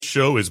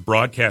show is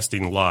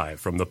broadcasting live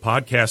from the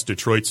Podcast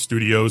Detroit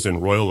studios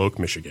in Royal Oak,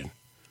 Michigan.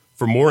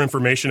 For more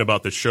information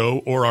about the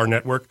show or our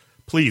network,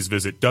 please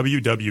visit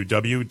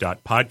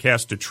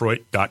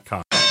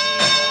www.podcastdetroit.com.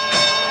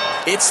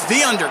 It's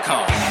the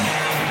Undercard.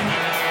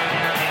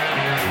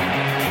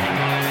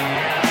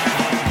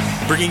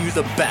 Bringing you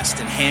the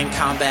best in hand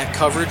combat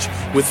coverage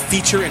with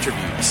feature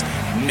interviews,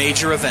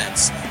 major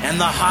events, and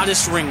the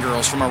hottest ring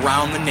girls from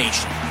around the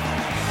nation.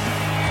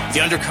 The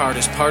Undercard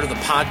is part of the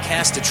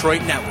Podcast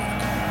Detroit network.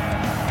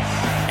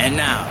 And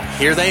now,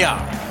 here they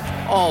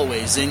are,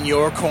 always in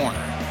your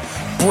corner,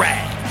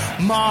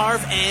 Brad,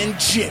 Marv, and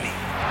Jimmy.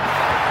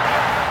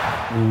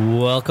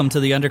 Welcome to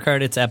the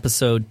Undercard. It's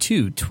episode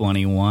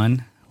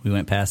 221. We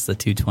went past the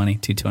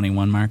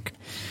 221 mark.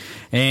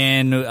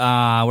 And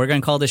we're going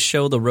to call this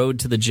show The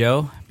Road to the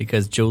Joe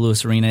because Joe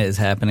Louis Arena is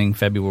happening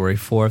February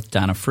 4th,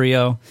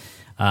 Donofrio.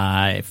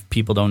 If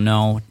people don't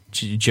know,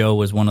 Joe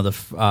was one of the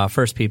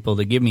first people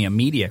to give me a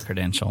media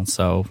credential,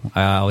 so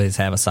I always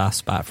have a soft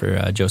spot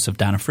for Joseph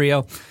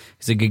Donofrio.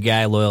 He's a good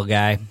guy, loyal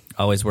guy,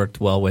 always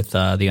worked well with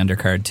the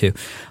Undercard too.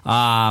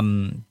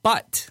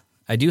 But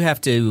I do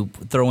have to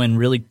throw in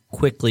really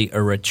quickly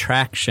a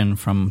retraction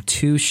from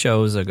 2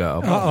 shows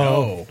ago.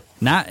 Uh-oh.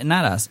 Not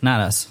us.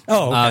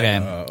 Oh, okay.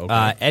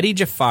 Okay. Eddie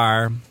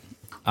Jafar,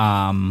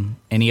 and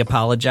he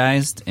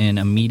apologized and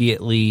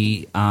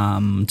immediately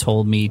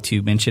told me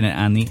to mention it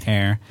on the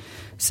air.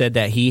 Said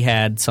that he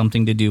had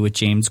something to do with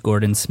James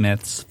Gordon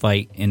Smith's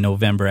fight in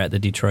November at the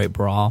Detroit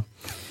Brawl.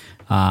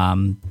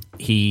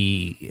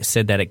 He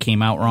said that it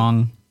came out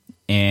wrong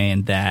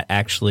and that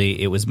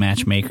actually it was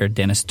matchmaker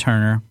Dennis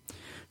Turner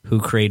who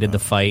created the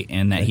fight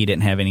and that he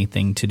didn't have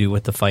anything to do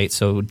with the fight.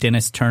 So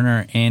Dennis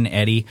Turner and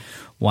Eddie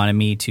wanted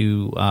me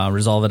to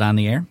resolve it on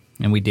the air,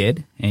 and we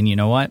did. And you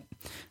know what?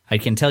 I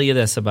can tell you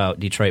this about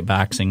Detroit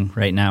boxing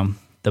right now.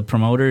 The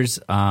promoters,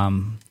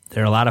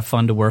 they're a lot of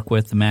fun to work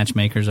with. The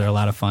matchmakers are a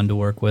lot of fun to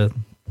work with.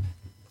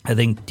 I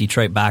think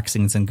Detroit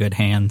boxing's in good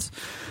hands.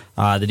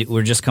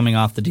 We're just coming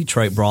off the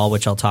Detroit Brawl,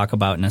 which I'll talk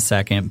about in a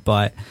second.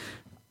 But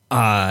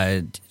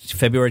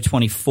February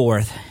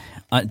 24th,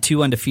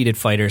 2 undefeated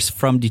fighters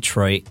from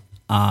Detroit.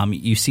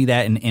 You see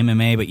that in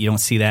MMA, but you don't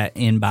see that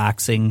in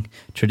boxing.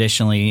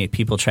 Traditionally,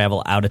 people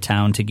travel out of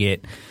town to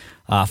get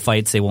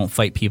fights. They won't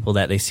fight people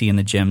that they see in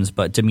the gyms.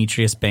 But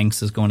Demetrius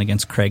Banks is going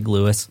against Craig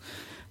Lewis.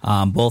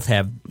 Both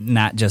have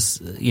not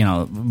just,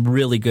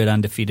 really good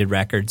undefeated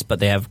records, but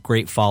they have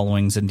great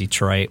followings in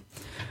Detroit.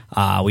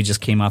 We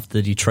just came off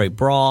the Detroit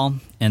Brawl,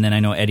 and then I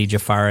know Eddie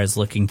Jafar is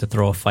looking to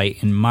throw a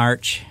fight in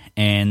March,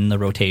 and the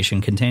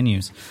rotation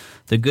continues.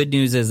 The good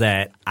news is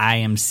that I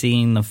am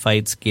seeing the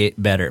fights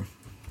get better,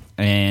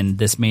 and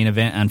this main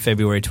event on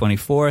February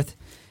 24th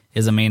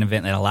is a main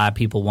event that a lot of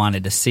people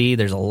wanted to see.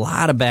 There's a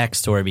lot of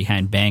backstory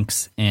behind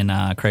Banks and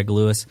Craig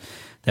Lewis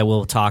that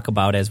we'll talk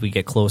about as we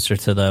get closer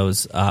to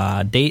those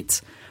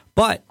dates.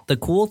 But the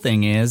cool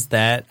thing is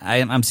that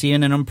I'm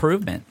seeing an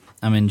improvement.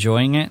 I'm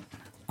enjoying it.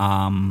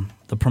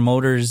 The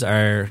promoters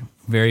are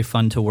very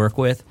fun to work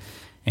with.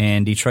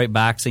 And Detroit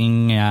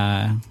boxing,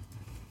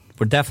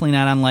 we're definitely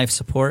not on life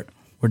support.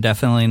 We're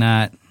definitely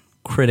not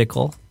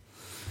critical.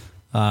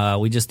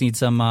 We just need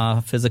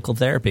some physical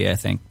therapy, I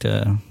think,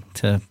 to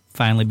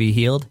finally be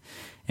healed.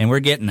 And we're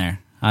getting there.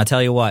 I'll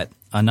tell you what,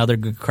 another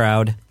good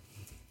crowd.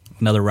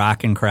 Another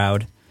rocking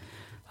crowd.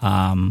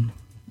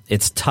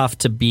 It's tough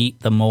to beat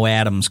the Mo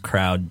Adams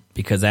crowd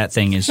because that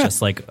thing is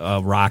just like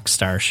a rock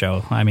star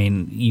show. I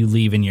mean, you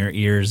leave in your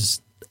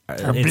ears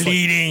are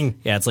bleeding.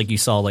 Like, it's like you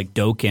saw like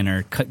Dokken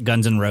or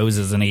Guns N'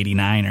 Roses in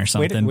 '89 or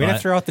something. Way to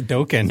throw out the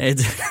Dokken.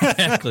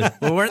 Exactly.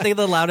 Well, weren't they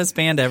the loudest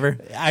band ever?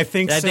 I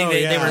think so. I think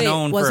they were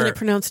known wasn't for. It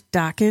pronounced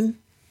Dokken?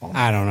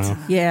 I don't know.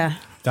 Yeah.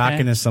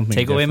 Dokken is something.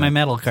 Take different. away my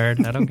metal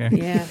card. I don't care.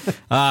 Yeah.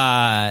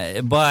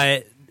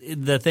 But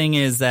the thing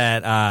is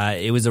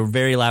that it was a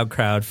very loud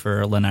crowd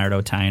for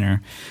Leonardo Tyner,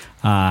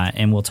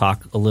 and we'll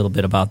talk a little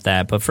bit about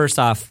that. But first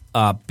off,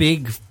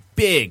 big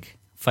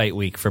fight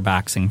week for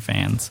boxing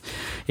fans.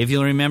 If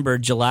you'll remember,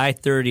 July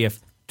 30th,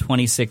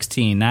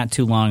 2016, not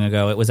too long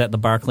ago, it was at the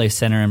Barclays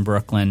Center in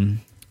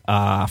Brooklyn,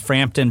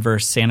 Frampton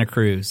versus Santa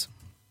Cruz,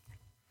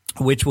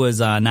 which was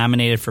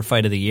nominated for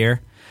Fight of the Year.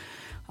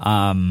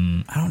 I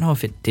don't know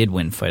if it did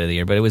win Fight of the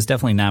Year, but it was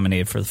definitely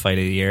nominated for the Fight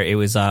of the Year. It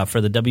was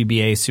for the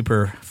WBA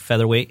Super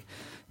Featherweight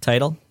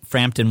title.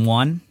 Frampton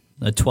won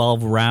the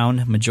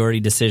 12-round majority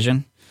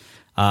decision.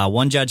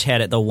 One judge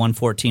had it, though,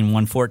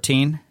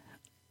 114-114.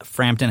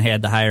 Frampton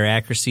had the higher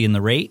accuracy in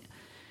the rate.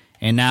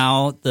 And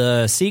now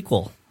the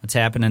sequel. It's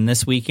happening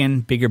this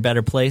weekend. Bigger,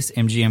 better place,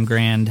 MGM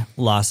Grand,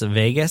 Las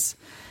Vegas.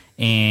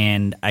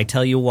 And I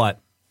tell you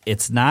what,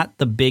 it's not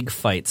the big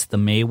fights, the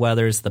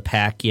Mayweathers, the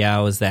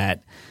Pacquiaos,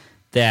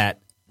 that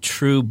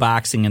true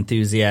boxing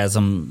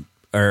enthusiasm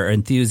or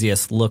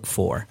enthusiasts look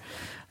for.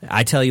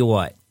 I tell you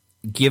what,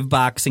 give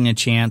boxing a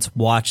chance.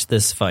 Watch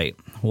this fight.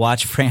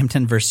 Watch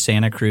Frampton versus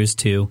Santa Cruz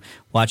 2.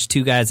 Watch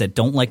two guys that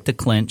don't like to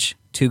clinch,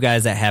 two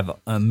guys that have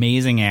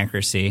amazing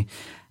accuracy.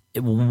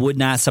 It would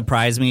not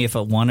surprise me if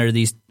one of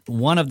these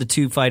one of the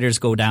two fighters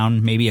go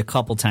down maybe a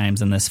couple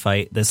times in this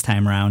fight this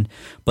time around,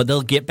 but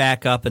they'll get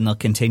back up and they'll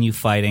continue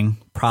fighting,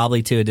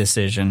 probably to a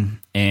decision.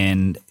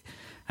 And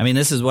I mean,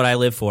 this is what I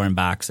live for in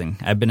boxing.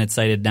 I've been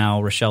excited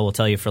now, Rochelle will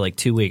tell you, for like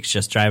 2 weeks,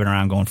 just driving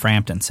around going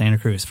Frampton, Santa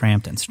Cruz,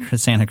 Frampton,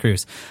 Santa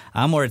Cruz.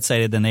 I'm more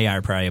excited than they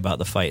are probably about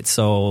the fight.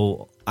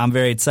 So I'm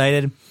very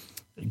excited.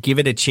 Give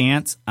it a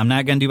chance. I'm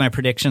not going to do my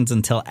predictions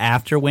until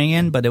after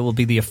weigh-in, but it will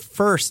be the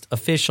first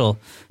official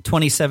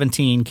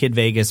 2017 Kid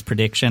Vegas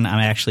prediction.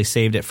 I actually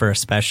saved it for a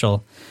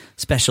special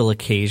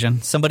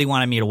occasion. Somebody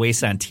wanted me to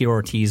waste on T.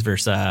 Ortiz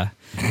versus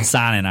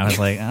Sonnen. I was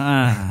like,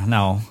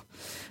 no.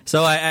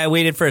 So I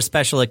waited for a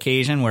special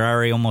occasion. We're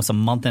already almost a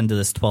month into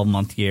this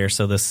 12-month year,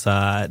 so this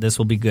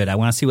will be good. I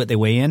want to see what they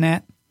weigh in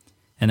at,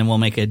 and then we'll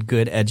make a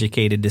good,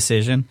 educated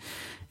decision.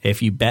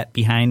 If you bet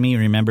behind me,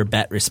 remember,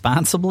 bet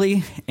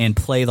responsibly and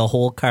play the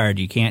whole card.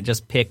 You can't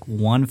just pick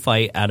one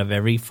fight out of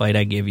every fight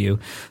I give you.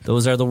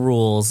 Those are the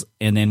rules,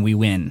 and then we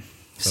win.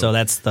 So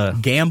that's the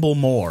gamble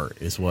more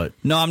is what.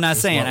 No, I'm not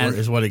saying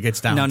is what it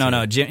gets down to.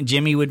 No.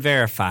 Jimmy would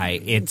verify.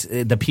 It's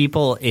the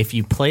people. If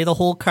you play the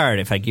whole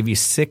card, if I give you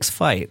 6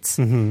 fights,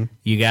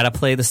 you got to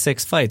play the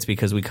 6 fights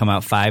because we come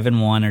out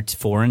 5-1 or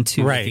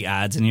 4-2 with the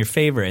odds in your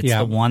favor. It's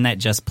the one that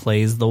just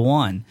plays the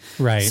one.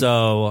 Right.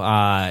 So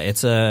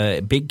it's a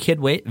big Kid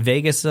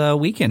Vegas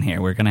weekend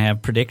here. We're going to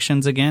have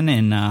predictions again,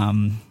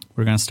 and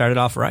we're going to start it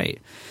off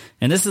right.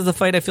 And this is the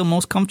fight I feel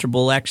most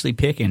comfortable actually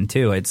picking,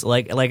 too. It's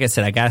like I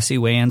said, I got to see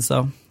weigh-ins,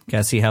 though. Got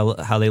to see how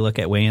they look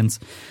at weigh-ins.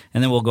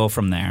 And then we'll go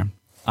from there.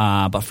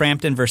 But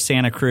Frampton versus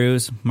Santa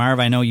Cruz. Marv,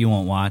 I know you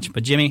won't watch.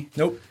 But Jimmy?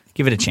 Nope.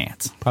 Give it a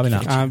chance. Probably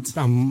not.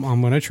 I'm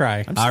going to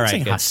try. I'm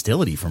sensing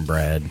hostility from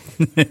Brad.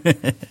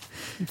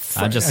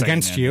 I'm just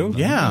against you?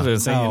 Yeah. I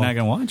was saying you're not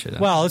going to watch it.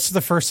 Well, it's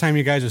the first time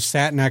you guys have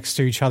sat next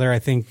to each other, I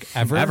think,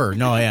 ever.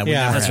 No, yeah. We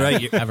never That's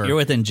have. right. You're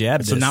within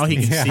jab. So now he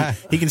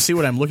can see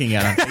what I'm looking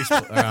at on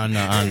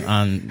Facebook,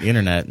 on the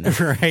internet.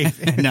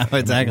 Right. No,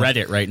 exactly.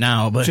 Reddit right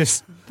now. But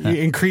just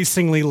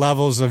increasingly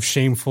levels of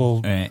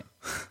shameful,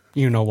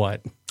 you know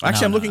what.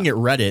 Actually, I'm looking at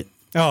Reddit.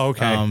 Oh,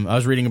 okay. I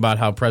was reading about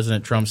how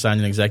President Trump signed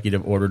an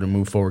executive order to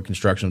move forward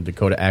construction of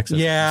Dakota Access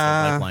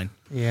Pipeline.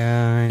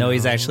 Yeah. No,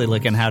 he's actually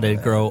looking how to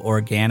grow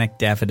organic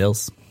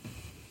daffodils.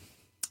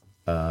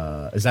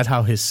 Is that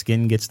how his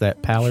skin gets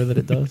that pallor that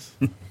it does?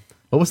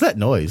 What was that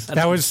noise?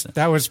 That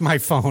was my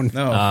phone.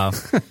 No.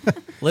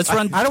 Let's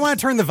run. I don't want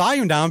to turn the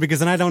volume down because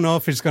then I don't know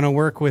if it's going to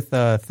work with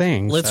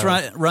things. Let's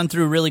run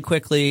through really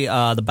quickly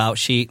the bout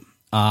sheet.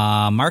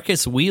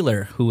 Marcus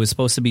Wheeler, who was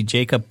supposed to be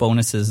Jacob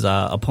Bonus's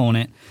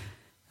opponent,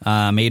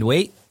 made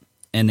weight,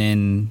 and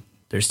then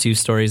there's 2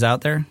 stories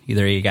out there.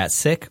 Either he got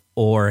sick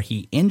or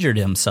he injured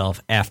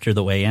himself after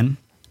the weigh-in,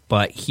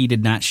 but he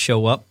did not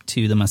show up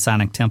to the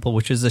Masonic Temple,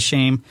 which is a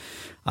shame.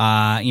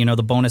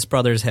 The Bonus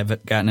brothers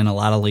have gotten in a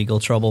lot of legal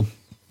trouble,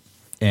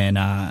 and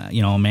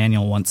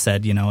Emmanuel once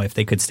said, if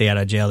they could stay out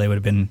of jail, they would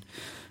have been,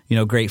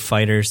 great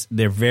fighters.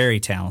 They're very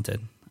talented.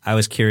 I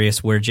was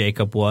curious where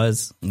Jacob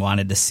was,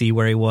 wanted to see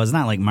where he was.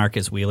 Not like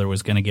Marcus Wheeler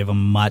was going to give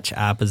him much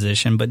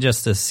opposition, but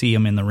just to see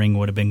him in the ring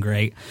would have been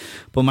great.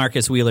 But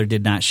Marcus Wheeler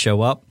did not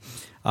show up.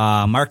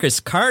 Marcus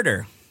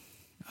Carter,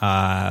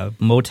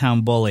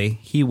 Motown Bully,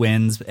 he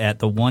wins at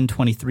the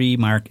 123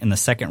 mark in the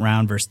second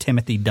round versus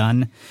Timothy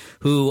Dunn,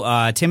 who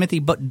Timothy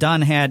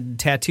Dunn had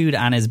tattooed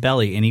on his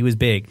belly, and he was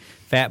big,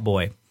 fat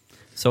boy.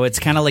 So it's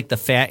kind of like the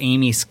Fat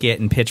Amy skit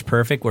in Pitch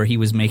Perfect where he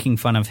was making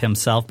fun of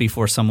himself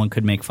before someone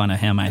could make fun of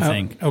him, I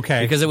think.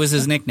 Okay. Because it was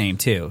his nickname,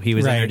 too. He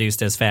was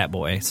introduced as Fat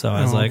Boy. So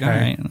I was like, all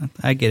right,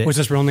 I get it. Was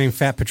his real name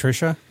Fat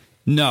Patricia?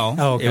 No.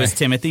 Oh, okay. It was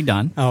Timothy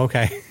Dunn. Oh,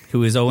 okay. Who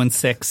was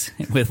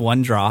 0-6 with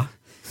 1 draw.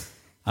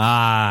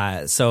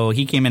 So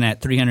he came in at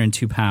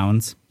 302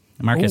 pounds.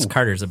 Marcus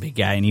Carter's a big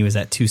guy, and he was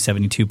at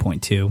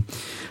 272.2.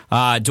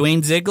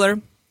 Dwayne Ziegler,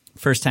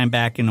 first time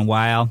back in a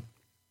while.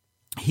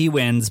 He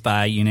wins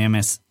by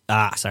unanimous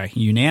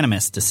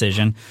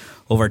decision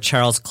over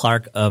Charles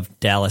Clark of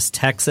Dallas,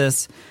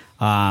 Texas.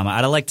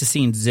 I'd have liked to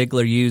see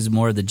Ziegler use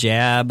more of the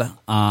jab.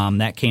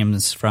 That came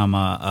from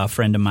a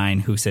friend of mine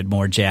who said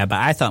more jab, but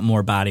I thought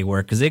more body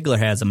work. Ziegler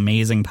has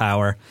amazing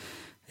power.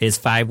 His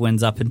 5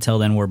 wins up until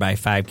then were by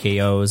 5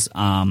 KOs.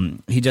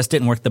 He just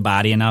didn't work the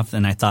body enough,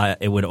 and I thought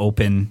it would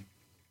open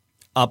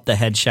up the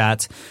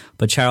headshots.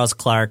 But Charles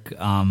Clark,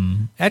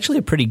 actually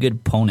a pretty good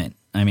opponent.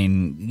 I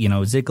mean,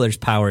 Ziegler's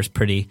power is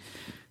pretty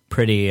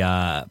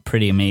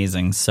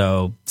amazing.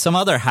 So some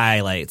other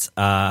highlights.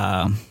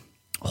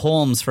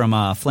 Holmes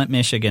from Flint,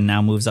 Michigan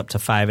now moves up to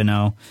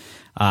 5-0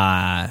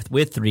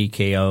 with 3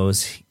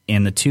 KOs.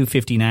 In the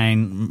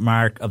 259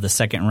 mark of the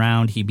second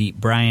round, he beat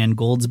Brian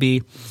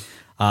Goldsby.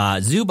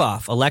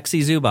 Alexei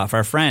Zubov,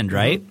 our friend,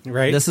 right?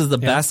 Right. This is the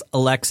best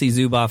Alexei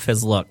Zubov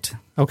has looked.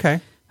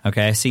 Okay.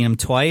 I've seen him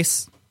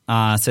twice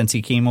since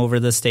he came over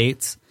the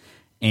States.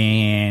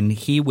 And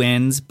he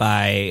wins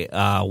by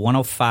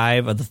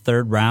 105 of the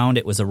third round.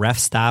 It was a ref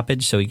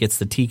stoppage, so he gets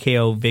the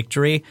TKO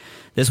victory.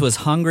 This was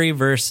Hungary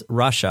versus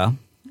Russia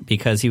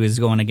because he was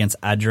going against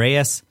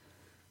Andreas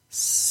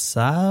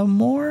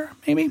Samor,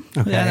 maybe?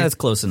 Okay. Yeah, that's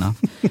close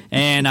enough.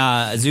 And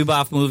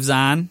Zubov moves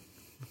on.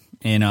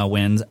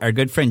 wins. Our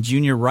good friend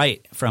Junior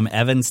Wright from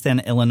Evanston,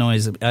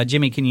 Illinois.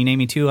 Jimmy, can you name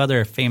me 2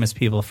 other famous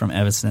people from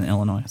Evanston,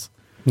 Illinois?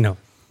 No.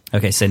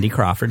 Okay, Cindy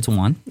Crawford's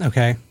one.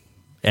 Okay.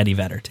 Eddie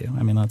Vedder too.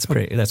 I mean, that's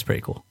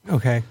pretty cool.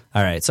 Okay.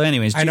 All right. So,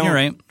 anyways, Junior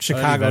Wright.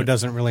 Chicago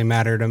doesn't really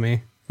matter to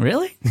me.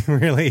 Really?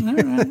 Really? All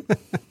right.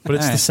 But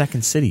it's the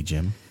second city,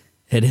 Jim.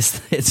 It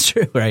is. It's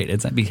true, right?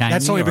 It's behind.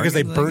 That's New only York. because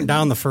they burnt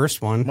down the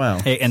first one. Well,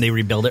 Hey, and they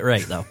rebuild it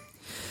right though.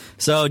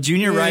 So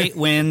Junior Wright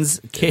wins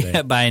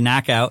by a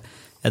knockout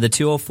at the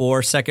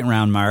 204 second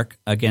round mark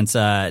against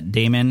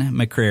Damon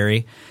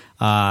McCreary.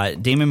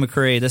 Damon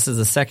McCreary. This is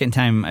the second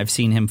time I've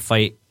seen him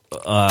fight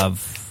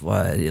of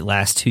the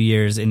last 2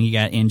 years, and he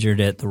got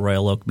injured at the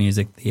Royal Oak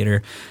Music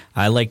Theater.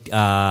 I liked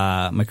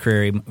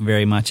McCreary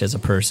very much as a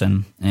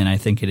person, and I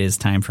think it is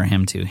time for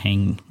him to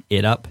hang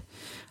it up.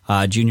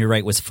 Junior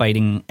Wright was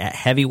fighting at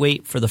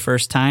heavyweight for the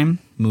first time,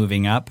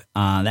 moving up.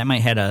 That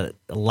might had a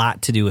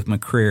lot to do with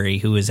McCreary,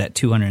 who is at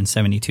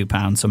 272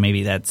 pounds, so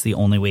maybe that's the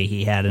only way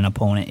he had an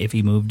opponent if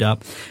he moved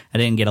up. I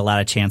didn't get a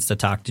lot of chance to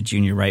talk to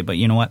Junior Wright, but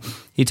you know what?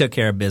 He took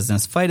care of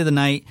business. Fight of the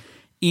night,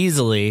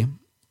 easily,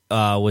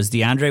 was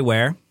DeAndre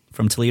Ware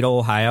from Toledo,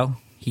 Ohio.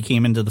 He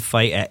came into the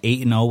fight at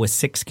 8-0 with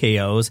 6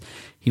 KOs.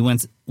 He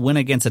went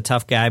against a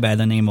tough guy by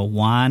the name of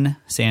Juan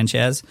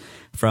Sanchez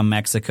from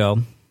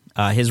Mexico.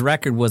 His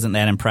record wasn't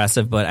that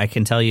impressive, but I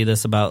can tell you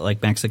this about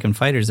like Mexican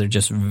fighters. They're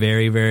just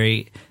very,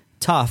 very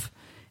tough.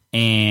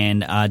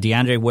 And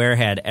DeAndre Ware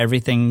had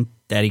everything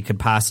that he could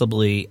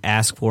possibly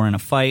ask for in a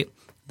fight.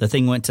 The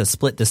thing went to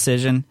split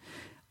decision.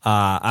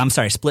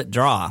 Split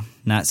draw,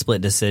 not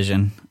split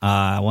decision.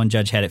 One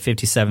judge had it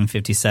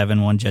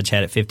 57-57. One judge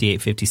had it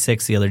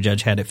 58-56. The other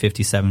judge had it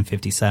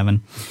 57-57.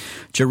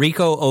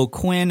 Jericho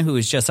O'Quinn, who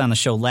was just on the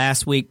show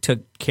last week,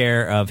 took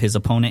care of his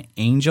opponent,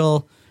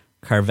 Angel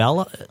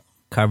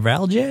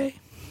Carvalje,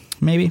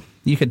 maybe?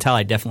 You could tell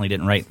I definitely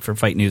didn't write for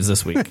Fight News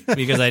this week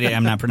because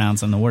I'm not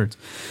pronouncing the words.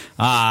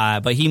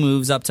 But he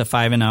moves up to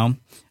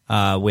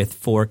 5-0 with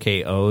 4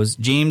 KOs.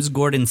 James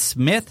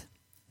Gordon-Smith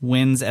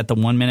wins at the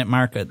 1 minute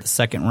mark at the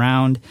second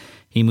round.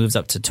 He moves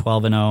up to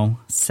 12-0,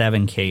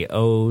 7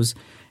 KOs.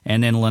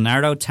 And then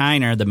Leonardo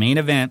Tyner, the main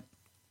event,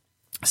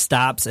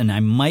 stops, and I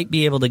might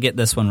be able to get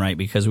this one right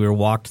because we were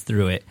walked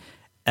through it.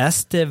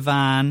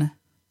 Estevan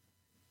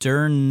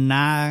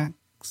Dernacic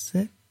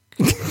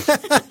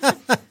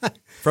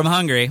from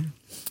Hungary,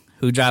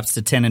 who drops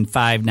to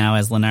 10-5 now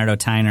as Leonardo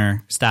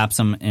Tyner stops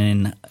him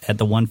at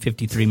the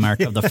 153 mark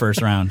of the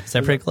first round. Is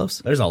that pretty close?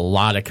 There's a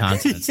lot of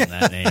consonants in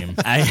that name.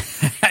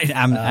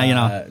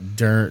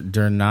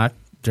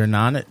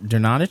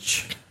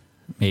 Dernanich?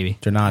 Maybe.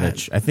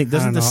 Dernanich. I think,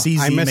 doesn't the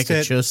CZ make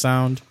a ch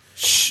sound?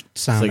 Shh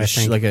sound, like I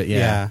think.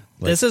 Yeah.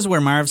 This is where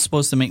Marv's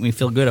supposed to make me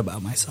feel good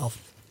about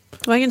myself.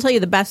 Well, I can tell you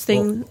the best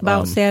thing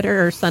about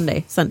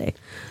Sunday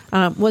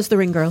was the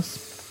Ring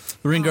Girls.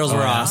 The Ring Girls were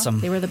awesome.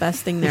 They were the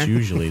best thing there. It's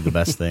usually the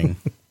best thing.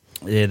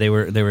 Yeah, they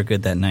were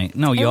good that night.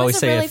 No, you always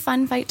say it was a really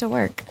fun fight to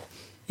work.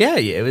 Yeah,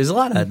 it was a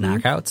lot of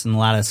knockouts and a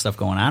lot of stuff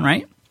going on,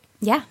 right?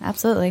 Yeah,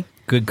 absolutely.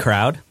 Good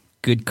crowd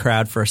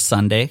for a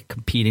Sunday,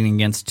 competing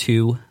against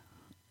 2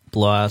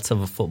 blowouts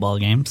of football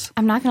games.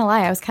 I'm not going to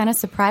lie, I was kind of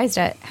surprised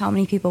at how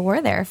many people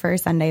were there for a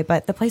Sunday,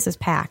 but the place was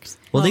packed.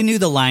 Well, they knew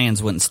the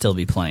Lions wouldn't still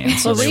be playing.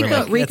 So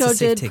Rico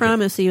did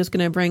promise he was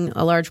going to bring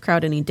a large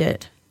crowd, and he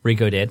did.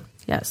 Rico did?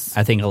 Yes.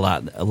 I think a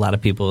lot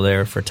of people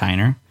there for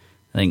Tyner.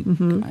 I think,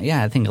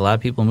 I think a lot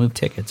of people moved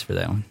tickets for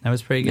that one. That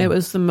was pretty good. It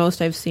was the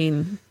most I've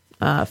seen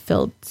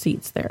filled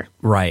seats there.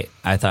 Right.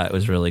 I thought it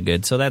was really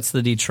good. So that's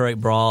the Detroit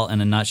Brawl in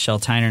a nutshell.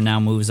 Tyner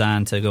now moves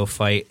on to go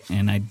fight,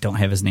 and I don't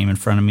have his name in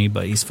front of me,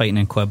 but he's fighting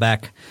in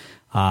Quebec,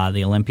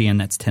 the Olympian.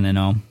 That's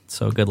 10-0.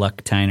 So good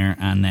luck, Tyner,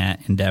 on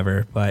that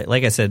endeavor. But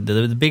like I said,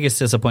 the biggest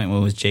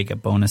disappointment was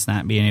Jacob Bonus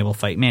not being able to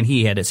fight. Man,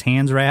 he had his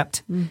hands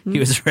wrapped. He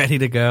was ready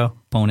to go.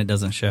 Opponent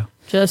doesn't show.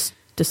 Just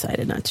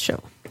decided not to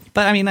show.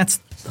 But, I mean, that's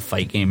the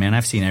fight game, man.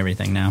 I've seen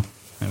everything now.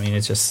 I mean,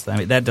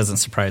 that doesn't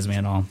surprise me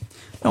at all.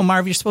 No,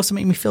 Marv, you're supposed to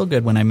make me feel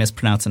good when I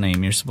mispronounce a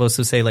name. You're supposed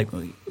to say, like,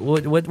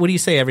 what do you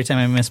say every time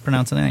I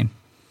mispronounce a name?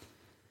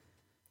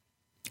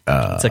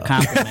 It's a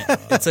compliment.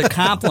 It's a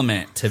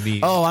compliment to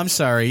be. Oh, I'm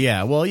sorry.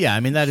 Yeah. Well, yeah.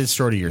 I mean, that is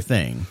sort of your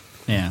thing.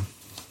 Yeah.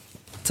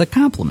 It's a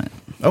compliment.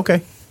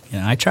 Okay.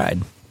 Yeah, I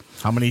tried.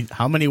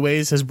 How many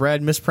ways has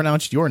Brad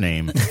mispronounced your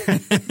name?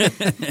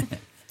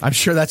 I'm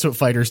sure that's what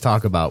fighters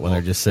talk about when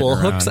they're just sitting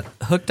around.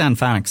 Hooked on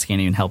Phonics can't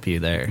even help you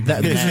there.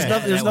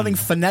 There's nothing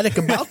phonetic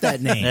about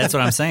that name. That's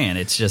what I'm saying.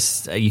 It's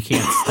just you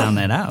can't sound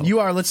that out. You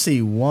are, let's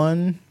see,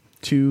 1,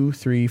 2,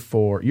 3,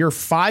 4. You're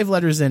 5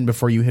 letters in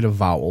before you hit a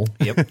vowel.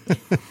 Yep.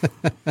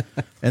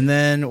 And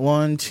then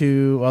 1,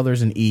 2,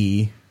 there's an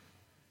E.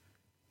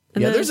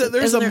 And yeah,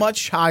 there's a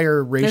much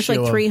higher ratio. There's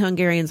like 3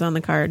 Hungarians on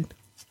the card.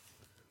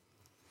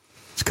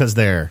 It's because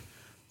they're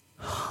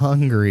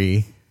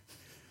hungry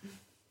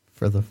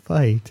for the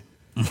fight.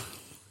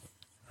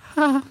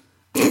 All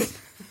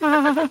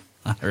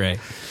right.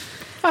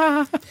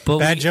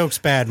 Bad joke's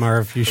bad,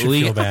 Marv. You should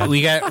feel bad.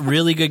 We got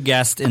really good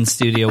guest in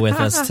studio with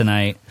us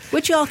tonight.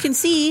 Which you all can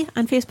see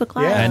on Facebook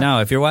Live. I know.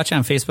 If you're watching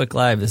on Facebook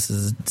Live, this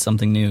is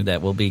something new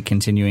that will be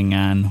continuing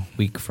on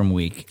week from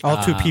week.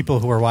 All two people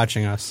who are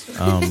watching us.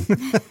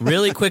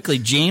 Really quickly,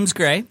 James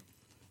Gray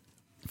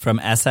from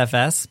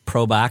SFS,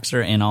 pro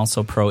boxer and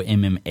also pro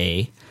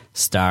MMA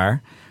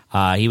star.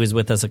 He was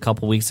with us a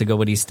couple weeks ago,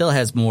 but he still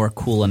has more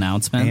cool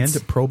announcements.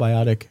 And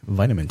probiotic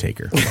vitamin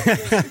taker.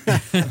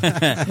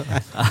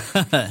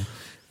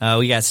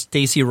 We got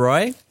Stacy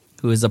Roy,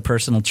 who is a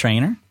personal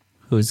trainer,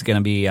 who's going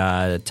to be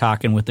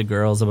talking with the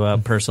girls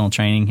about personal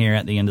training here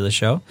at the end of the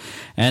show.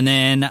 And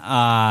then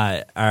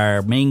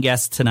our main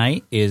guest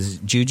tonight is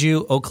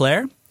Juju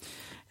Auclair.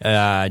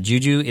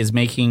 Juju is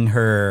making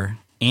her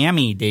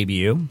AMI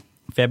debut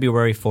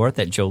February 4th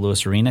at Joe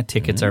Louis Arena.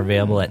 Tickets are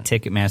available at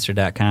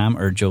Ticketmaster.com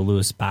or Joe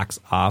Louis box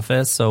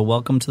office. So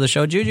welcome to the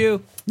show, Juju.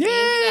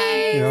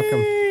 Yay! You're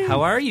welcome.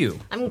 How are you?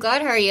 I'm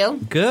good. How are you?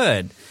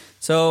 Good.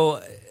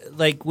 So,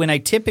 like, when I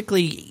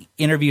typically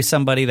interview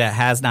somebody that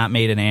has not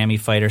made an AMI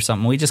fight or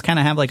something, we just kind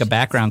of have like a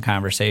background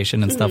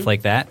conversation and stuff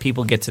like that.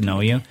 People get to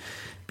know you.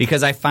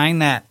 Because I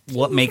find that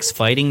what makes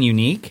fighting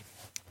unique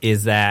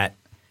is that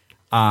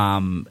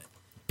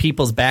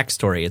people's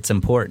backstory, it's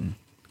important.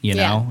 You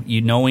know,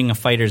 knowing a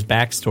fighter's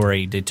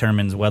backstory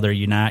determines whether or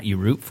not you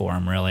root for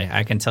them, really.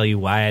 I can tell you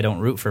why I don't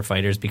root for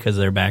fighters because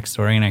of their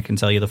backstory, and I can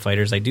tell you the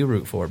fighters I do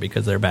root for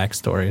because of their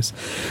backstories.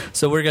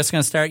 So we're just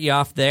going to start you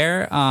off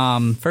there.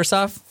 First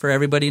off, for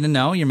everybody to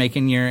know, you're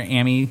making your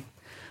AMI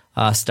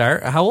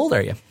start. How old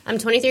are you? I'm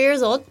 23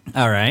 years old.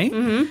 All right.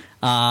 Mm-hmm.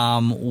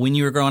 When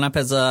you were growing up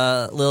as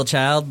a little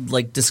child,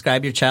 like,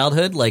 describe your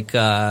childhood. Like,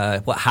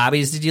 what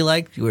hobbies did you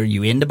like? Were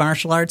you into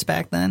martial arts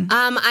back then?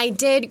 I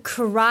did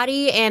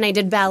karate and I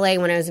did ballet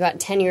when I was about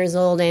 10 years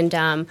old, and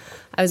I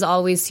was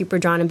always super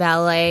drawn to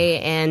ballet,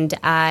 and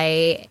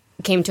I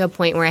came to a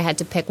point where I had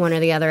to pick one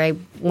or the other. I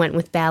went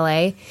with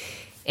ballet,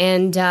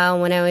 and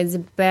when I was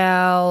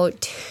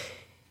about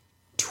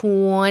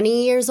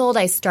 20 years old,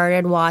 I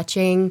started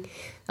watching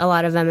a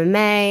lot of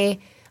MMA,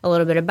 a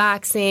little bit of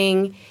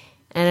boxing,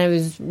 and I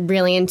was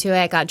really into it.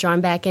 I got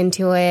drawn back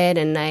into it,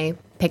 and I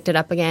picked it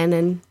up again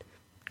and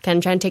kind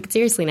of trying to take it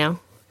seriously now.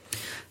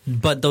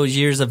 But those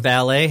years of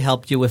ballet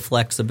helped you with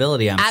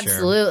flexibility, I'm sure.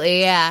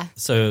 Absolutely, yeah.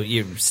 So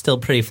you're still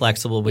pretty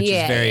flexible, which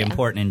is very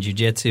important in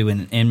jiu-jitsu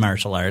and in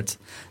martial arts,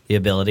 the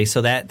ability.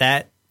 So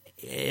that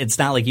it's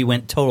not like you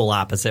went total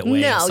opposite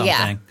way or something.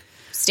 Yeah.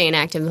 Staying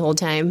active the whole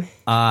time.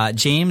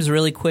 James,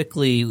 really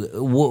quickly,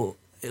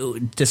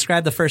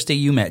 describe the first day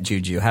you met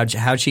Juju.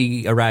 How'd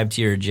she arrive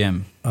to your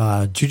gym?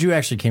 Juju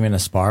actually came in to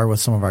spar with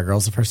some of our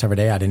girls the first ever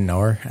day. I didn't know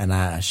her.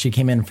 And she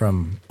came in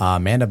from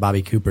Amanda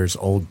Bobby Cooper's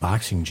old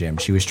boxing gym.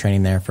 She was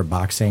training there for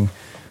boxing.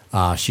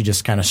 She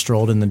just kind of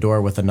strolled in the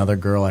door with another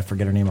girl. I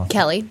forget her name.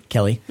 Kelly.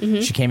 Mm-hmm.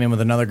 She came in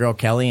with another girl,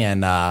 Kelly,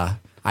 and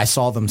I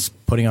saw them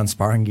putting on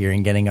sparring gear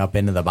and getting up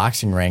into the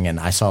boxing ring. And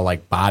I saw,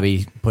 like,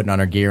 Bobby putting on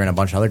her gear and a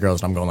bunch of other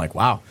girls. And I'm going like,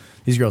 wow.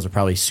 These girls are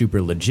probably super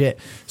legit.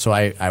 So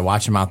I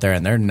watch them out there,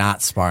 and they're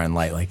not sparring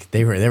light. Like,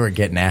 they were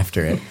getting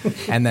after it.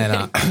 And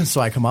then so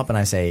I come up and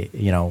I say,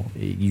 you know,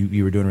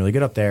 you were doing really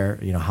good up there.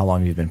 You know, how long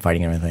have you been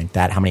fighting and everything like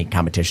that? How many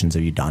competitions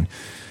have you done?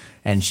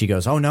 And she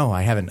goes, oh, no,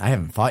 I haven't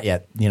fought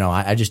yet. You know,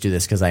 I just do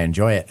this because I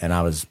enjoy it. And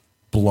I was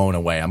blown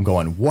away. I'm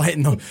going, what?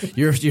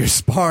 You're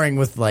sparring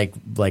with like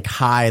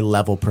high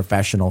level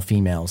professional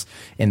females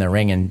in the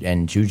ring,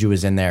 and Juju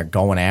is in there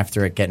going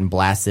after it, getting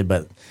blasted.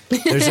 But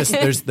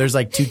there's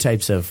like two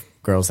types of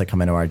girls that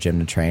come into our gym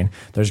to train.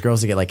 There's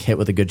girls that get like hit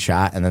with a good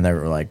shot, and then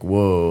they're like,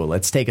 whoa,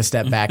 let's take a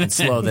step back and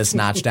slow this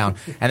notch down.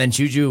 And then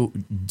Juju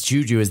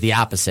is the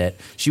opposite.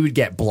 She would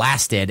get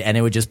blasted, and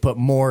it would just put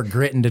more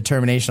grit and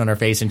determination on her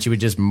face, and she would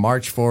just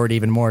march forward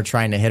even more,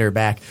 trying to hit her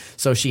back.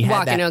 So she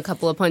had walking a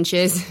couple of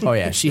punches. Oh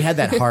yeah, she had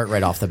that heart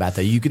right off the bat.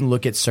 Though you can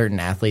look at certain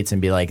athletes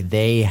and be like,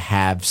 they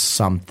have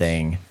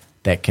something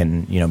that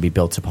can, you know, be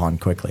built upon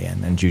quickly,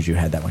 and Juju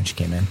had that when she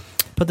came in.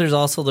 But there's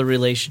also the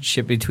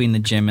relationship between the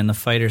gym and the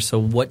fighter. So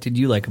what did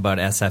you like about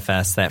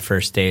SFS that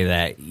first day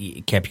that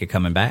kept you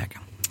coming back?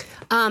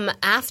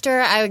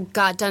 After I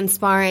got done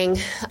sparring,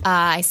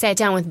 I sat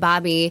down with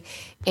Bobby,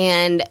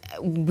 and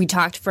we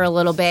talked for a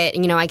little bit.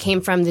 You know, I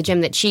came from the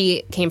gym that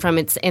she came from.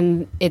 It's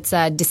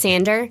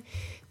DeSander.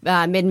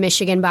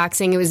 Mid-Michigan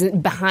boxing. It was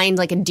behind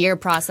like a deer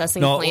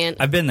processing plant.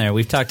 I've been there.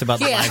 We've talked about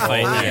the live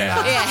fight.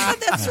 Yeah.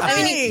 That's right.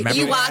 I mean,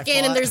 you walk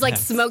in and there's like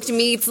smoked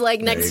meats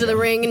like next to the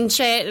ring and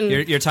shit.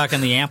 And you're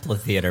talking the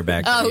amphitheater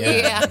back there. Oh,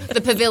 yeah.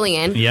 The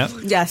pavilion. Yep.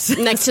 Yes.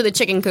 Next to the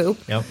chicken coop.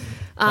 Yep.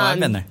 I've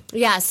been there.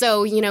 Yeah,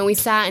 so, you know, we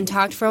sat and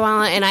talked for a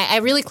while, and I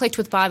really clicked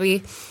with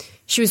Bobby.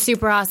 She was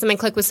super awesome. I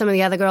clicked with some of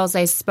the other girls.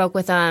 I spoke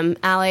with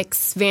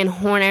Alex Van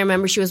Horn. I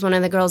remember she was one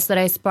of the girls that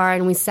I sparred,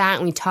 and we sat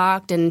and we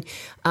talked, and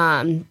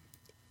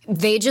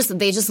they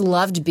just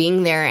loved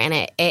being there,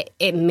 and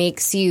it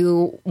makes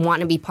you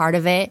want to be part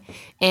of it.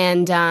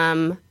 And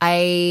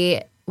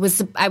I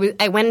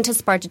went into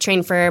Spar to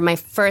train for my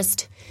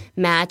first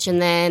match,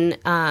 and then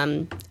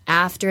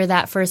after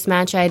that first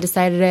match, I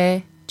decided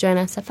to join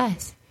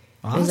SFS.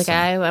 I was like,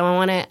 I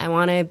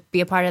want to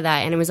be a part of that,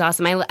 and it was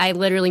awesome. I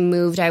literally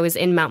moved. I was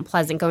in Mount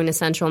Pleasant going to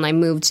Central, and I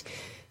moved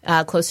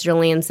closer to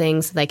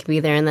Lansing so that I could be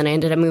there, and then I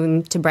ended up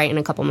moving to Brighton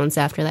a couple months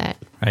after that.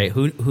 Right.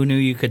 Who knew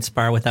you could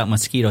spar without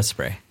mosquito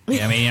spray?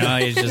 I mean,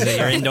 it's just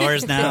you're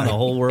indoors now. The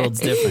whole world's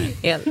different.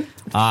 Yep.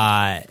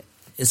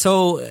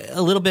 So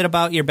a little bit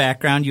about your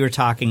background. You were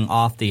talking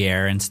off the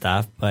air and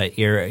stuff, but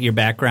your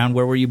background,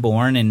 where were you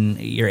born and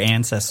your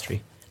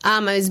ancestry? I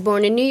was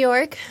born in New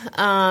York.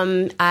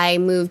 I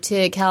moved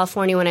to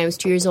California when I was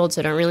 2 years old,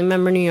 so I don't really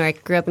remember New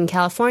York. Grew up in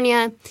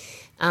California.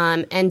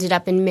 Ended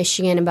up in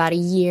Michigan about a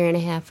year and a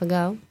half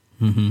ago.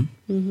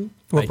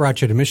 What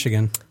brought you to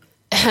Michigan?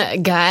 A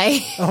guy.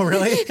 Oh,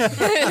 really?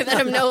 That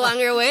I'm no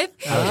longer with.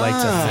 I would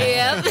like to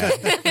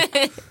think.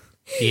 Yep.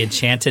 The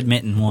enchanted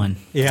mitten one.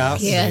 Yeah.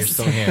 Yes.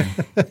 So you're still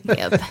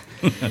here.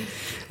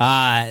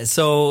 Yep.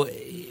 So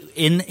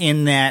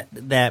in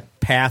that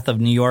path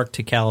of New York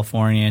to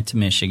California to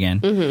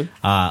Michigan,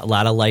 a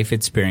lot of life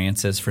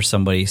experiences for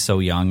somebody so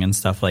young and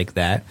stuff like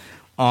that.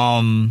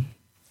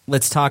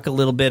 Let's talk a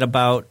little bit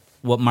about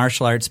what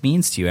martial arts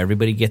means to you.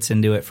 Everybody gets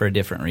into it for a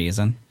different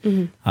reason.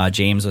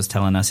 James was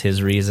telling us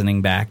his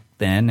reasoning back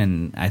then,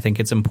 and I think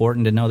it's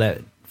important to know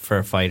that for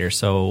a fighter.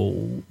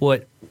 So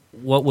what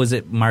was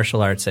it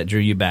martial arts that drew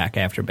you back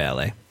after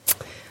ballet?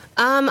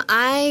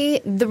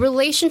 The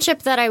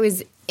relationship that I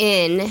was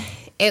in,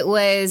 it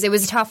was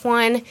a tough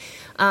one.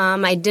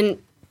 I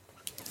didn't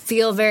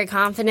feel very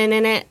confident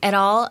in it at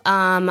all.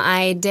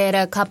 I did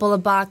a couple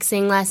of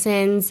boxing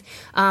lessons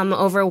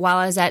over while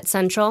I was at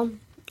Central,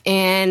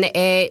 and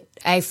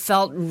I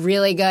felt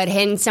really good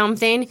hitting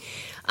something.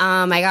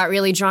 I got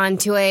really drawn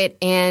to it,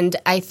 and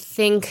I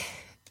think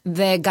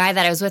the guy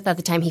that I was with at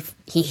the time,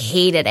 he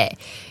hated it.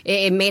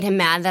 It made him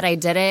mad that I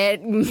did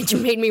it, which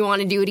made me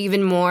want to do it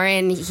even more.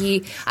 And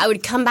I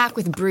would come back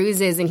with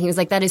bruises, and he was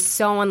like, "That is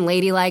so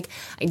unladylike.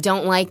 I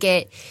don't like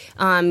it."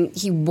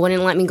 He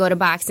wouldn't let me go to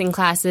boxing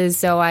classes,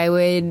 so I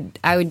would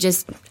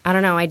just, I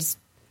don't know,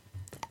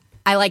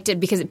 I liked it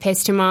because it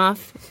pissed him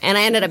off, and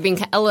I ended up being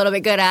a little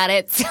bit good at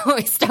it, so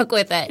I stuck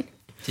with it.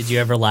 Did you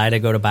ever lie to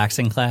go to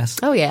boxing class?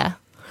 Oh yeah,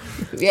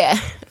 yeah.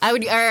 I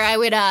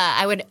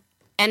would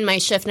end my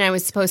shift, and I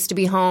was supposed to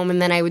be home,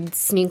 and then I would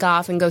sneak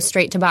off and go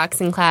straight to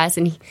boxing class,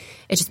 and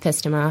it just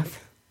pissed him off.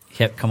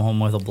 He'd come home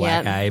with a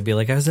black eye. He'd be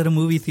like, "I was at a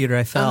movie theater.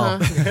 I fell.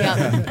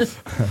 Yep.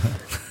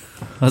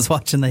 I was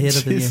watching the hit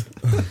of the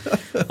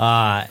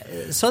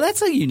year." So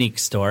that's a unique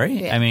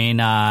story. Yeah. I mean,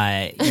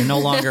 you're no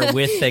longer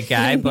with that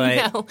guy,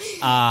 but No.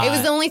 It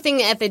was the only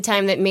thing at the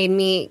time that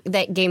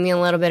gave me a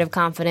little bit of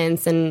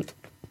confidence and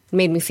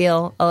made me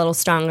feel a little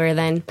stronger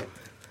than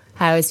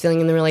how I was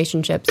feeling in the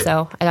relationship.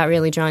 So I got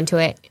really drawn to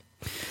it.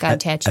 Got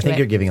attached to it. I think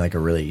you're giving like a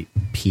really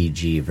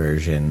PG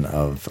version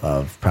of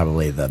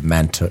probably the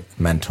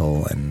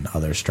mental and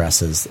other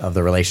stresses of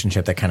the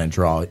relationship that kind of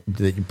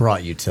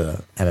brought you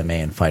to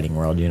MMA and fighting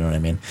world. You know what I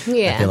mean?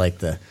 Yeah. I feel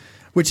like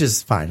which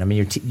is fine. I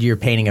mean, you're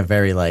painting a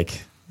very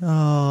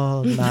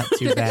not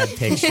too bad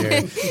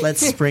picture.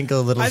 Let's sprinkle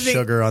a little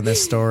sugar on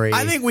this story.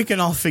 I think we can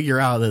all figure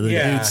out that the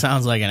dude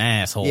sounds like an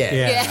asshole.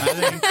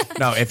 Yeah.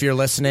 No, if you're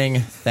listening,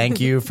 thank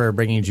you for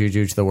bringing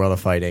Juju to the world of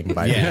fighting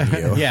by being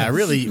you. Yeah,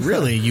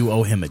 really, you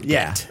owe him a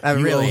debt. Yeah,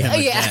 really. You owe him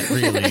a debt,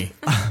 really.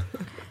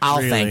 I'll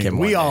thank him.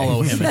 We all day.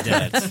 owe him a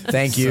debt.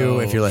 Thank you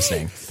if you're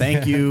listening.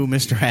 Thank you,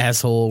 Mr.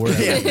 Asshole.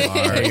 Wherever you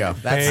are. There you go.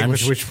 Bag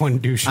with which one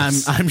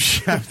douches. I'm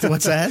sure.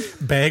 What's that?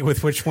 Bag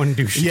with which one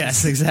douches.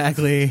 Yes,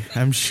 exactly.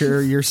 I'm sure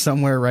you're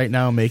somewhere right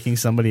now making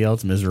somebody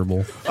else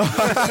miserable.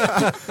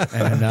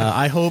 And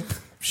I hope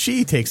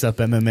she takes up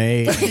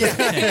MMA.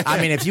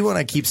 I mean, if you want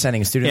to keep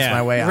sending students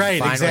my way, I'm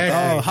fine exactly. with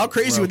that. Oh, how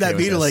crazy would that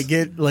be to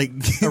get a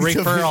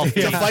referral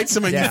to fight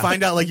someone? You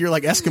find out you're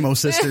like Eskimo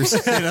sisters.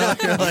 You know,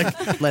 you're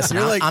like, listen,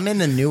 I'm in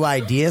the new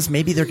ideas.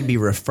 Maybe there could be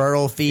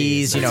referral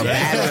fees.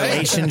 Bad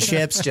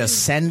relationships.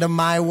 Just send them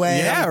my way.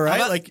 Yeah,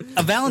 right. Like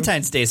a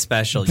Valentine's Day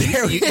special.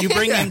 You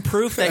bring in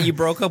proof that you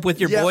broke up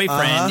with your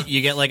boyfriend. You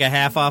get like a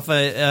half off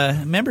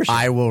a membership.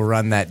 I will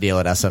run that deal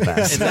at SFS.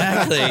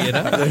 Exactly.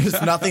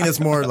 There's nothing that's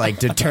more like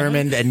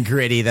determined and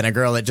gritty than a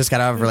girl that just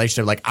got out of a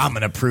relationship. Like, I'm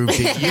going to prove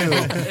to you.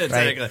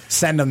 Exactly. Right?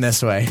 Send them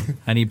this way.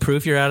 I need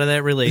proof you're out of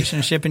that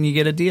relationship, and you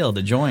get a deal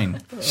to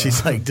join.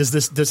 She's like, does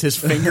his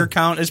finger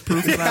count as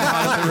proof that I'm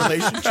out of the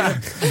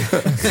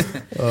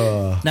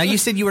relationship? Now, you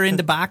said you were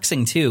into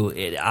boxing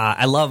too.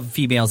 I love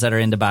females that are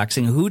into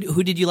boxing.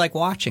 Who did you like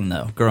watching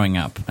though, growing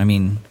up? I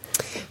mean,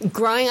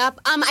 growing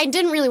up, I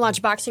didn't really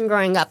watch boxing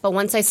growing up, but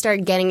once I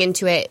started getting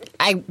into it,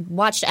 I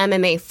watched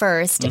MMA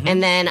first,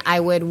 and then I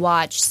would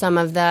watch some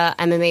of the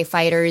MMA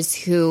fighters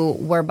who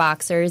were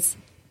boxers.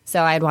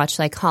 So I'd watch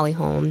like Holly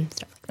Holm,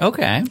 stuff like that.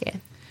 Okay. Yeah.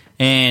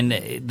 And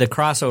the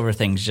crossover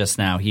thing's just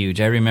now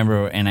huge. I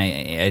remember, and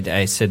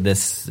I said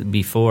this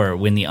before,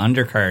 when the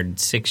Undercard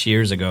 6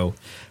 years ago,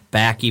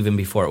 back even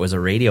before it was a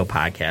radio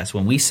podcast,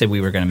 when we said we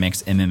were going to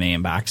mix MMA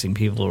and boxing,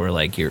 people were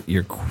like,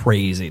 you're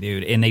crazy,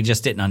 dude. And they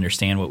just didn't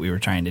understand what we were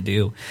trying to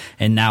do.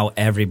 And now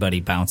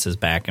everybody bounces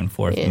back and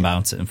forth and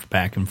bounces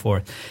back and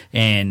forth.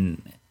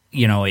 And,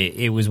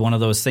 it was one of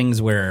those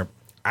things where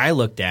I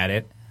looked at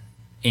it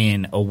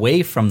And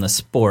away from the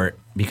sport,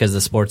 because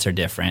the sports are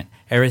different,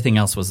 everything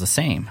else was the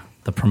same.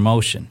 The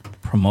promotion,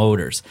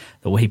 promoters,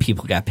 the way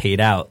people got paid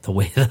out, the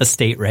way the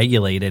state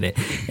regulated it.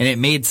 And it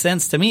made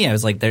sense to me. I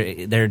was like,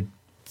 they're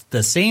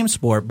the same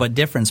sport, but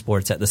different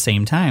sports at the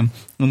same time,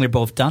 and they're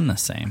both done the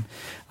same.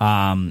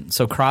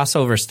 So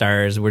crossover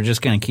stars, we're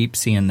just going to keep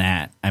seeing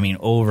that. I mean,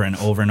 over and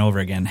over and over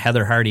again.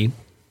 Heather Hardy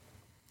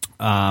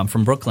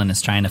from Brooklyn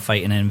is trying to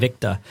fight in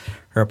Invicta.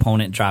 Her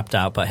opponent dropped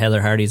out, but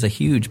Heather Hardy's a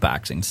huge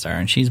boxing star,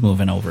 and she's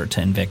moving over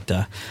to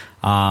Invicta.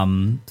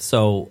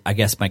 So I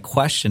guess my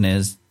question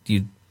is,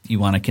 do you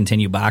want to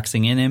continue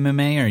boxing in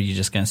MMA, or are you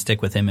just going to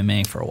stick with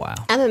MMA for a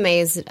while?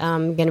 MMA is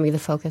going to be the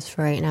focus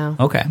for right now.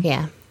 Okay.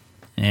 Yeah.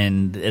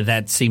 And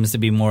that seems to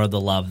be more of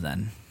the love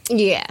then.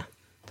 Yeah.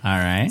 All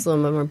right. It's a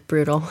little bit more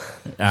brutal. All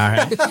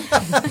right.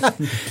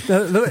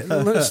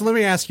 So let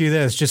me ask you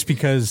this, just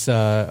because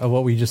of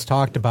what we just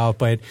talked about.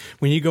 But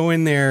when you go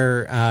in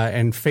there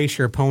and face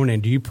your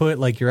opponent, do you put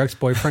like your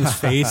ex-boyfriend's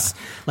face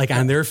like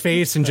on their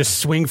face and just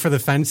swing for the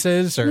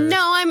fences? Or no,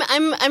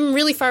 I'm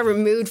really far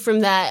removed from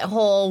that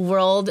whole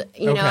world.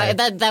 You know,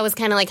 that was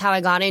kind of like how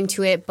I got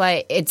into it,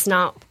 but it's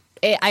not.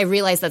 I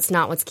realized that's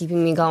not what's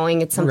keeping me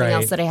going. It's something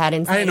else that I had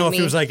inside. I didn't know of me.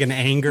 if it was like an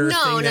anger.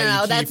 No.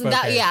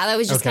 That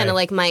was just kind of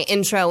like my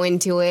intro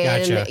into it.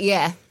 Gotcha. And,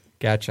 yeah.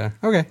 Gotcha.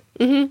 Okay.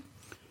 Mm-hmm.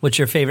 What's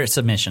your favorite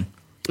submission?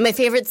 My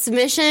favorite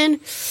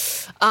submission,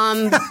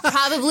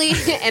 probably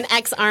an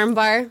X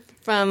armbar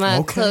from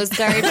Closed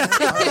Guard.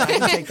 I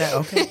can take that.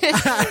 Okay.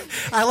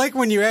 I like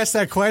when you asked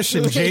that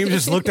question. James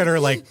just looked at her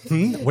like,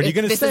 what are you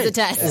going to say? This is a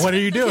test. What are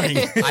you doing?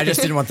 I just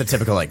didn't want the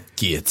typical like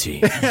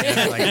guillotine.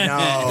 Like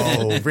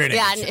no, British.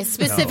 Yeah,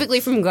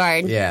 specifically from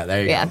guard. Yeah,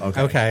 there you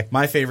go. Okay.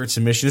 My favorite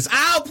submission is,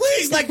 ow,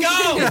 please let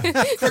go!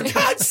 For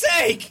God's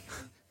sake!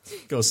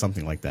 Goes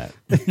something like that.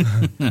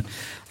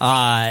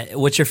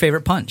 What's your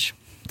favorite punch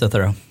to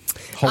throw?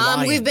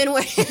 We've been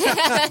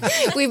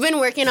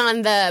working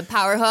on the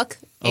power hook,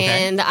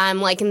 and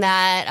I'm liking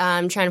that.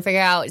 I'm trying to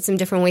figure out some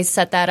different ways to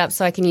set that up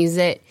so I can use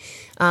it,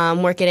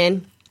 work it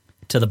in.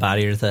 To the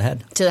body or to the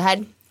head? To the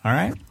head. All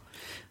right.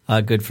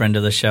 A good friend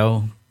of the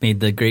show made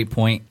the great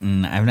point,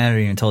 and I've never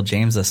even told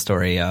James this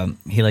story.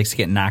 He likes to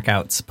get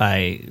knockouts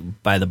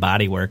by the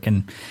body work,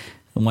 and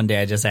one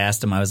day I just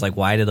asked him, I was like,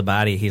 why to the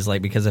body? He's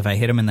like, because if I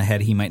hit him in the head,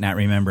 he might not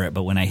remember it,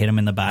 but when I hit him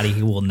in the body,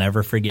 he will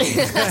never forget it.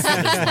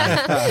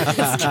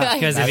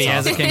 Because if he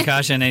has a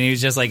concussion, and he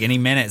was just like, any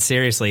minute,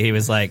 seriously, he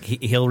was like,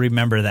 he'll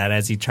remember that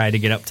as he tried to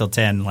get up till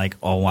 10, like,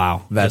 oh,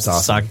 wow. That's just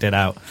awesome. Sucked it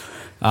out.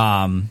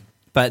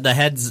 But the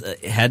head's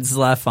a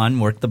lot of fun.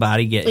 Work the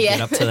body,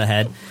 get up to the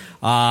head.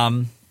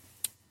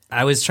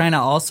 I was trying to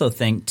also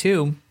think,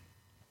 too,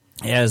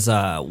 as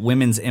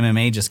women's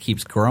MMA just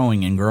keeps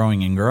growing and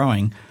growing and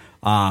growing,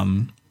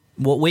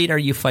 what weight are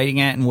you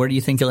fighting at, and where do you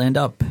think you'll end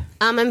up?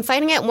 I'm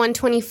fighting at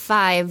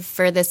 125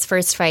 for this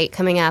first fight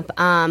coming up.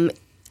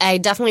 I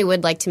definitely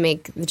would like to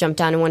make the jump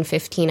down to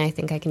 115. I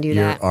think I can do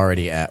that. You're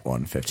already at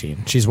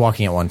 115. She's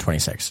walking at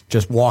 126.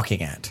 Just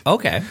walking at.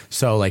 Okay.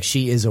 So, like,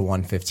 she is a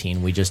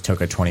 115. We just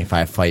took a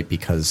 25 fight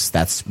because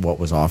that's what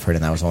was offered,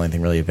 and that was the only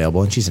thing really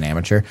available, and she's an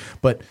amateur.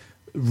 But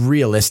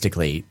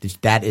realistically,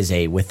 that is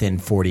within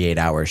 48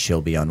 hours she'll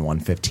be on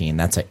 115.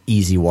 That's an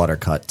easy water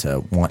cut to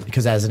one,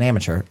 because as an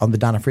amateur on the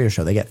Donna Frito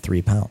show they get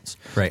 3 pounds.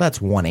 Right. So that's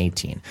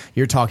 118.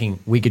 You're talking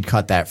we could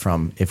cut that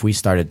from, if we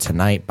started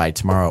tonight, by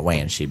tomorrow at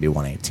weigh-in she'd be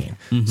 118.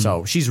 Mm-hmm.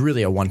 So she's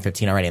really a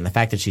 115 already, and the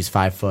fact that she's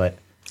 5'8",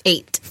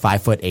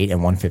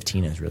 and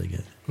 115 is really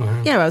good.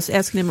 Wow. Yeah, I was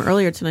asking him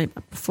earlier tonight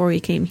before we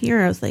came here.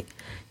 I was like,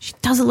 she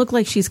doesn't look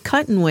like she's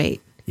cutting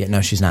weight. Yeah,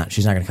 no, she's not.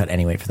 She's not going to cut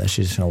any weight for that.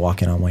 She's just going to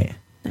walk in on weight.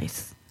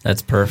 Nice.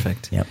 That's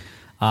perfect. Yep.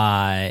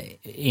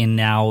 And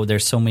now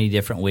there's so many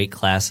different weight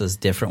classes,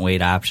 different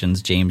weight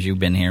options. James, you've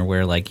been here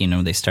where, like,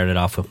 they started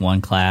off with one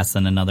class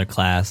and another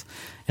class.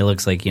 It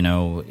looks like,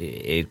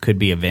 it could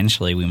be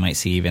eventually we might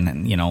see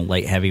even,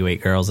 light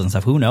heavyweight girls and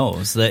stuff. Who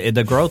knows?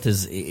 The growth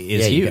is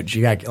huge.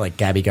 You got like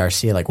Gabby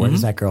Garcia. Like, where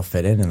does that girl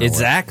fit in?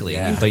 Exactly.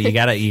 Yeah. But you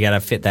gotta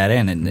fit that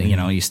in, and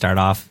you start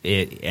off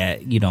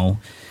at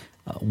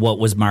what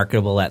was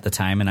marketable at the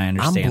time, and I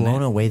understand. I'm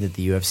blown away that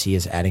the UFC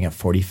is adding a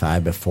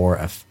 45 before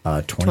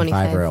a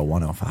 25 or a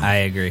 105. I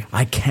agree.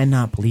 I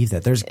cannot believe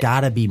that. There's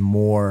got to be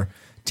more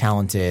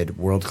talented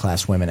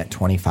world-class women at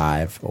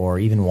 25 or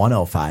even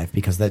 105,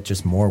 because that's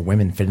just more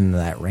women fit into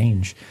that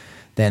range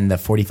than the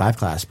 45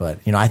 class. But,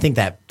 I think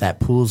that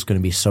pool is going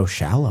to be so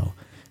shallow.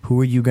 Who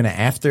are you going to,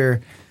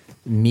 after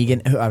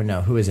Megan,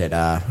 who is it?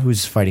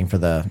 Who's fighting for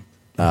the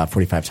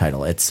 45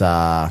 title? It's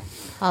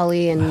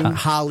Holly and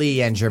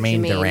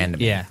Jermaine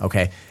Durand. Yeah.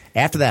 Okay.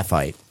 After that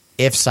fight,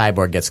 if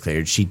Cyborg gets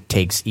cleared, she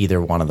takes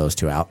either one of those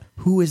two out.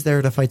 Who is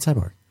there to fight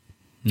Cyborg?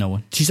 No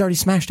one. She's already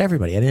smashed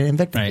everybody at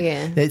Invicta. Right.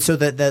 Yeah. So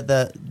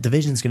the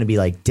division's going to be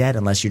like dead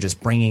unless you're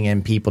just bringing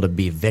in people to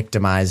be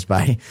victimized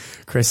by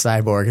Chris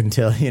Cyborg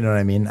until,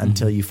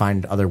 until you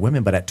find other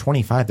women. But at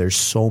 25, there's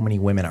so many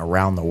women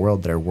around the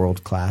world that are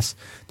world class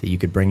that you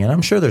could bring in.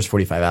 I'm sure there's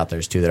 45 out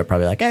there too that are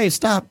probably like, hey,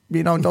 stop,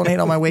 don't hate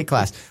on my weight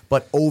class.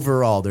 But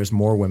overall, there's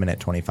more women at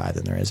 25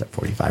 than there is at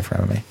 45 for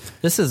MMA.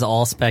 This is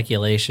all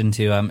speculation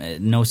too.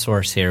 No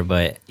source here,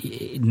 but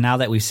now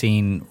that we've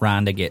seen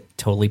Ronda get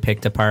totally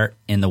picked apart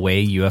in the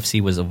way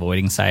UFC was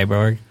avoiding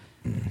Cyborg,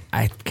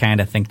 I kind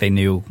of think they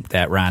knew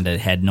that Ronda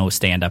had no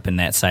stand-up and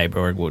that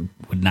Cyborg would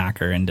knock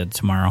her into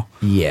tomorrow.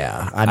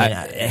 Yeah. I mean,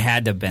 it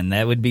had to have been.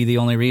 That would be the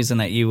only reason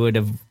that you would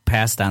have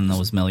passed on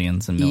those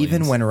millions and millions.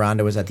 Even when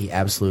Ronda was at the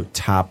absolute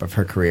top of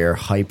her career,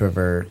 hype of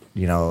her,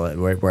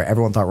 where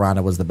everyone thought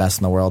Ronda was the best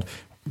in the world,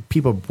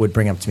 people would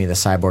bring up to me the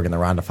Cyborg and the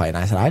Ronda fight, and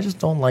I said, I just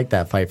don't like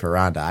that fight for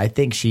Ronda. I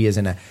think she'd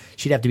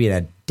have to be in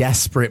a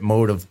desperate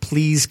mode of,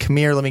 please, come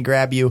here, let me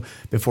grab you,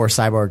 before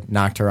Cyborg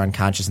knocked her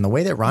unconscious. And the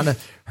way that Ronda,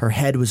 her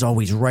head was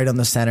always right on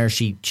the center.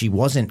 She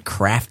wasn't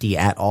crafty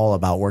at all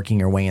about working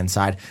her way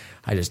inside.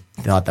 I just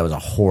thought that was a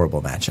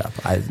horrible matchup.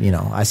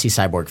 I see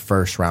Cyborg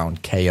first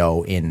round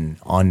KO in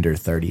under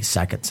 30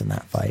 seconds in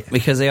that fight.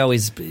 Because they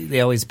always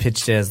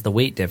pitched it as the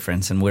weight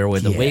difference and where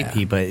would the weight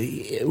be, but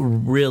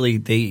really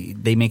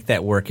they make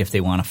that work if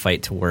they want a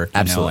fight to work.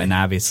 Absolutely. And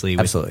obviously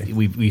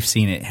we've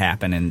seen it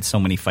happen in so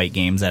many fight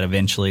games that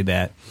eventually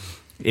that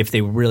if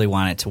they really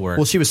want it to work.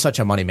 Well, she was such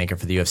a moneymaker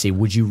for the UFC.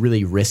 Would you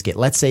really risk it?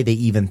 Let's say they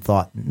even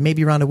thought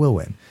maybe Ronda will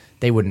win.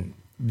 They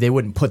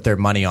wouldn't put their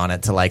money on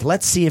it to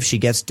let's see if she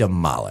gets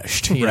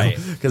demolished, right?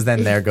 Because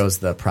then there goes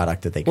the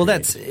product that they create.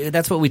 Well,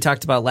 that's what we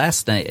talked about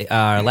last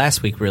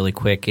week really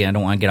quick. I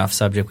don't want to get off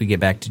subject. We get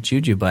back to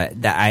Juju,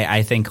 but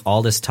I think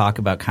all this talk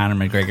about Conor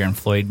McGregor and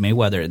Floyd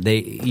Mayweather,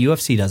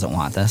 UFC doesn't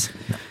want this.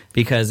 No.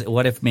 Because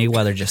what if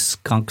Mayweather just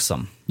skunks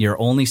him? Your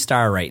only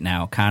star right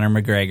now, Conor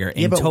McGregor,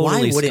 and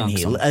totally why wouldn't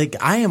he?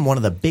 I am one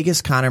of the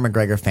biggest Conor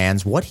McGregor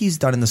fans. What he's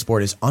done in the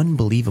sport is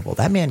unbelievable.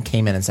 That man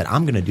came in and said,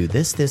 I'm going to do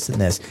this, this, and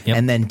this,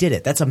 and then did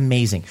it. That's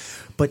amazing.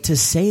 But to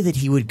say that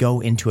he would go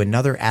into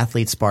another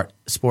athlete sport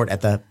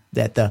at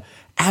the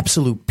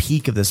absolute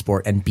peak of the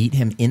sport and beat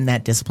him in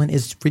that discipline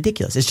is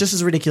ridiculous. It's just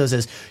as ridiculous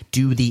as,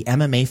 do the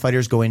MMA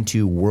fighters go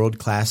into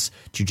world-class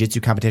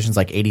jiu-jitsu competitions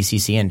like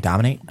ADCC and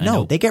dominate?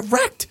 No, they get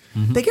wrecked.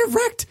 Mm-hmm. They get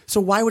wrecked.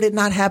 So why would it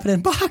not happen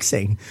in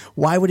boxing?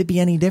 Why would it be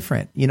any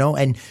different?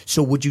 And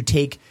so would you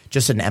take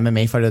just an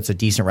MMA fighter that's a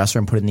decent wrestler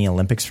and put it in the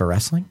Olympics for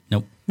wrestling?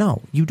 Nope.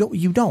 No, you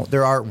don't.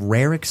 There are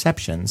rare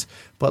exceptions,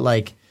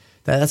 but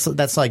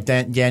that's like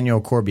Daniel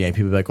Cormier.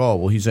 People be like, oh,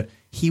 well,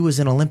 he was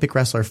an Olympic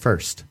wrestler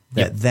first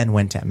that then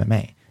went to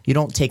MMA. You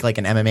don't take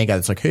an MMA guy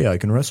that's like, hey, I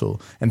can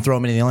wrestle, and throw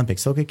him into the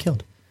Olympics. He'll get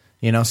killed.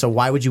 So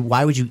why would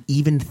you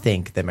even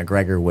think that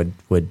McGregor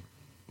would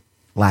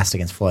last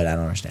against Floyd? I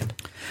don't understand.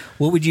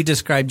 What would you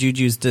describe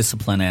Juju's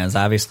discipline as?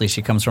 Obviously,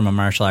 she comes from a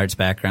martial arts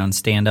background,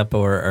 stand-up,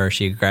 or is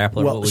she a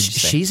grappler? Well, what would you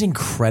say? She's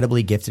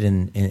incredibly gifted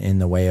in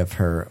the way of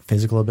her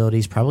physical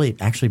abilities, probably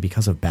actually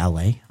because of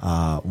ballet.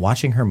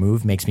 Watching her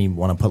move makes me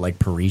want to put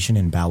Parisian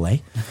in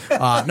ballet. No,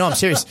 I'm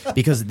serious,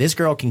 because this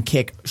girl can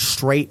kick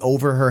straight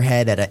over her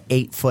head at an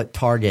 8-foot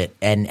target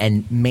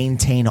and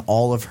maintain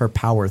all of her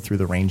power through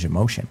the range of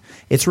motion.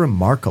 It's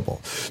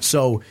remarkable.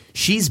 So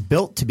she's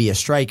built to be a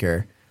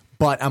striker.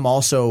 But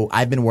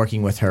I've been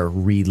working with her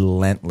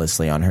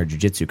relentlessly on her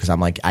jiu-jitsu, because I'm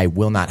like, I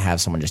will not have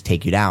someone just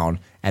take you down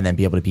and then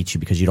be able to beat you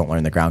because you don't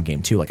learn the ground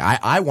game too.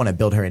 I want to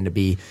build her into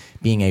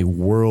being a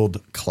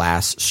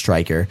world-class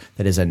striker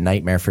that is a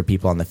nightmare for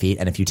people on the feet.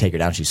 And if you take her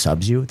down, she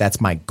subs you.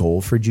 That's my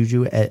goal for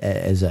Juju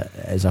as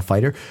a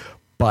fighter.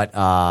 But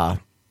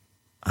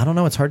I don't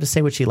know. It's hard to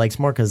say what she likes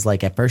more, because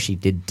at first she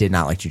did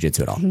not like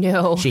jiu-jitsu at all.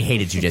 No. She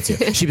hated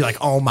jiu-jitsu. She'd be like,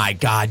 oh my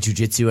God,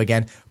 jiu-jitsu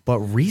again. But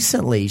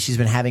recently she's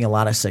been having a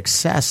lot of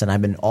success,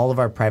 and all of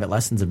our private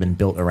lessons have been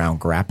built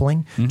around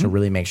grappling to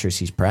really make sure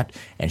she's prepped,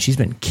 and she's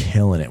been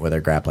killing it with her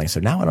grappling.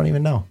 So now I don't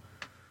even know.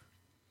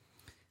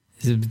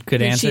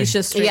 Good answer. She's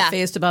just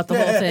straight-faced about the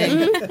whole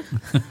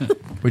thing.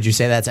 Would you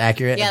say that's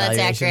accurate? Yeah, that's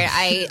accurate.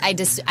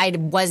 I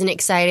wasn't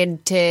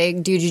excited to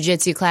do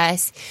jiu-jitsu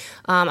class.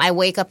 I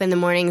wake up in the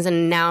mornings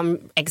and now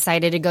I'm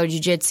excited to go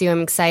jiu-jitsu.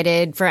 I'm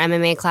excited for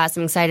MMA class.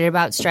 I'm excited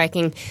about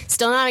striking.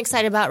 Still not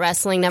excited about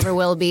wrestling. Never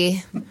will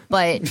be.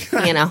 But,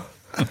 At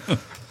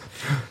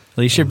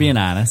least you're being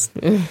honest.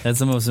 That's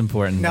the most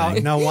important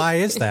thing. Now, why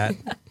is that?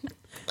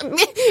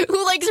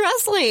 Who likes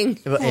wrestling?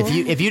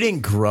 If you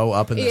didn't grow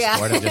up in the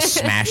sport of just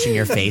smashing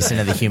your face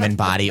into the human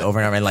body over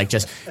and over, and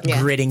just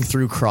gritting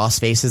through cross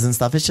faces and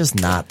stuff, it's just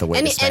not the way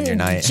to spend your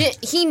night.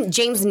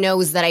 James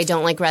knows that I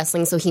don't like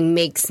wrestling, so he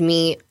makes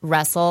me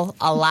wrestle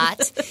a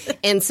lot.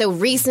 And so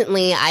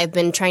recently I've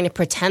been trying to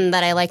pretend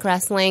that I like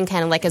wrestling,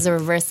 kind of as a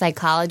reverse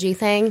psychology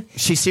thing.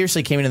 She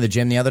seriously came into the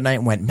gym the other night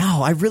and went,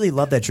 no, I really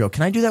love that drill.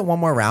 Can I do that one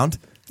more round?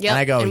 Yep. And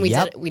I go, and we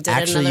did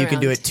actually, you can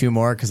do it 2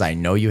 more, because I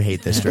know you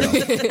hate this drill.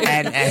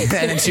 and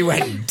then she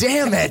went,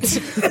 damn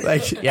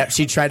it.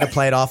 She tried to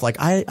play it off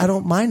I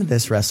don't mind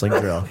this wrestling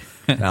drill.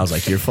 And I was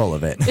like, you're full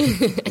of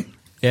it.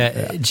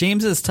 Yeah,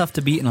 James is tough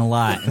to beat in a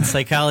lot, and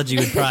psychology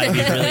would probably be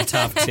really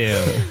tough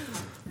too.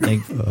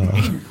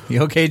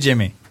 You okay,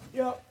 Jimmy?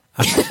 Yep.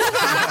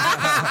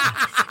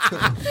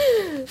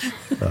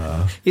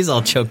 He's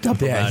all choked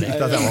up about it. I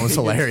thought that one was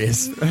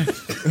hilarious.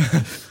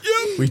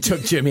 We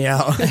took Jimmy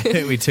out.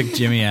 We took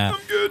Jimmy out.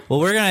 I'm good. Well,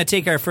 we're going to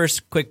take our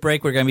first quick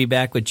break. We're going to be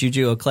back with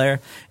Juju Auclair,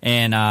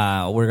 and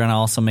we're going to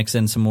also mix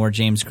in some more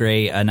James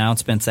Gray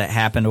announcements that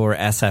happened over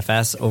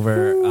SFS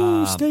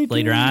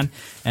later on.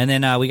 And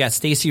then we got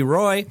Stacy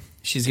Roy.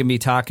 She's going to be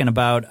talking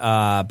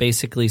about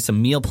basically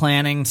some meal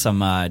planning, some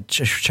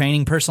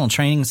personal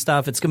training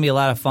stuff. It's going to be a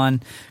lot of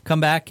fun.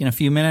 Come back in a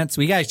few minutes.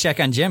 We got to check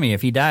on Jimmy.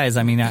 If he dies,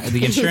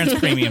 the insurance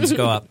premiums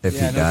go up. If he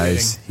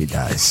dies, he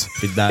dies.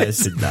 If he dies,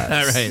 he dies.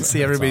 All right.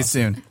 See everybody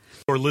soon.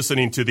 You're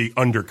listening to the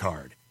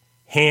Undercard,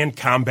 Hand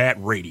Combat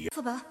Radio.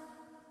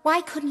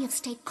 Why couldn't you have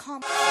stayed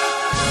calm?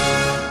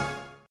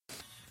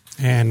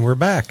 And we're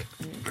back.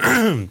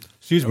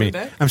 Excuse me.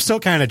 I'm still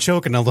kind of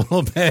choking a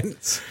little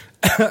bit.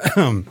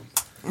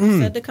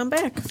 Said to come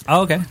back.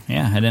 Oh, okay.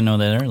 Yeah, I didn't know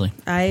that early.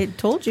 I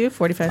told you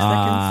 45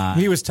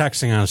 seconds. He was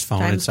texting on his phone.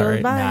 Time's It's all right.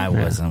 going by. No, I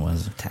wasn't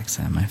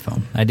texting on my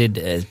phone. I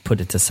did put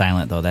it to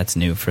silent, though. That's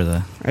new for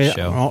the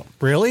show. Oh,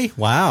 really?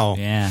 Wow.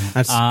 Yeah.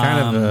 That's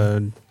kind of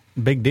a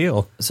big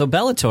deal. So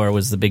Bellator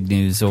was the big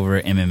news over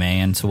at MMA,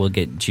 and so we'll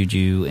get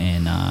Juju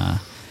and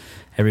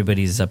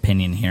everybody's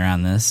opinion here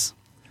on this.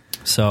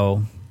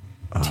 So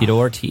Tito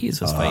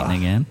Ortiz was fighting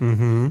again.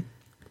 Mm-hmm.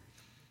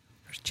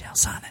 There's Chael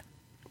Sonnen.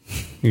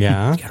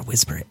 Yeah. You gotta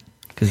whisper it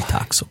because he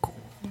talks so cool.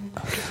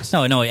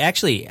 No,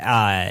 actually,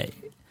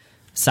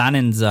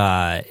 Sonnen's.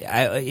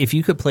 If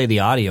you could play the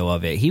audio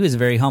of it, he was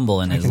very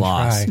humble in his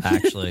loss. try.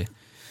 Actually,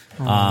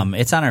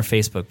 it's on our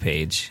Facebook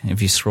page.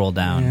 If you scroll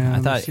down, Yeah, I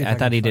let's see if I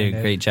thought he can did find a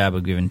it. great job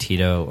of giving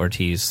Tito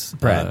Ortiz.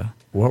 Brad,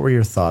 what were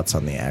your thoughts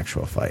on the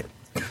actual fight?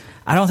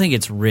 I don't think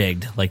it's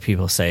rigged like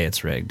people say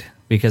it's rigged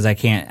because I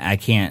can't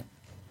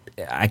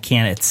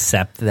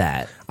accept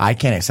that. I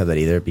can't accept that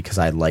either because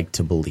I like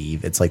to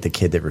believe. It's like the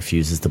kid that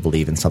refuses to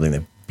believe in something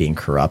that being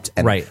corrupt.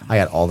 And Right. I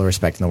got all the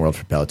respect in the world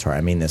for Bellator.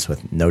 I mean this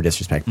with no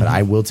disrespect, but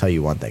I will tell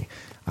you one thing.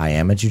 I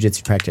am a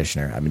jiu-jitsu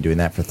practitioner. I've been doing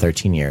that for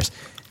 13 years.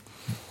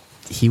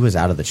 He was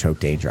out of the choke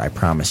danger. I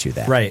promise you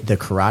that. Right. The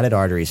carotid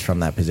arteries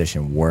from that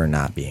position were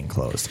not being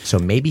closed. So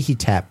maybe he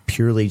tapped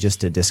purely just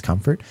to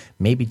discomfort.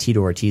 Maybe Tito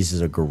Ortiz is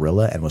a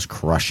gorilla and was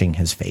crushing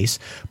his face,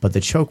 but the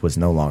choke was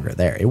no longer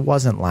there. It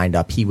wasn't lined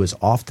up. He was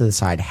off to the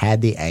side, had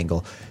the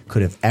angle,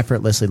 could have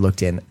effortlessly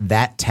looked in.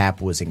 That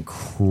tap was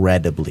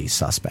incredibly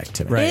suspect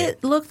to me. Right.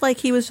 It looked like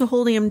he was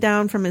holding him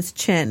down from his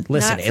chin.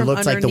 Listen, not it from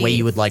looked like the way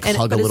you would like underneath.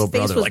 hug a But his little face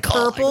brother, was like,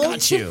 oh, I purple.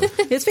 got you.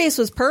 His face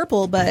was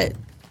purple, but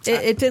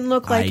it didn't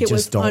look like I it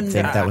was just don't under.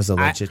 think that was a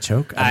legit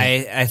choke.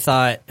 I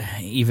thought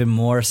even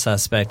more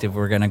suspect if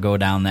we're going to go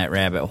down that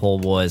rabbit hole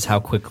was how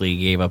quickly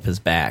he gave up his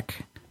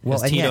back. Well,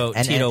 'Cause Tito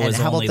was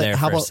how about only there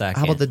for a second.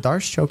 How about the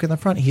Darce choke in the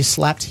front? He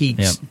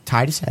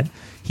tied his head.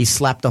 He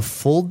slapped a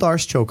full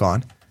Darce choke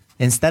on.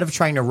 Instead of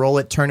trying to roll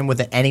it, turn him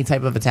with any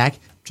type of attack,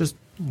 just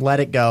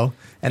let it go.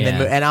 And Yeah.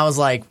 then I was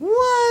like,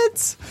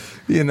 what?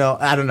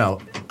 I don't know.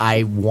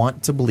 I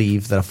want to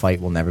believe that a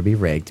fight will never be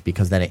rigged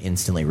because then it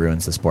instantly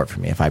ruins the sport for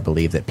me if I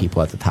believe that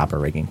people at the top are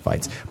rigging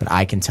fights. But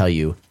I can tell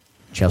you,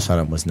 Chael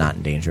Sonnen was not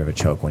in danger of a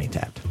choke when he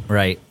tapped.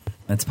 Right.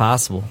 It's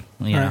possible.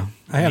 You know.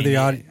 I have the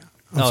audio.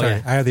 I'm sorry.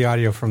 yeah. I have the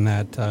audio from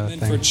that And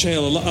thing. for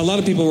Chael, a lot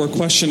of people were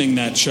questioning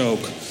that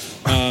choke,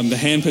 the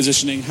hand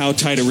positioning, how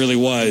tight it really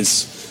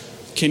was.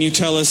 Can you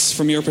tell us,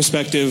 from your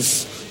perspective,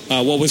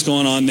 what was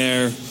going on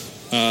there?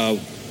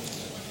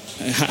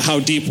 How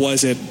deep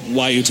was it?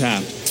 Why you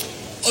tapped?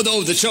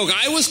 Oh, the choke.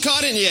 I was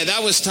caught in, yeah,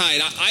 that was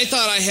tight. I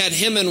thought I had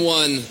him in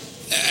one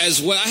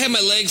as well. I had my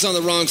legs on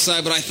the wrong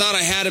side, but I thought I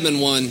had him in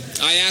one.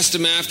 I asked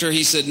him after.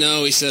 He said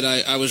no. He said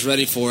I was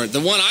ready for it.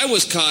 The one I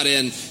was caught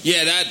in,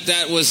 yeah,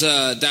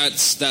 that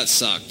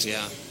sucked,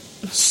 yeah.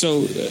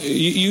 So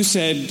you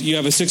said you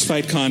have a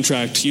 6-fight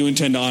contract. You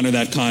intend to honor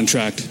that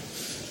contract.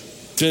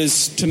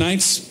 Does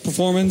tonight's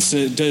performance,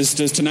 does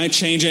tonight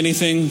change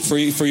anything for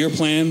your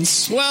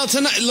plans? Well,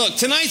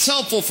 tonight's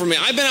helpful for me.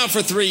 I've been out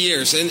for 3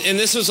 years, and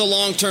this was a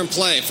long-term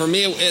play. For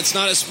me, it's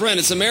not a sprint,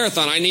 it's a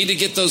marathon. I need to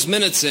get those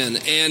minutes in,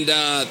 and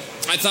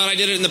I thought I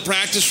did it in the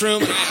practice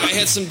room. I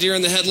had some deer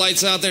in the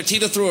headlights out there.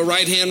 Tito threw a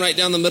right hand right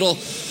down the middle,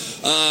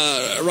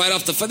 right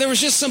off the foot. There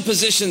was just some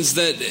positions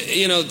that,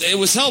 it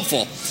was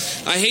helpful.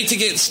 I hate to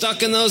get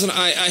stuck in those, and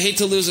I hate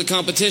to lose a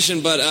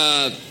competition, but...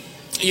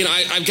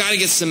 I've got to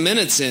get some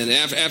minutes in.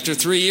 After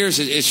 3 years,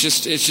 it's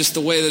just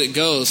the way that it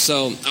goes.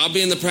 So I'll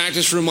be in the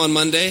practice room on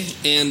Monday,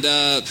 and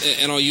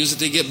I'll use it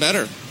to get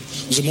better.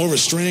 Was it more of a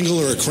strangle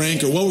or a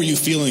crank, or what were you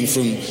feeling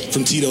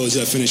from Tito as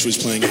that finish was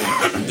playing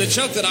out? The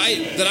choke that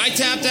I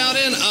tapped out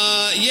in,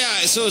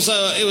 so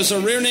it was a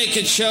rear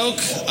naked choke.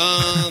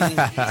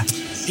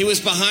 He was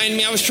behind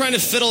me. I was trying to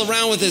fiddle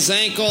around with his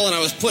ankle, and I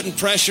was putting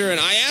pressure.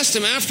 And I asked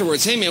him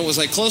afterwards, "Hey man, was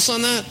I close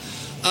on that?"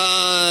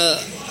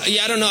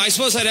 I don't know. I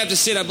suppose I'd have to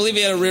see it. I believe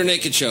he had a rear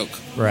naked choke.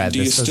 Brad, Do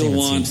you still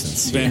want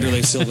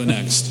Vanderlei Silva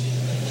next?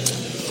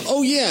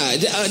 Oh yeah,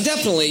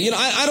 definitely.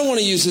 I don't want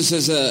to use this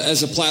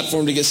as a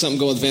platform to get something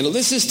going with Vandal.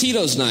 This is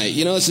Tito's night.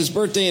 It's his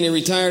birthday, and he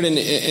retired, and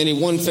he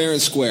won fair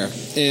and square.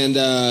 And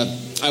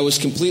I was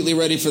completely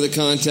ready for the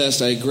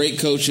contest. I had great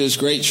coaches,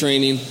 great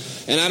training,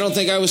 And I don't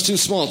think I was too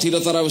small. Tito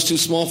thought I was too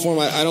small for him.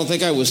 I don't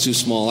think I was too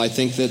small. I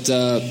think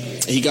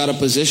that he got a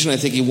position. I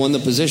think he won the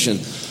position.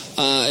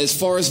 As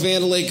far as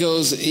Vanderlei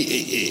goes,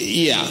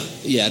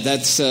 yeah,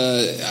 that's.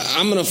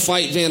 I'm going to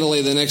fight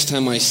Vanderlei the next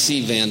time I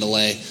see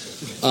Vanderlei.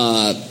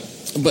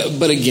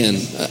 But again,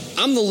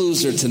 I'm the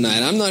loser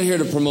tonight. I'm not here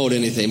to promote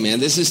anything,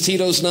 man. This is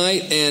Tito's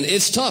night, and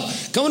it's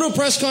tough. Coming to a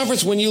press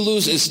conference when you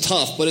lose is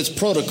tough, but it's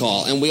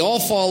protocol, and we all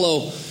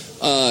follow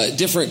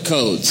different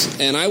codes.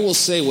 And I will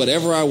say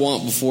whatever I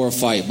want before a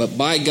fight, but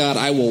by God,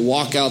 I will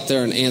walk out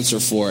there and answer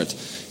for it.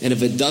 And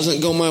if it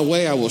doesn't go my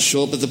way, I will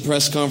show up at the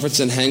press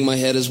conference and hang my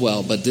head as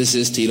well. But this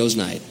is Tito's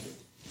night.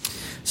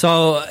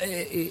 So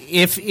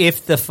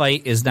if the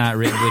fight is not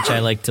rigged, which I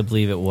like to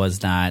believe it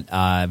was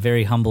not,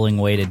 very humbling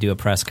way to do a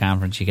press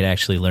conference. You could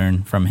actually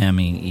learn from him.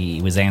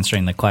 He was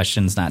answering the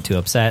questions, not too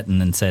upset,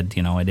 and then said,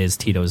 it is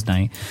Tito's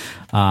night.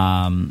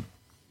 Like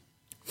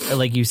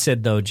you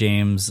said, though,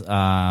 James,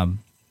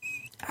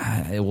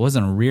 it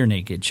wasn't a rear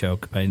naked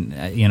choke, but,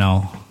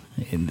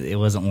 it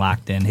wasn't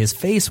locked in. His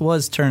face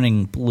was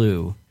turning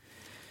blue.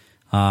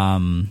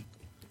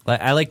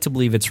 I like to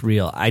believe it's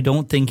real. I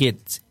don't think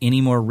it's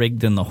any more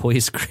rigged than the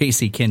Hoist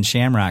Gracie Ken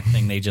Shamrock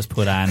thing they just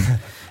put on,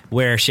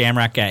 where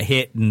Shamrock got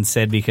hit and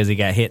said because he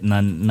got hit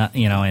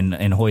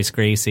in Hoist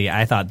Gracie.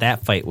 I thought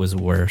that fight was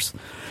worse.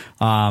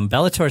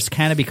 Bellator's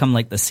kind of become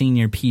like the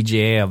senior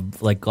PGA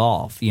of like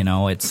golf.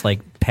 It's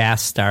like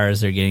past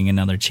stars are getting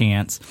another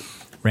chance.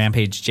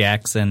 Rampage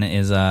Jackson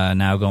is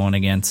now going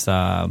against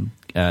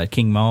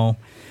King Mo.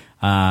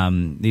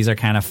 These are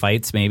kind of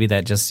fights maybe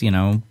that just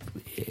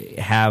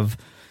have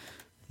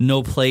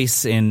no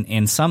place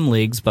in some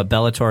leagues, but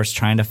Bellator's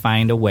trying to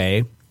find a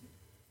way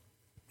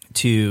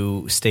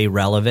to stay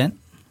relevant.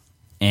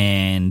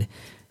 And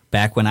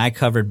back when I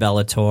covered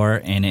Bellator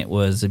and it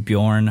was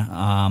Bjorn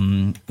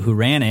who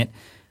ran it,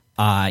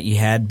 you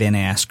had Ben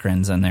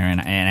Askren's in there. And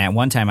at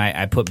one time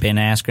I put Ben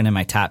Askren in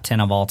my top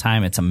 10 of all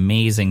time. It's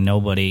amazing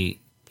nobody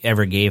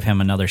ever gave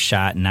him another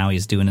shot, and now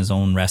he's doing his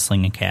own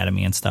wrestling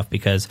academy and stuff,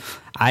 because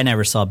I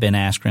never saw Ben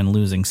Askren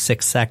losing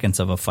 6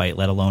 seconds of a fight,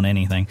 let alone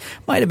anything.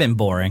 Might have been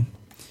boring,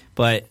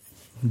 but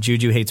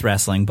Juju hates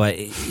wrestling, but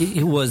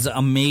it was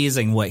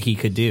amazing what he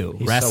could do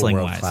wrestling-wise. He's so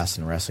world-class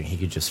in wrestling. He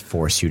could just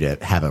force you to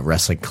have a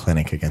wrestling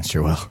clinic against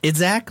your will.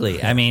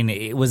 Exactly. I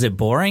mean, was it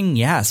boring?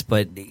 Yes,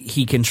 but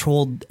he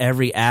controlled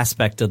every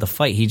aspect of the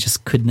fight. He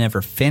just could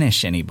never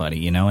finish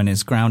anybody, and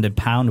his grounded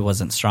pound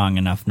wasn't strong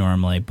enough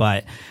normally.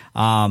 But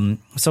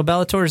so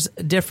Bellator's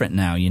different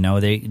now.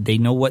 They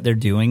know what they're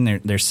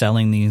doing. They're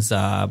selling these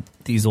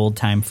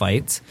old-time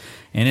fights.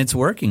 And it's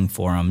working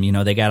for them.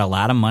 They got a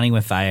lot of money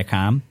with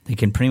Viacom. They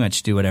can pretty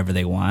much do whatever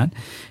they want.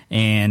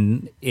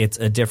 And it's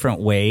a different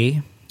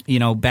way.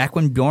 Back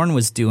when Bjorn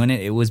was doing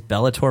it, it was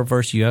Bellator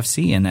versus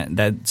UFC. And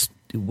that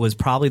was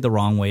probably the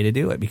wrong way to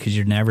do it, because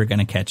you're never going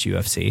to catch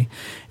UFC.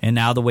 And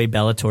now the way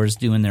Bellator's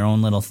doing their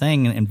own little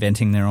thing and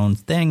inventing their own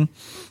thing,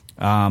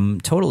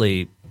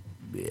 totally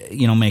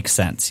makes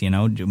sense.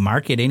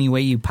 Market any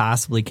way you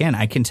possibly can.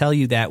 I can tell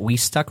you that we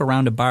stuck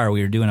around a bar.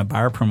 We were doing a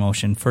bar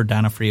promotion for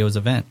Donofrio's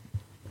event.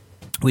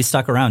 We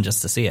stuck around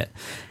just to see it.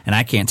 And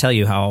I can't tell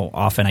you how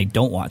often I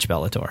don't watch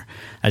Bellator.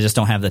 I just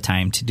don't have the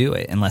time to do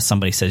it unless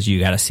somebody says, you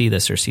got to see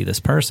this or see this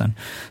person.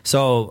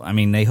 So,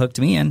 they hooked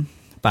me in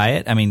by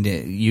it.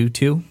 You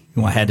too.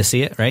 You had to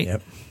see it, right?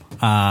 Yep.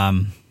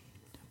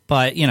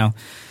 But,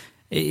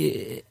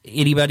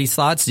 anybody's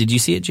thoughts? Did you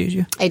see it,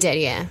 Juju? I did,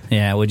 yeah.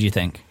 Yeah, what'd you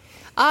think?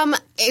 I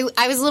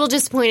was a little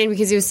disappointed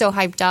because it was so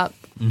hyped up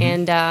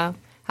and how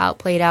it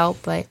played out,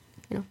 but,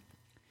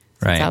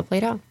 that's how it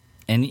played out.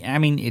 And,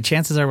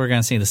 chances are we're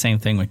going to see the same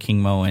thing with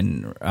King Mo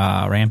and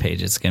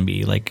Rampage. It's going to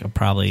be like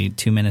probably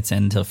 2 minutes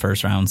into the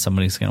first round,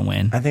 somebody's going to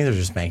win. I think they're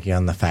just banking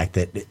on the fact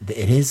that it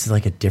is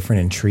like a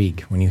different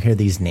intrigue. When you hear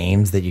these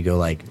names that you go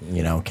like,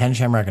 Ken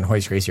Shamrock and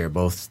Hoist Gracie are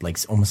both like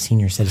almost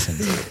senior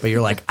citizens. But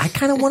you're like, I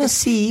kind of want to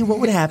see what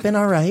would happen.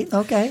 All right.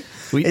 Okay.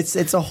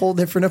 It's a whole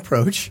different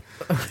approach.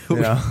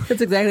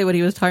 That's exactly what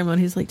he was talking about.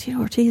 He's like, Tito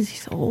Ortiz,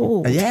 he's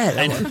old.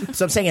 Yeah.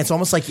 So I'm saying it's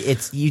almost like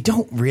you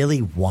don't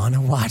really want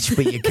to watch,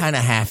 but you kind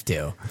of have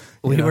to.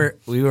 We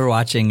were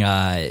watching. We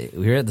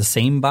were at the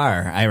same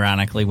bar,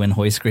 ironically, when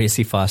Hoist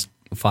Gracie fought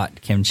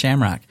Kim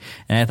Shamrock,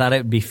 and I thought it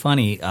would be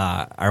funny.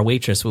 Our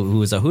waitress, who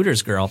was a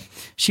Hooters girl,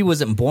 she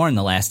wasn't born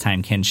the last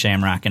time Ken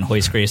Shamrock and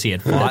Hoist Gracie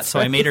had fought, so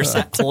I made her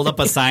hold up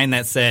a sign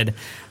that said,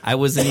 "I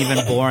wasn't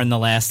even born the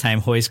last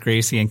time Hoist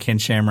Gracie and Ken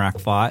Shamrock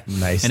fought."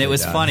 Nice, and it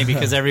was funny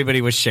because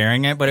everybody was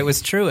sharing it, but it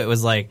was true. It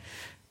was like,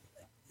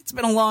 it's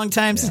been a long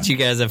time since you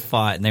guys have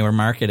fought, and they were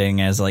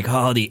marketing as like,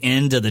 the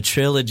end of the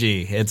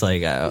trilogy. It's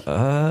like, I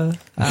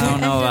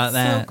don't know about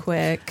that. So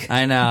quick.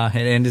 I know, it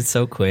ended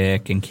so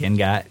quick, and Ken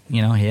got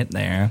hit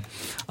there.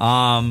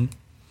 But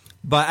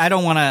I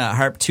don't want to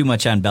harp too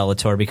much on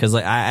Bellator, because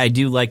I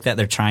do like that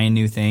they're trying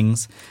new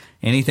things.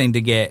 Anything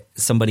to get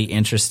somebody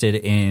interested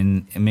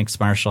in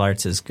mixed martial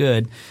arts is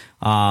good.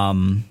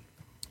 It's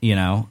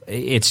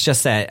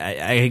just that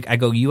I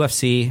go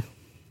UFC,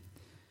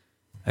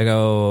 I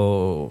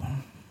go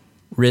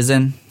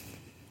Risen,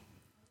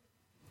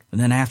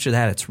 and then after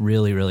that it's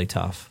really, really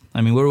tough.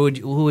 I mean,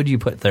 who would you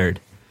put third?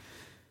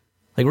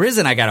 Like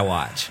Rizin, I gotta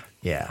watch.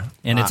 Yeah,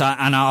 and it's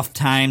on off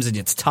times, and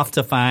it's tough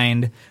to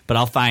find. But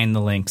I'll find the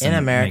links. In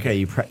America,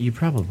 you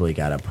probably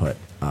gotta put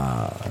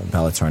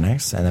Bellator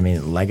next, and I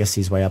mean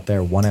Legacy's way up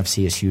there. ONE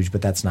FC is huge,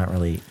 but that's not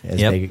really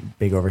as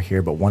big over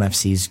here. But ONE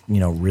FC's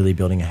really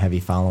building a heavy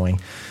following.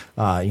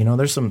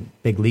 There's some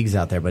big leagues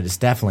out there, but it's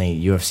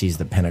definitely UFC's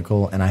the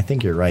pinnacle. And I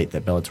think you're right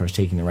that Bellator's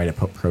taking the right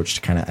approach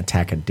to kind of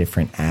attack a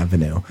different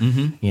avenue.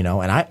 Mm-hmm.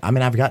 And I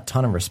mean I've got a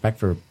ton of respect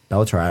for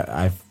Bellator.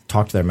 I've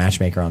talked to their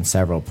matchmaker on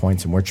several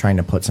points, and we're trying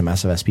to put some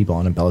SFS people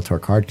on a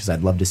Bellator card because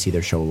I'd love to see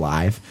their show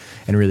live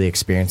and really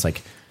experience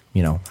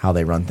how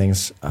they run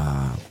things.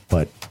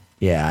 But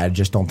yeah, I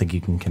just don't think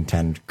you can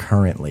contend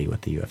currently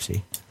with the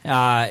UFC.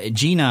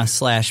 Gina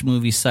 /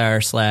 movie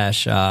star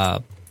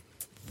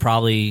 /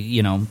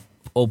 probably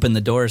open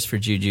the doors for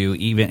Juju.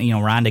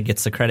 Even Ronda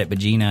gets the credit, but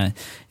Gina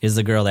is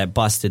the girl that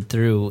busted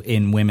through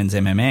in women's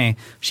MMA.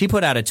 She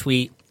put out a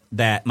tweet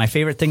that my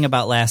favorite thing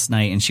about last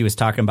night, and she was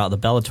talking about the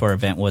Bellator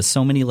event, was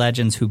so many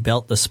legends who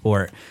built the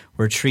sport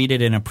were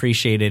treated and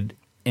appreciated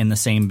in the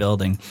same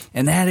building.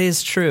 And that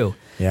is true.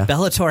 Yeah.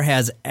 Bellator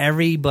has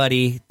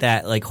everybody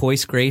that, like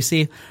Hoist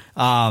Gracie.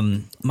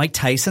 Mike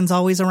Tyson's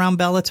always around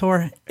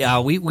Bellator.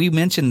 We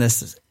mentioned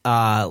this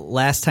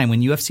last time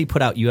when UFC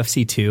put out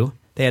UFC 2.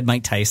 They had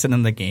Mike Tyson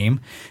in the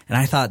game, and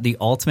I thought the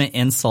ultimate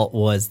insult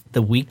was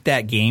the week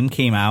that game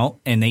came out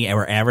and they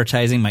were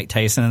advertising Mike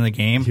Tyson in the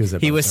game.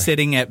 He was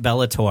sitting at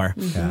Bellator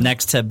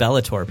next to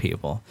Bellator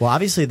people. Well,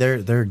 obviously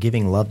they're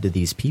giving love to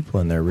these people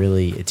and they're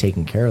really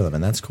taking care of them,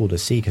 and that's cool to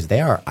see because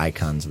they are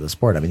icons of the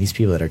sport. I mean, these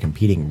people that are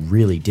competing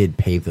really did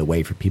pave the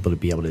way for people to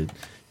be able to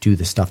do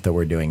the stuff that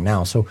we're doing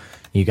now. So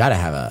you got to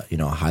have a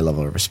high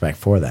level of respect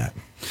for that.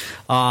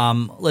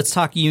 Let's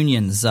talk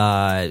unions.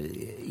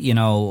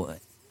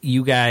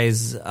 You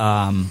guys,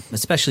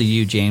 especially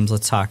you, James,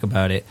 let's talk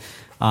about it.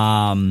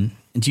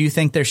 Do you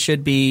think there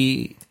should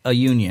be a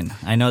union?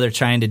 I know they're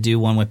trying to do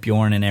one with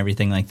Bjorn and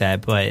everything like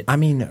that, but I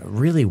mean,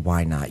 really,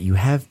 why not? You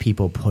have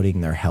people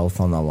putting their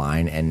health on the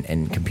line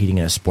and competing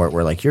in a sport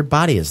where your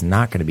body is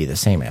not going to be the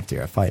same after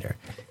you're a fighter.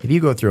 If you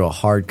go through a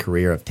hard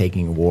career of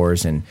taking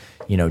wars and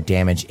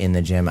damage in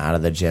the gym, out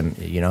of the gym,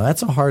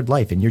 that's a hard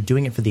life. And you're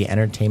doing it for the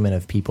entertainment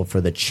of people, for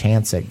the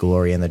chance at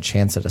glory and the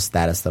chance at a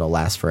status that'll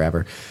last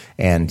forever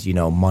and,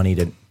 money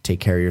to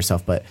take care of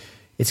yourself. But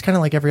it's kind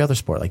of like every other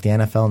sport, like the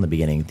NFL in the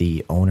beginning.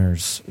 The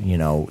owners,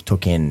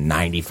 took in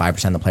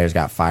 95%, the players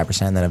got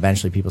 5%. And then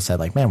eventually people said,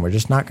 man, we're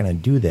just not going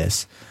to do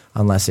this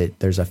unless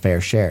there's a fair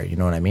share. You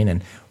know what I mean?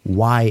 And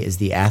why is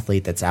the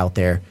athlete that's out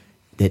there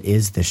that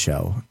is the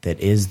show, that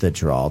is the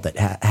draw, that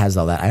has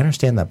all that? I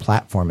understand the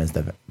platform is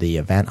the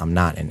event. I'm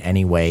not in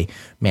any way,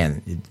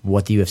 man,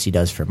 what the UFC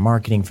does for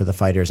marketing for the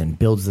fighters and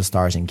builds the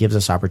stars and gives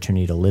us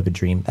opportunity to live a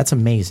dream. That's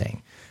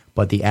amazing.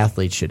 But the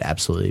athletes should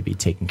absolutely be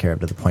taken care of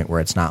to the point where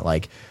it's not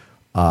like,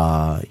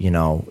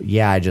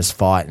 I just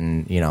fought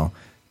and,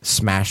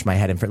 smashed my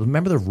head in front.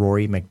 Remember the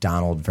Rory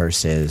McDonald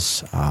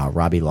versus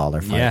Robbie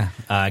Lawler fight?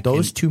 Yeah.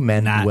 Those two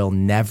men will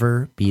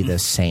never be the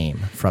same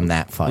from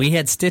that fight. We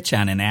had Stitch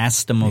on and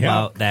asked him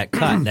about that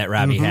cut that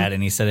Robbie had,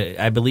 and he said,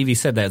 I believe he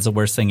said that's the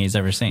worst thing he's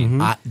ever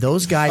seen.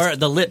 Those guys... Or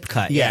the lip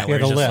cut, where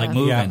it's the just lip.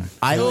 moving. Yeah.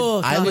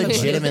 I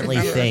legitimately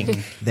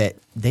think that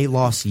they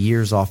lost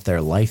years off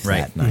their life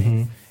that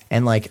night.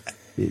 And,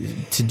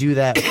 to do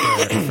that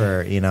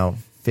for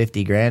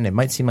 $50,000, it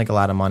might seem like a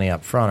lot of money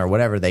up front or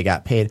whatever they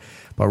got paid,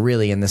 but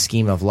really in the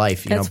scheme of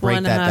life, that's break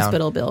one that down.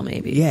 Hospital bill,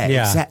 maybe.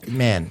 Yeah.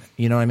 Man,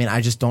 you know what I mean?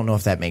 I just don't know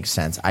if that makes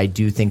sense. I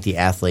do think the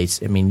athletes,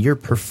 you're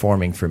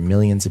performing for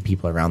millions of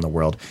people around the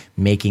world,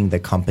 making the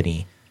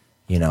company,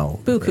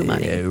 buku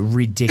money,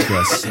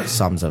 ridiculous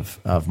sums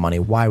of money.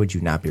 Why would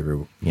you not be,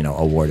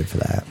 awarded for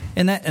that?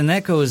 And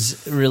that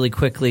goes really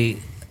quickly.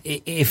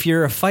 If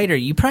you're a fighter,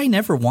 you probably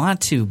never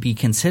want to be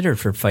considered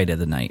for fight of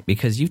the night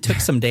because you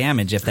took some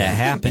damage if that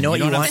happened. You know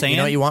what I'm want? saying? You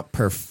know what you want?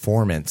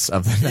 Performance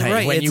of the night.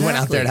 Right, when you went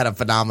out there and had a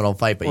phenomenal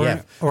fight.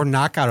 But or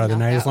knockout of the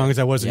night, as long as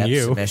that wasn't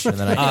you. Submission of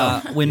the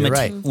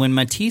night. When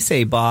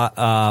Matisse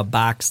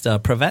boxed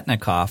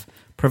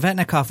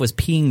Provetnikov was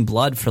peeing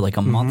blood for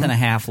a month and a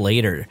half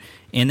later.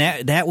 And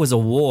that was a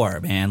war,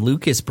 man.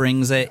 Lucas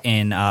brings it,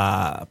 and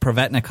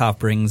Provetnikov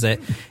brings it,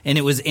 and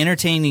it was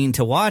entertaining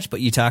to watch. But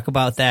you talk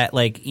about that,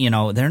 you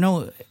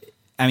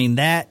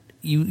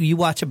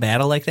watch a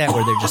battle like that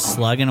where they're just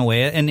slugging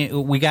away,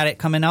 and we got it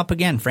coming up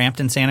again,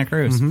 Frampton, Santa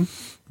Cruz.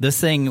 This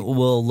thing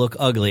will look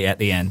ugly at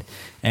the end,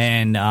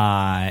 and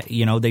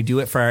they do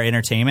it for our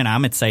entertainment.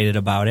 I'm excited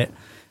about it,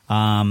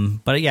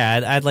 but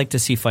yeah, I'd like to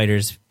see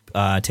fighters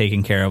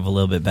taken care of a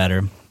little bit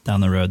better down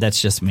the road.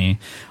 That's just me.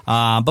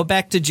 But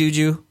back to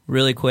Juju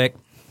really quick.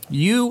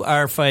 You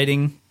are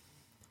fighting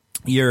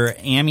your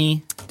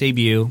AMI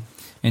debut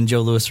in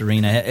Joe Louis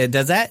Arena.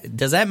 Does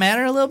that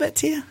matter a little bit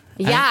to you?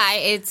 Yeah,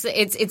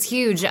 it's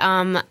huge.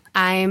 I'm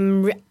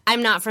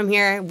not from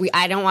here.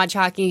 I don't watch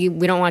hockey.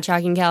 We don't watch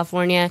hockey in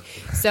California,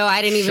 so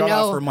I didn't even know. Shut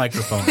off her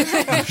microphone.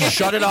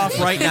 Shut it off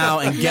right now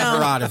and get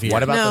her out of here.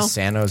 What about the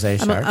San Jose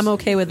Sharks? I'm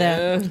okay with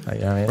that.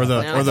 Or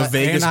the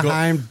Vegas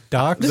Anaheim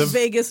Ducks. The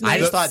Vegas I Knights.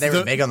 just thought they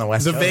were big on the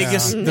West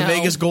Coast. The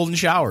Vegas Golden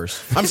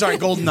Showers. I'm sorry,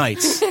 Golden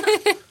Knights.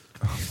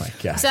 Oh my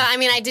God. So I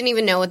mean, I didn't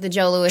even know what the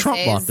Joe Louis Trump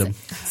is. bought them.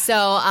 So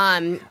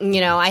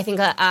I think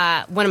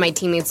one of my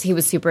teammates, he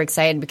was super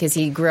excited because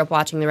he grew up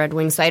watching the Red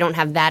Wings. So I don't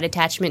have that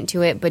attachment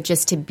to it, but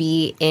just to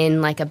be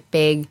in like a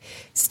big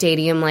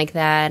stadium like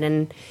that,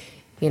 and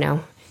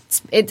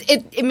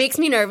it makes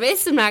me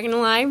nervous. I'm not gonna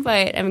lie,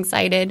 but I'm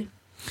excited.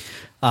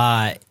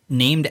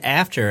 Named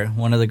after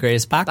one of the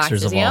greatest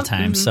boxers of all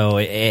time, so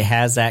it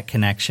has that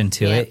connection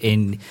to it.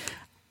 And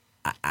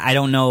I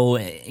don't know,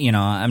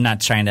 I'm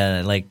not trying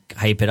to like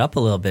hype it up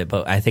a little bit,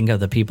 but I think of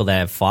the people that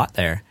have fought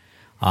there.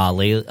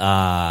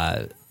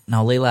 Layla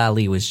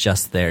Ali was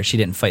just there. She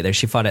didn't fight there.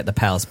 She fought at the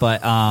Palace.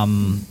 But,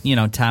 Thomas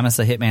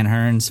the Hitman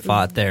Hearns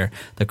fought there.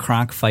 The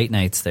Kronk Fight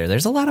Nights there.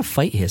 There's a lot of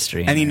fight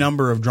history. Any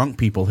number of drunk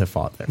people have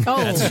fought there.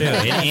 Oh, that's true.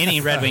 In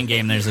any Red Wing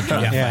game, there's a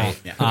drunk fight.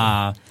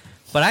 Yeah.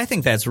 But I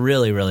think that's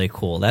really, really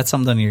cool. That's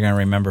something you're going to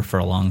remember for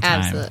a long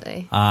time.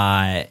 Absolutely.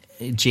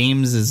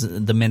 James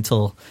is the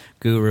mental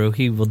guru.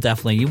 He will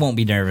definitely. You won't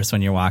be nervous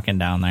when you're walking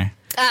down there.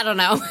 I don't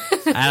know.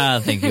 I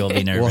don't think you'll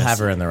be nervous. We'll have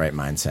her in the right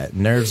mindset.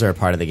 Nerves are a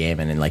part of the game,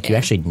 and you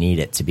actually need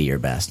it to be your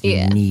best.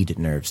 You need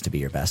nerves to be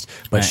your best,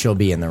 but she'll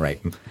be in the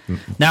right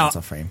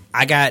mental frame.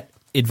 I got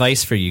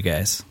advice for you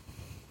guys.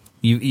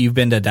 You've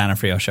been to a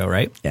Donofrio show,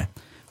 right? Yeah.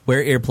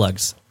 Wear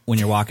earplugs when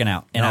you're walking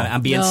out, and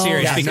I'm being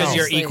serious because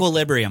your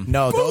equilibrium.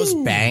 No, those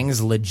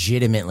bangs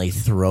legitimately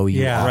throw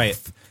you off.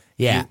 Right.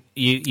 Yeah.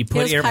 You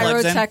put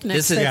earplugs in.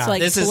 This is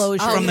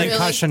from the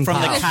concussion. From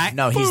pop. the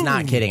No, he's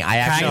not kidding. I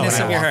actually, when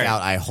I walk heart.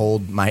 out, I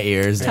hold my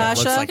ears. And it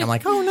looks like I'm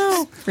like, oh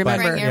no.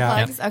 Remember, Bring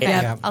earplugs.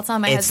 Okay, I'll tell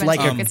my husband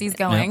like because he's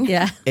going.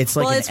 Yeah. It's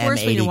like it's an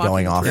worse when you're M80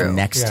 going walking off through.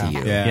 next to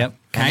you. Yep.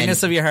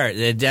 Kindness of your heart.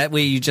 That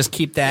way you just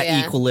keep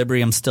that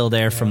equilibrium still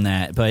there from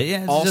that. But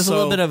yeah, Also- just a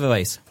little bit of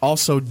advice.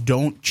 Also,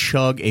 don't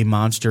chug a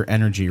Monster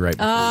Energy right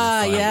before you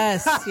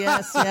fight.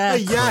 Yes.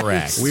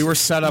 Correct. We were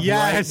set up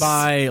right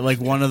by like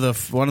one of the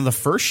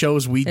first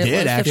shows we It did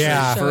was the actually.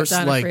 first show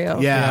at First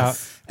Donofrio. yeah.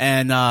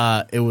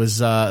 And it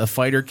was a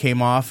fighter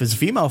came off as a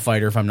female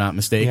fighter, if I'm not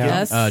mistaken,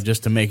 Yes.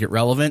 just to make it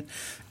relevant.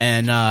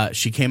 And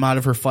she came out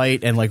of her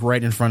fight and like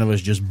right in front of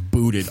us, just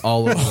booted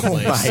all over the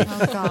place.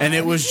 And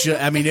it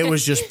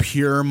was just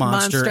pure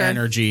monster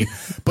energy.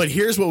 But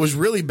here's what was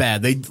really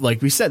bad: they,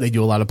 like we said, they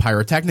do a lot of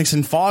pyrotechnics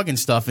and fog and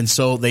stuff, and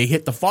so they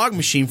hit the fog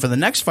machine for the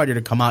next fighter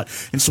to come out,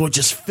 and so it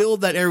just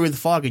filled that area with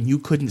fog, and you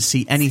couldn't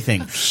see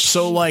anything.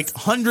 So like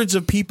hundreds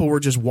of people were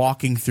just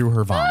walking through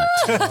her vomit.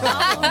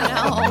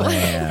 Oh,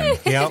 Man.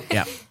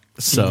 Yep.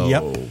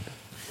 So.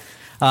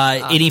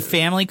 Any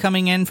family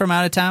coming in from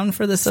out of town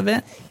for this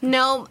event?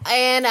 No,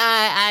 and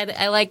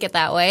I like it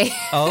that way.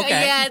 Oh, okay.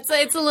 Yeah,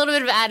 it's a little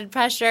bit of added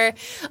pressure.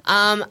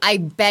 I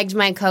begged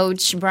my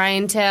coach,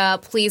 Brian, to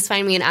please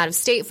find me an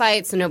out-of-state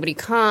fight so nobody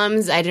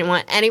comes. I didn't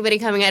want anybody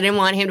coming. I didn't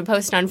want him to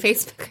post on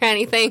Facebook or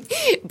anything.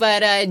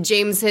 But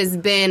James has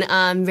been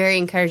very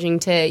encouraging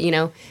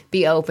to,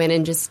 be open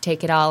and just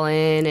take it all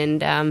in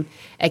and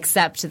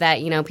accept that,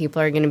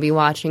 people are going to be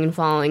watching and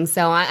following.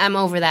 So I'm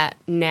over that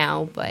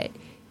now, but,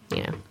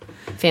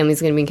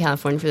 family's going to be in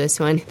California for this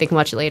one. They can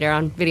watch it later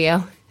on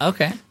video.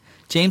 Okay.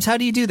 James, how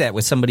do you do that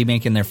with somebody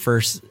making their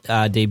first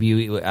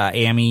debut?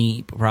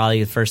 Amy,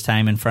 probably the first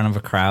time in front of a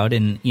crowd.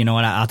 And you know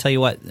what? I'll tell you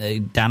what,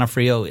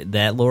 Donofrio,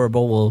 that lower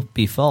bowl will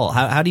be full.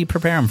 How do you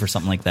prepare them for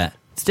something like that?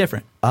 It's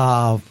different.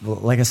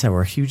 Like I said,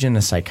 we're huge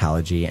into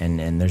psychology,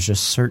 and there's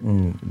just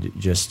certain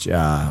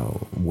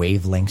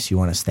wavelengths you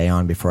want to stay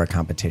on before a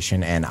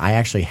competition. And I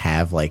actually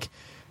have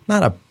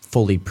not a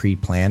fully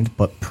pre-planned,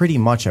 but pretty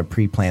much a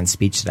pre-planned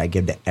speech that I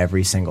give to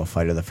every single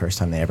fighter the first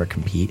time they ever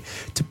compete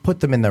to put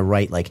them in the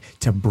right,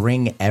 to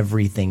bring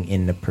everything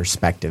into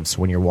perspective.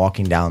 So when you're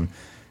walking down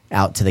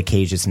out to the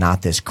cage, it's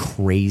not this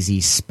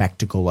crazy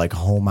spectacle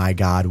oh my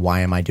God,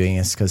 why am I doing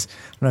this? Because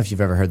I don't know if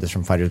you've ever heard this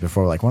from fighters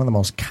before. One of the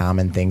most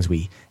common things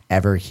we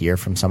ever hear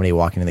from somebody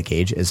walking in the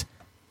cage is,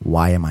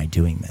 why am I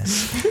doing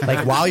this?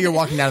 While you're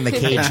walking down in the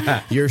cage,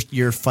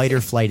 your fight or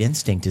flight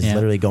instinct is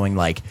literally going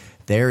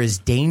there is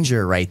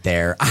danger right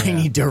there. I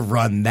need to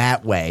run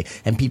that way.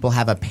 And people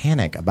have a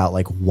panic about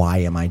why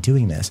am I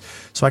doing this?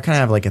 So I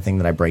kind of have a thing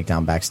that I break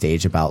down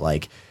backstage about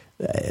I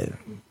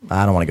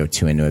don't want to go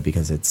too into it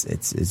because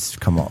it's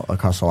come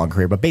across a long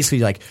career. But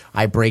basically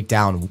I break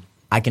down,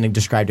 I can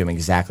describe to them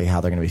exactly how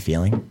they're going to be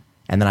feeling.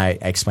 And then I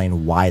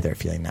explain why they're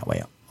feeling that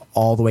way.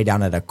 All the way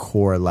down at a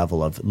core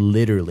level of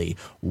literally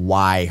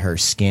why her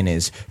skin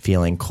is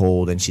feeling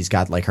cold and she's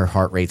got her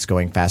heart rate's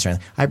going faster.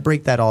 I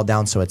break that all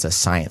down so it's a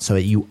science, so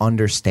that you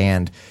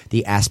understand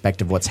the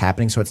aspect of what's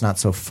happening, so it's not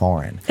so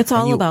foreign. It's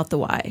all about the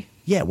why.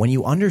 Yeah, when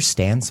you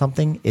understand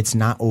something, it's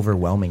not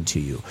overwhelming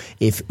to you.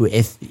 If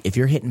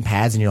you're hitting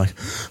pads and you're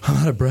I'm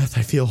out of breath,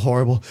 I feel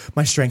horrible,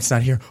 my strength's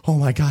not here, oh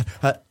my God.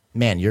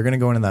 man, you're going to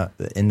go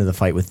into the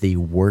fight with the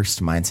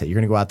worst mindset. You're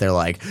going to go out there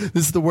like,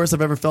 this is the worst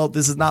I've ever felt.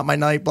 This is not my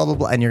night, blah, blah,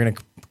 blah. And you're going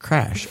to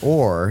crash.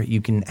 Or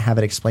you can have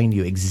it explained to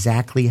you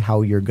exactly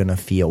how you're going to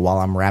feel while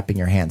I'm wrapping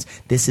your hands.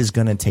 This is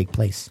going to take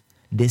place.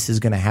 This is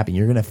going to happen.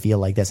 You're going to feel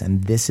like this.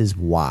 And this is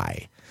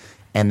why.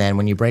 And then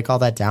when you break all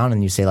that down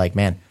and you say like,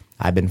 man,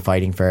 I've been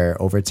fighting for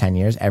over 10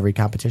 years. Every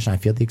competition, I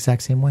feel the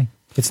exact same way.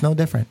 It's no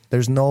different.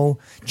 There's no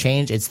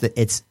change.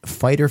 It's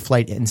fight or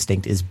flight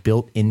instinct is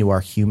built into our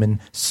human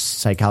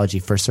psychology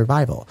for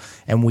survival.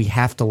 And we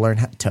have to learn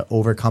to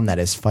overcome that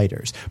as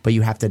fighters. But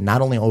you have to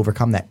not only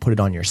overcome that, put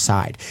it on your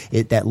side.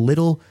 That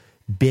little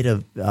bit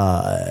of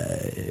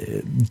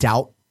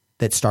doubt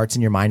that starts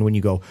in your mind when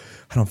you go,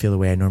 I don't feel the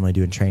way I normally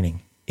do in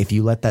training. If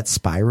you let that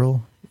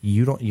spiral,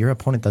 your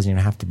opponent doesn't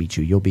even have to beat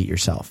you. You'll beat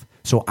yourself.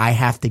 So I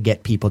have to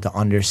get people to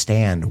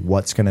understand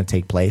what's going to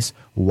take place,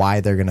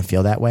 why they're going to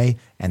feel that way,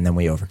 and then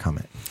we overcome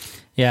it.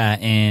 Yeah,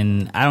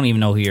 and I don't even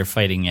know who you're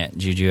fighting yet,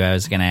 Juju. I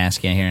was going to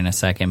ask you here in a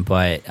second,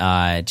 but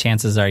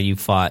chances are you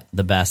fought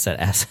the best at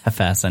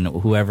SFS, and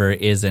whoever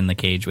is in the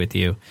cage with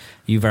you,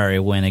 you've already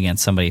won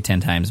against somebody 10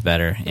 times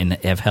better and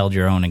have held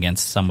your own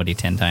against somebody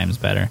 10 times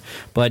better.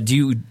 But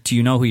do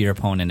you know who your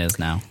opponent is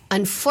now?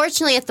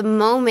 Unfortunately, at the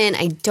moment,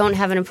 I don't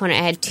have an opponent.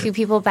 I had 2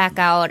 people back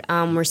out.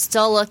 We're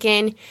still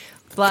looking.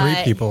 But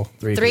 3 people.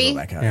 3 people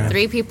back out. Yeah.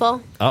 3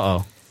 people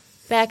Uh-oh.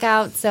 back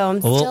out, so I'm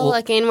still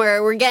looking.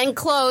 We're getting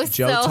close.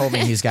 Joe told me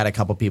he's got a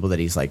couple people that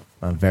he's like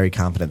very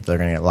confident they're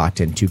going to get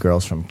locked in. 2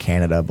 girls from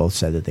Canada both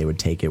said that they would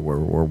take it.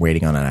 We're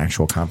waiting on an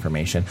actual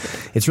confirmation.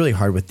 It's really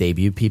hard with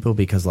debut people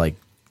because like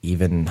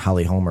even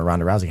Holly Holm or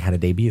Ronda Rousey had a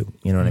debut.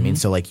 You know what I mean?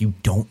 So like you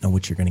don't know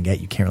what you're going to get.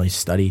 You can't really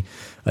study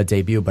a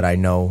debut, but I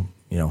know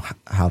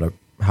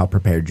how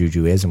prepared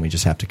Juju is, and we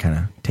just have to kind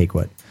of take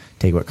what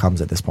comes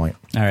at this point.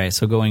 All right,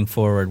 so going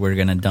forward, we're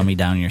going to dummy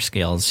down your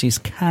scales. She's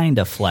kind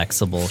of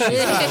flexible. She's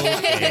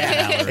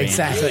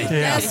exactly.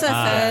 Yeah.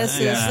 SFS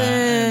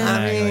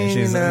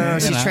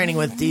she's training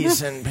with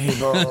decent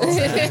people.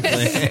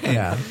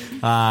 Yeah.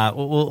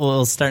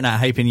 We'll start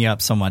not hyping you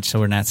up so much so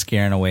we're not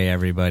scaring away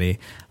everybody.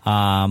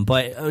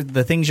 But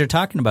the things you're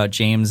talking about,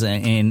 James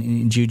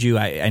and Juju,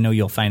 I know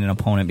you'll find an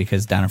opponent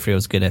because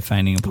Donofrio's good at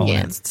finding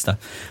opponents and stuff.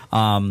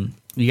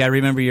 You got to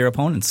remember your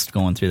opponents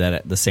going through that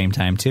at the same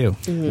time, too.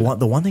 Mm-hmm.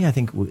 The one thing I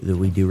think that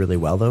we do really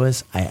well, though,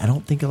 is I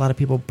don't think a lot of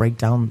people break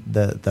down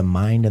the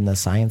mind and the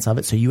science of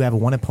it. So you have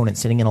one opponent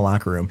sitting in a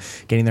locker room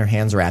getting their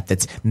hands wrapped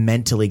that's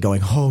mentally going,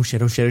 oh,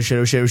 shit, oh, shit, oh, shit,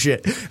 oh, shit, oh,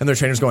 shit. And their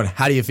trainer's going,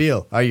 how do you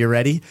feel? Are you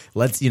ready?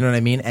 You know what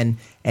I mean? And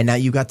now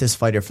you got this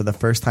fighter for the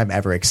first time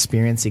ever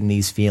experiencing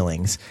these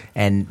feelings,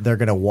 and they're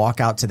going to walk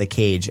out to the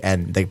cage,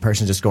 and the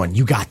person's just going,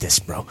 you got this,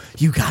 bro.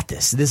 You got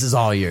this. This is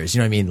all yours. You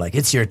know what I mean? Like,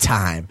 it's your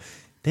time.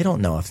 They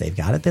don't know if they've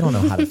got it. They don't know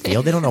how to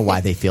feel. They don't know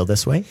why they feel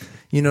this way.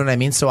 You know what I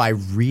mean? So I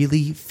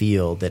really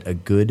feel that a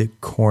good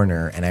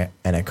corner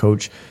and a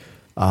coach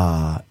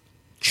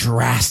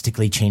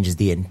drastically changes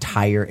the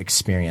entire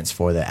experience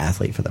for the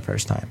athlete for the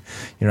first time.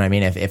 You know what I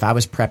mean? If I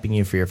was prepping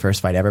you for your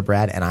first fight ever,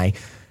 Brad, and I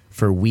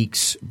for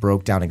weeks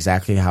broke down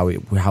exactly how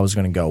it was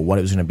going to go, what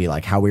it was going to be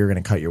like, how we were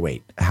going to cut your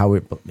weight,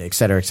 et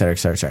cetera, et cetera, et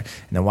cetera, et cetera.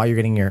 And then while you're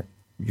getting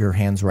your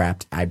hands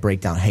wrapped, I break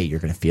down, hey, you're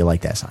going to feel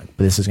like this, but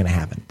this is going to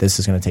happen. This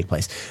is going to take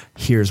place.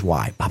 Here's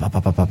why. Bah, bah, bah,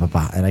 bah, bah, bah,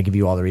 bah. And I give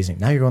you all the reasoning.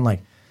 Now you're going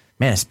like,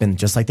 man, it's been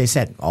just like they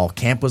said. All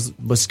camp was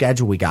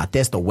scheduled. We got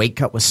this. The weight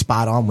cut was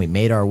spot on. We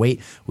made our weight.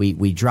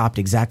 We dropped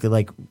exactly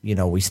like,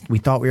 we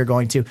thought we were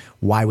going to.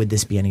 Why would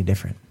this be any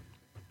different?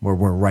 We're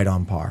right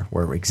on par.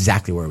 We're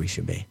exactly where we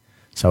should be.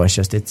 So it's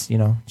just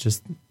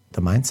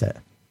the mindset.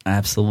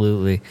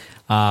 Absolutely.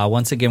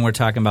 Once again, we're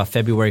talking about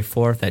February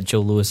 4th at Joe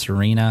Louis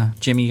Arena.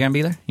 Jimmy, you going to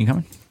be there? You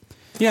coming?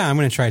 Yeah, I'm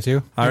going to try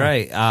to. All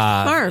right.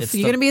 Marv,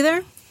 you going to be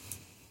there?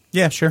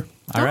 Yeah, sure.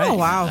 All right. Oh,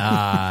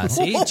 wow.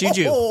 See,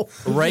 Juju,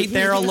 right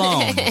there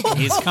alone.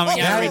 He's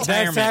coming out of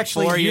retirement. That's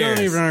actually, 4 years. You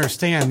don't even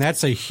understand.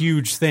 That's a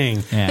huge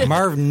thing. Yeah.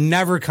 Marv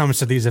never comes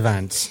to these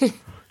events.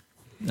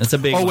 That's a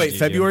big one. Oh, wait, Juju.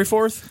 February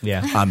 4th?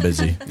 Yeah. I'm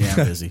busy. Yeah,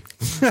 I'm busy.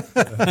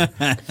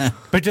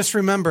 But just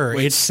remember.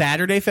 Wait, it's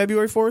Saturday,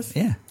 February 4th?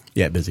 Yeah.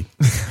 Yeah, busy.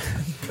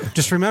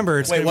 Just remember,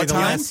 it's going to be the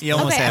last.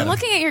 Okay, I'm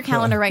looking at your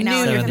calendar right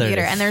now on your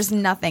computer, and there's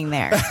nothing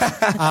there.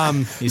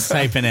 He's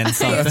typing in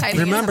something.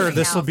 Remember,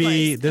 this will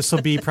be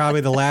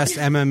probably the last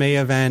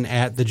MMA event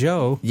at the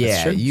Joe.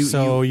 Yeah,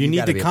 you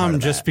need to come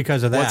just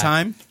because of that. What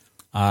time?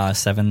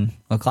 7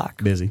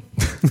 o'clock. Busy.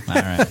 All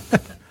right.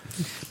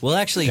 We'll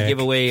actually give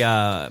away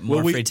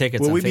more free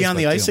tickets. Will we be on Facebook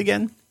the ice too.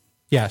 again?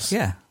 Yes.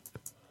 Yeah.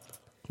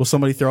 Will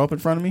somebody throw up in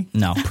front of me?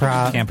 No.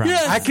 Can't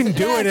promise. I can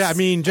do it. I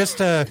mean, just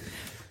to.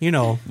 We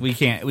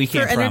can't For promise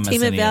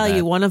entertainment any value, of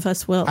that. one of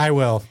us will. I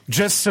will,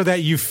 just so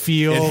that you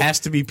feel. It has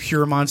to be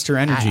pure Monster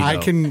Energy. I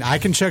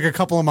can chug a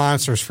couple of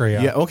monsters for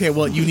you. Yeah. Okay.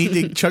 Well, you need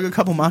to chug a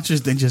couple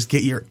monsters, then just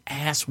get your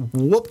ass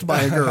whooped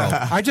by a girl.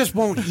 I just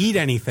won't eat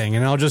anything,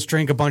 and I'll just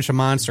drink a bunch of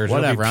monsters.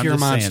 Whatever. It'll be pure I'm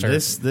just monster.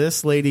 saying,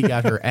 this lady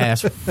got her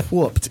ass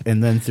whooped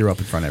and then threw up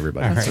in front of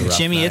everybody. Right.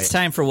 Jimmy, it's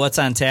time for What's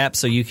on Tap,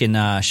 so you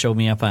can show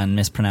me up on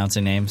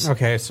mispronouncing names.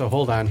 Okay, so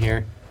hold on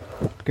here,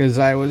 because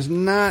I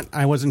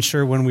wasn't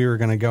sure when we were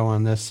going to go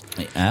on this.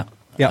 Yeah.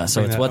 Yeah.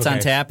 So it's what's on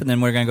tap, and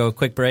then we're going to go a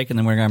quick break, and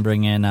then we're going to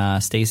bring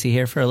in Stacy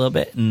here for a little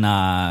bit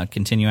and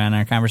continue on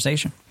our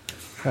conversation.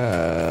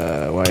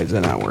 Why is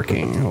it not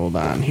working? Hold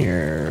on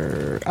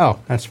here. Oh,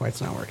 that's why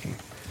it's not working.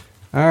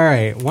 All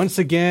right. Once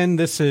again,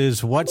 this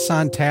is What's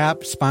on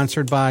Tap,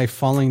 sponsored by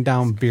Falling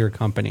Down Beer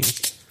Company.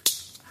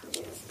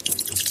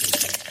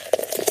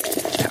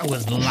 That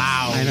was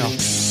loud. I know.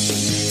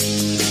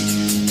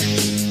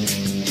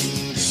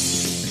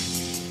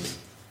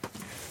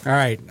 All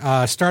right.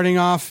 Starting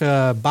off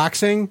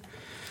boxing.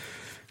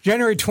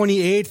 January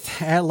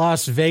 28th at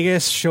Las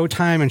Vegas,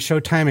 Showtime and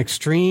Showtime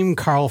Extreme,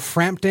 Carl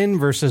Frampton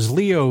versus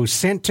Leo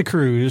Santa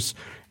Cruz.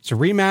 It's a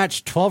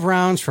rematch, 12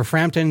 rounds for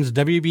Frampton's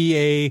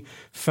WBA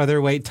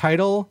featherweight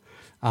title.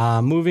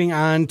 Moving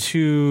on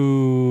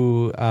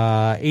to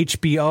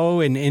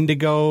HBO in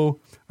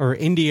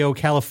Indio,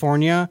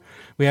 California.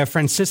 We have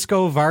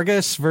Francisco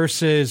Vargas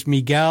versus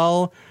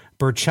Miguel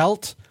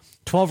Burchelt.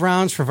 12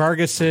 rounds for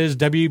Vargas's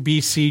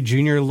WBC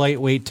junior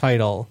lightweight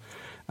title.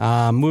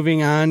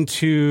 Moving on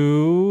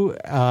to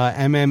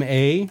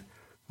MMA.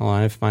 Hold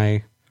on, if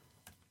my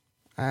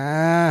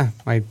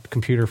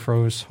computer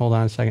froze. Hold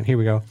on a second. Here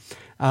we go.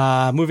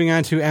 Moving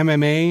on to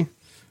MMA.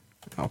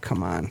 Oh,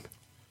 come on.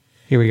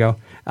 Here we go.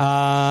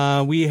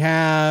 We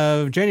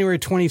have January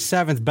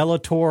 27th,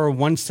 Bellator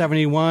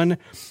 171,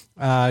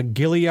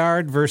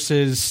 Gilliard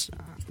versus.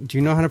 Do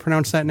you know how to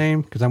pronounce that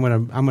name? Because I'm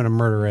gonna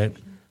murder it.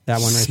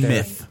 That one right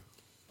Smith. there.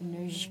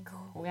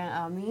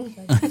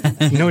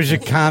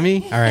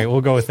 Nojikami. All right,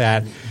 we'll go with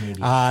that.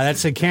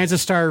 That's at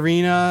Kansas Star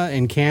Arena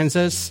in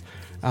Kansas.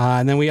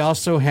 And then we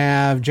also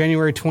have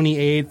January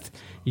 28th,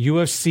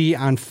 UFC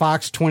on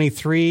Fox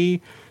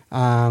 23,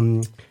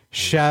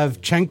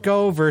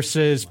 Shevchenko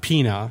versus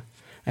Pina.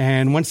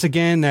 And once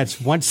again, that's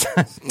Once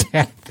on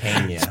Tap,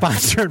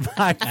 sponsored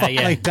by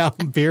Falling Down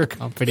Beer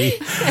Company.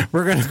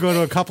 We're going to go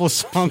to a couple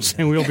songs,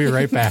 and we'll be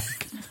right back.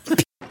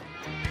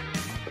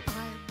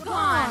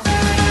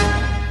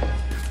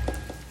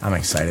 I'm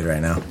excited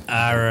right now.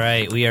 All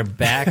right, we are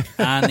back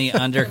on the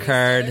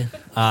undercard.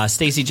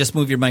 Stacy, just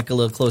move your mic a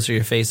little closer to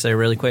your face there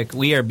really quick.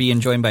 We are being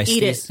joined by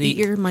Stacy. Eat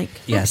your mic.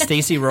 Yeah,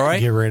 Stacy Roy.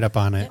 Get right up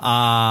on it.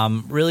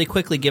 Really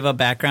quickly, give a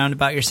background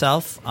about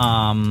yourself.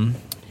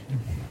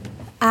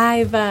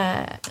 I've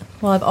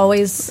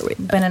always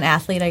been an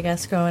athlete, I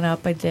guess, growing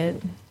up. I did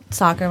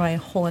soccer my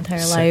whole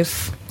entire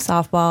life,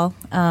 softball.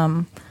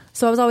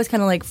 So I was always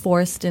kind of like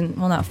forced, and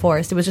well, not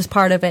forced. It was just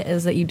part of it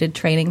is that you did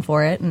training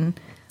for it, and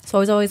so I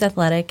was always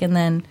athletic. And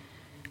then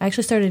I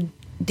actually started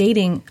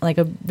dating like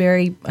a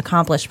very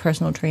accomplished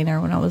personal trainer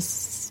when I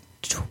was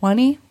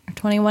 20 or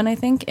 21, I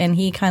think, and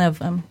he kind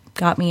of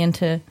got me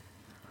into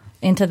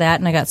that,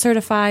 and I got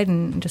certified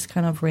and just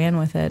kind of ran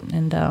with it,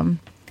 and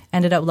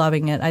ended up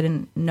loving it. I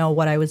didn't know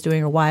what I was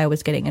doing or why I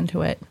was getting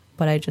into it,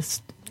 but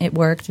it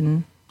worked,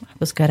 and I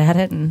was good at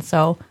it, and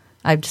so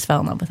I just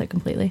fell in love with it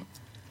completely.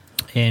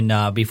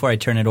 And before I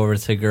turn it over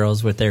to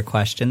girls with their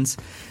questions,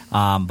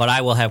 but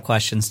I will have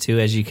questions too.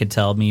 As you could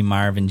tell, me,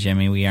 Marv, and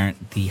Jimmy, we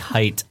aren't the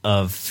height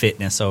of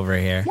fitness over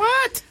here.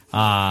 What?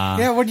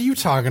 Yeah, what are you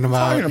talking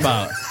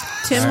about?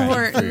 Tim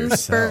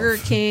Hortons, Burger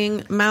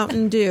King,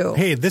 Mountain Dew.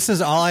 Hey, this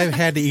is all I've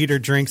had to eat or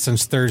drink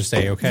since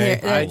Thursday,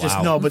 okay? I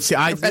just know, but see,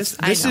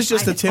 this is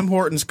just a Tim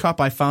Hortons cup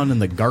I found in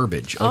the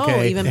garbage. Okay,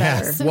 Oh, even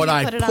better. So what you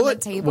I put it on the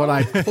table? what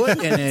I put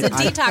in it. It's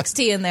a detox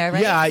tea in there,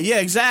 right? Yeah,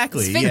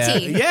 exactly. It's fit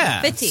tea.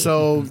 Yeah. Fit tea.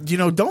 So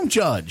don't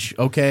judge,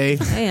 okay?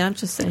 Hey, I'm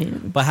just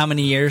saying. But how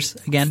many years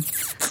again?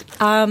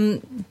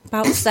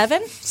 About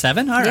 7.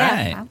 7? All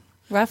right.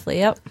 Roughly,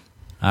 yep.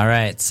 All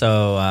right.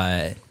 So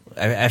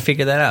I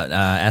figured that out.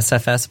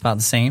 SFS about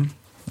the same.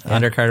 Yeah.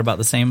 Undercard about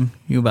the same.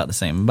 You about the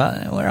same.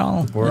 But we're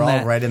all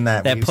right in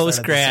that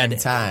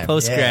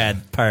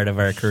post-grad part of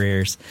our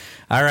careers.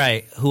 All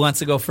right. Who wants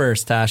to go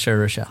first, Tasha or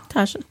Rochelle?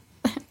 Tasha.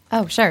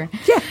 Oh, sure.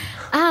 Yeah.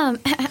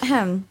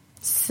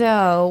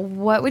 So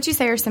what would you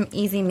say are some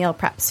easy meal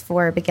preps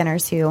for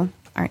beginners who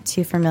aren't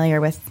too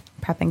familiar with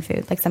prepping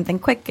food? Like something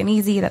quick and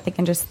easy that they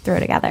can just throw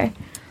together.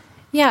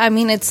 Yeah, I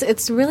mean,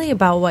 it's really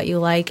about what you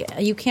like.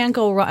 You can't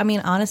go wrong. I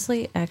mean,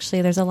 honestly,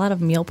 actually, there's a lot of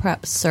meal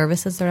prep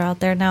services that are out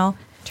there now.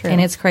 True. And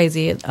it's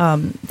crazy.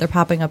 They're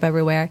popping up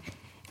everywhere.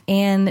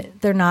 And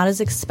they're not as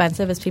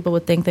expensive as people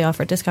would think. They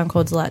offer discount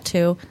codes a lot,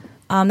 too.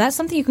 That's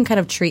something you can kind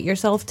of treat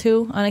yourself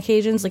to on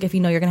occasions. Like if you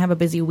know you're going to have a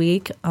busy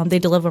week, they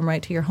deliver them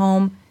right to your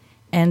home.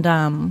 And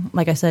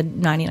like I said,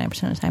 99%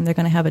 of the time, they're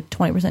going to have a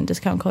 20%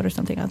 discount code or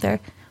something out there.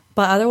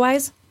 But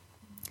otherwise,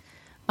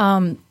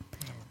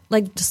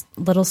 like just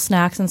little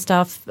snacks and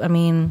stuff. I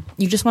mean,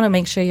 you just want to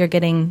make sure you're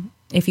getting,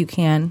 if you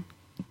can,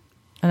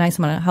 a nice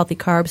amount of healthy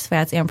carbs,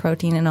 fats, and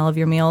protein in all of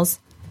your meals.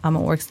 It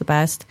works the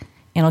best,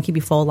 and it'll keep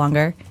you full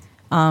longer.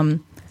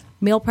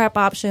 Meal prep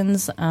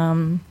options.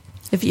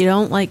 If you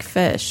don't like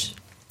fish.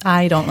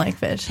 I don't like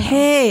fish.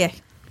 Hey.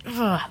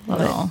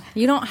 No.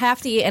 You don't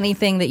have to eat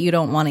anything that you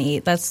don't want to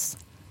eat. That's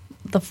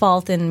the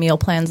fault in meal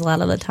plans a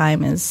lot of the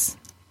time is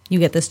you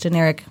get this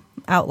generic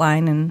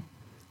outline, and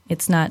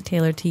it's not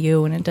tailored to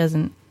you, and it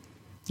doesn't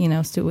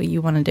suit what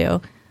you want to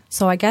do.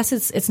 So I guess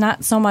it's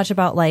not so much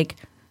about like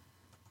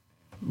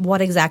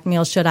what exact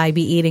meals should I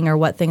be eating or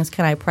what things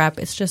can I prep.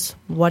 It's just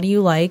what do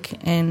you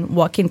like and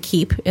what can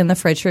keep in the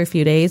fridge for a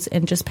few days,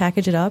 and just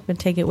package it up and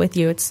take it with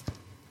you.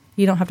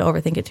 You don't have to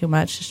overthink it too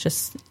much. It's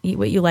just eat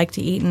what you like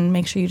to eat and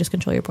make sure you just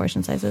control your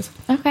portion sizes.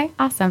 Okay,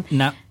 awesome.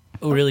 Now,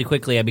 really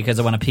quickly, because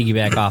I want to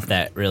piggyback off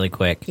that really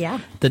quick. Yeah.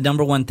 The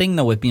number one thing,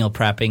 though, with meal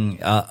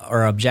prepping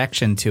or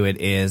objection to it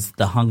is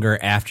the hunger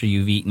after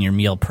you've eaten your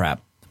meal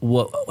prep.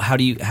 How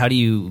do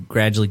you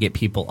gradually get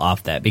people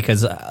off that?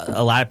 Because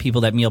a lot of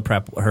people that meal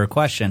prep, her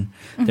question,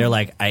 they're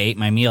like, I ate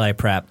my meal, I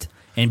prepped.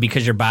 And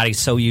because your body's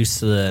so used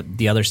to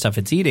the other stuff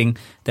it's eating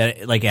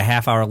that like a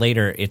half hour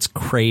later, it's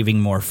craving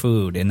more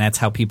food. And that's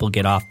how people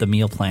get off the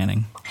meal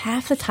planning.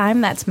 Half the time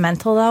that's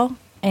mental, though,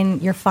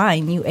 and you're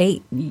fine. You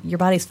ate. Your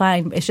body's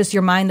fine. It's just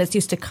your mind that's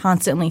used to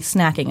constantly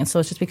snacking. And so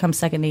it's just become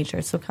second nature.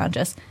 It's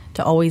subconscious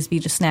to always be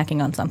just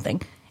snacking on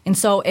something. And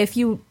so if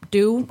you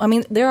do, I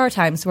mean, there are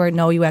times where,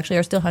 no, you actually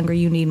are still hungry.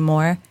 You need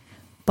more.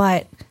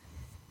 But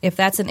if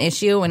that's an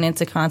issue and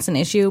it's a constant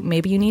issue,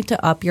 maybe you need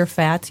to up your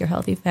fats, your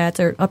healthy fats,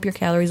 or up your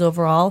calories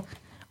overall,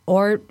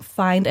 or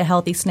find a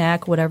healthy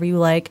snack, whatever you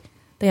like.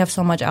 They have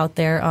so much out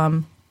there.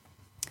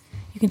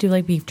 You can do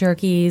like beef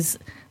jerkies.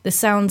 This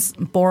sounds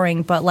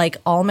boring, but like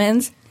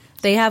almonds,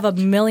 they have a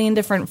million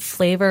different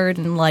flavored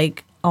and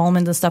like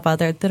almonds and stuff out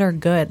there that are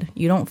good.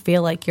 You don't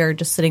feel like you're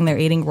just sitting there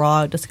eating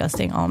raw,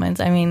 disgusting almonds.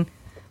 I mean,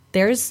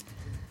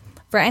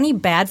 for any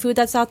bad food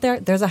that's out there,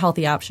 there's a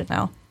healthy option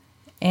now.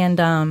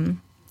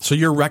 And so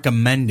you're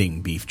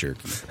recommending beef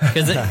jerky?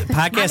 Because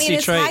Podcast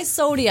it's high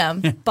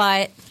sodium,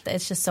 but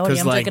it's just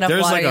sodium. Drink enough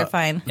water, you're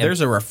fine.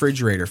 There's a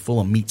refrigerator full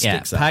of meat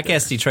sticks.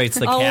 Podcast Detroit's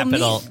the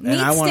capital. Meat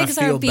and I want to sticks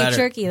feel aren't beef better.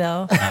 jerky,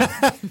 though.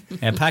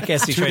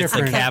 Podcast Detroit's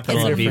the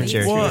capital of beef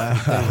jerky.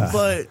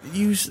 But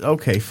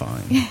okay,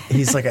 fine.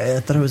 He's like,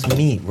 I thought it was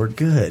meat. We're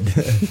good.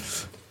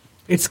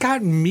 It's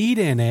got meat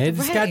in it.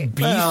 It's got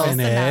beef in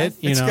it.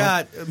 It's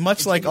got,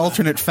 much like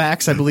alternate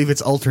facts, I believe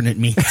it's alternate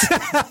meat.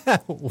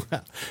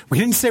 We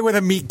didn't say where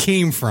the meat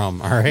came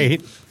from, all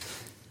right?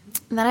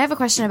 And then I have a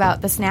question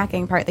about the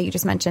snacking part that you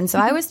just mentioned. So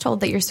I was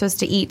told that you're supposed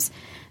to eat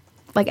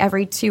like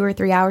every 2 or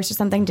 3 hours or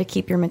something to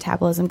keep your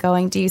metabolism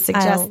going. Do you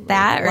suggest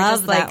that, or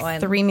just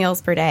like 3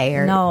 meals per day?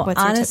 Or no,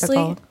 what's honestly,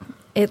 your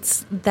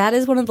typical? That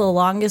is one of the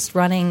longest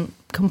running,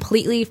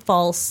 completely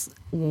false,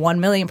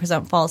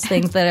 1,000,000% false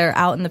things that are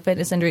out in the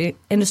fitness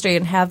industry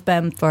and have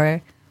been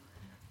for,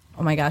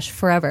 oh my gosh,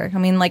 forever. I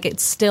mean, like,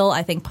 it's still,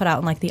 I think, put out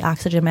in like the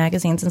Oxygen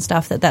magazines and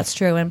stuff that's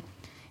true, and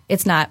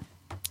it's not.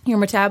 Your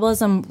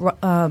metabolism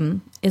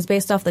is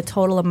based off the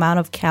total amount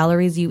of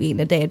calories you eat in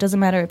a day. It doesn't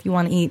matter if you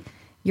want to eat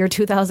your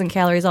 2,000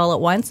 calories all at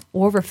once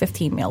or over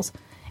 15 meals.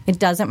 It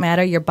doesn't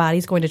matter. Your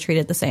body's going to treat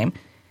it the same.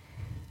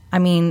 I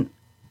mean,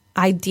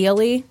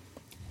 ideally,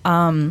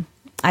 I'd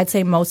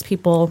say most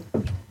people...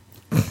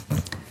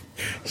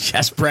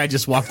 Yes, Brad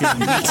just walked in with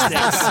meat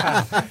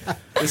sticks.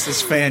 This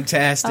is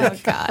fantastic. Oh,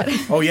 God.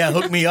 Oh, yeah,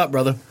 hook me up,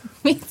 brother.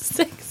 Meat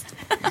sticks.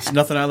 There's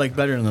nothing I like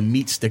better than a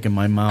meat stick in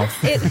my mouth.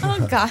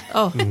 Oh, God.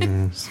 Oh.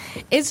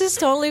 It's just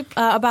totally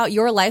about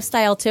your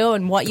lifestyle, too,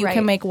 and what you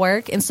can make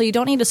work. And so you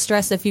don't need to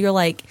stress if you're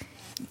like,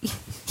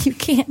 you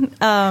can't,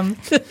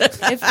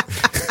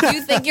 if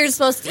you think you're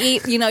supposed to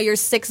eat, your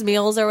 6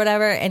 meals or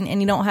whatever,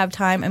 and you don't have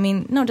time. I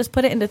mean, no, just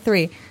put it into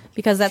 3.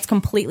 Because that's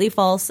completely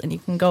false, and you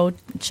can go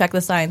check the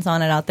science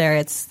on it out there.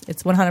 It's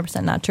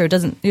 100% not true.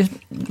 Your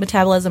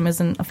metabolism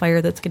isn't a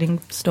fire that's getting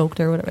stoked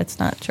or whatever. It's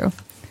not true.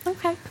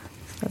 Okay.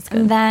 That's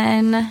good. And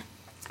then,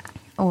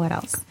 what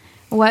else?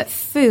 What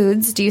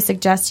foods do you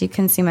suggest you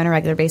consume on a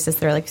regular basis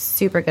that are like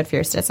super good for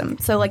your system?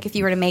 So, like, if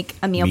you were to make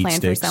a meal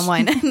plan for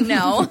someone,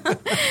 no,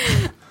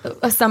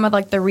 some of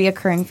like the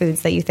reoccurring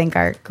foods that you think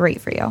are great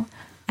for you.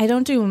 I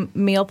don't do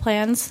meal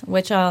plans,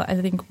 which I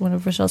think one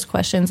of Rochelle's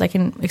questions, I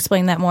can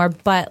explain that more.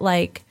 But,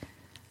 like,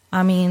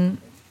 I mean,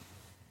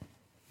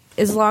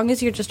 as long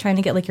as you're just trying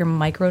to get, like, your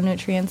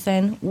micronutrients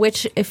in,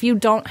 which if you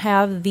don't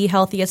have the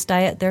healthiest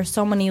diet, there's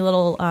so many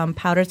little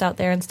powders out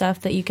there and stuff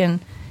that you can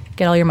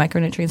get all your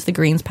micronutrients, the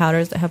greens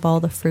powders that have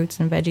all the fruits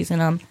and veggies in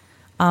them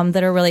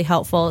that are really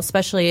helpful,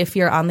 especially if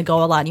you're on the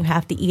go a lot and you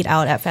have to eat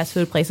out at fast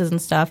food places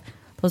and stuff.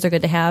 Those are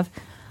good to have.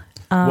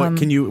 What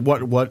do you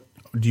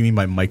mean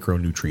by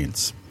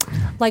micronutrients?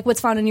 Like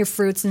what's found in your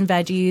fruits and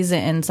veggies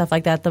and stuff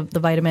like that, the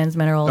vitamins,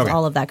 minerals,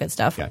 all of that good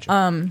stuff.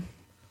 Gotcha.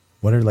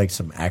 What are like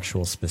some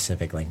actual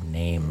specific like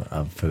name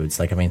of foods?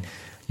 Like, I mean,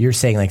 you're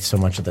saying like so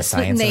much of the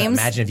science. Names.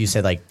 Imagine if you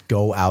said like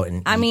go out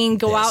and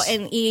go out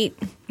and eat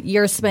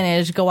your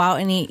spinach, go out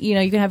and eat, you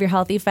can have your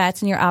healthy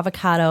fats and your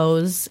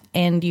avocados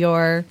and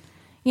your,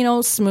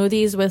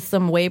 smoothies with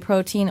some whey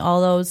protein,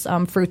 all those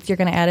fruits you're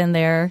going to add in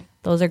there.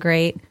 Those are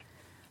great.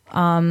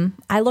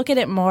 I look at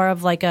it more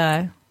of like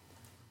a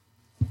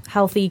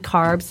healthy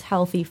carbs,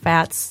 healthy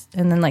fats,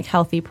 and then like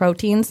healthy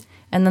proteins.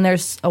 And then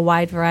there's a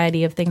wide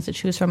variety of things to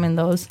choose from in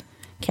those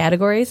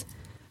categories.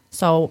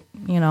 So,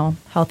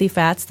 healthy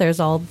fats, there's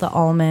all the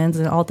almonds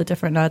and all the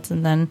different nuts,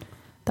 and then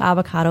the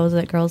avocados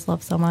that girls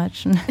love so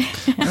much and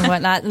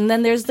whatnot. And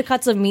then there's the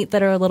cuts of meat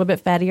that are a little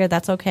bit fattier.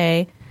 That's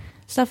okay.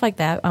 Stuff like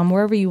that.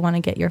 Wherever you want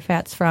to get your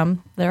fats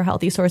from, they're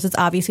healthy sources.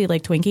 Obviously,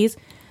 like Twinkies,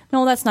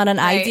 no, that's not an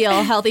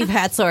ideal healthy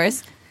fat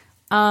source.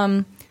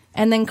 And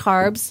then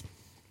carbs,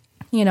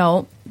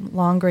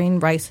 long grain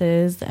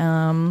rices,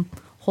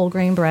 whole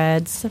grain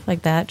breads, stuff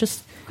like that.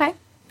 Just okay.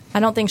 I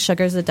don't think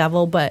sugar's the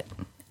devil, but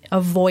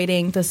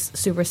avoiding the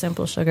super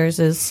simple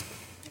sugars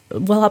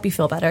will help you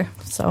feel better.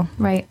 So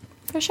right,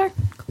 for sure.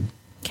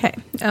 Okay.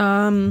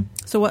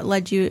 So what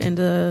led you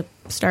into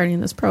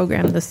starting this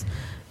program, this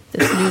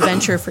new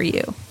venture for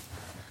you?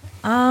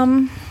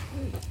 Well,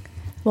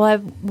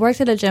 I've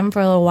worked at a gym for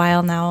a little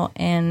while now,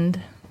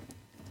 and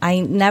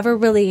I never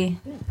really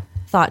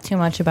thought too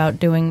much about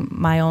doing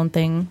my own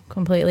thing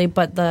completely,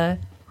 but the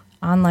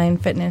online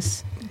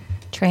fitness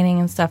training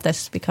and stuff,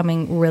 that's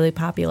becoming really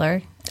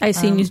popular. I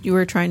seen you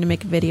were trying to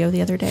make a video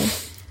the other day.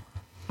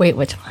 Wait,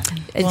 which one?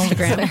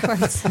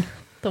 Instagram.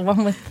 The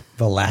one with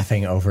the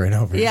laughing over and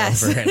over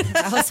yes. and over. And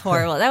that was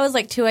horrible. That was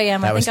like 2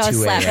 a.m. I think I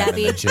was slap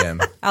happy. In the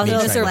gym. I was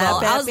miserable.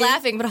 I was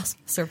laughing, but I was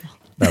miserable.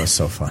 That was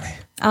so funny.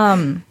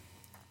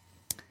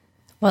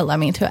 What led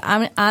me into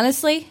it?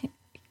 Honestly,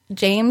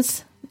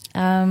 James,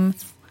 kind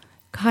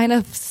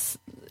of,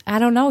 I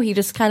don't know. He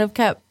just kind of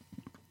kept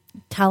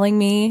telling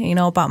me,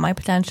 about my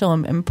potential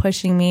and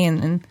pushing me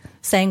and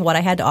saying what I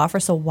had to offer.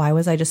 So why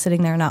was I just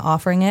sitting there not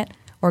offering it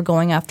or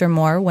going after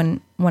more when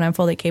I'm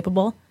fully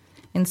capable?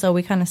 And so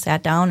we kind of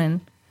sat down,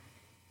 and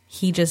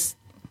he just,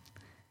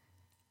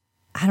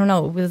 I don't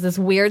know, it was this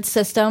weird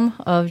system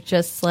of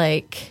just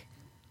like,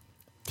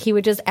 he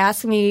would just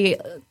ask me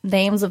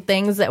names of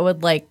things that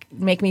would like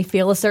make me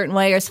feel a certain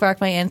way or spark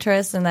my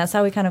interest, and that's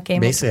how we kind of came.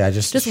 Basically, I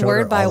just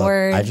word by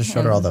word. I just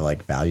showed her all the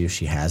like value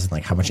she has and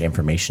like how much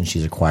information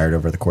she's acquired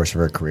over the course of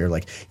her career.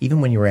 Like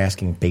even when you were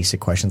asking basic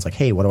questions like,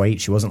 "Hey, what do I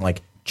eat?" She wasn't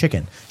like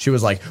chicken. She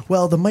was like,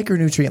 "Well, the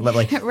micronutrient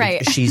level." Like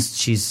right.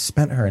 She's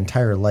spent her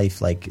entire life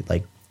like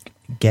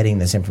getting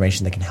this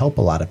information that can help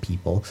a lot of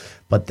people.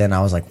 But then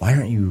I was like, why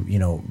aren't you,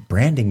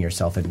 branding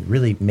yourself and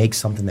really make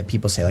something that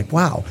people say like,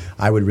 wow,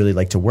 I would really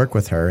like to work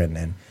with her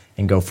and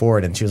go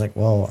forward. And she was like,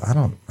 well, I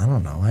don't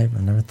know. I've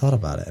never thought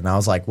about it. And I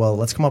was like, well,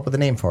 let's come up with a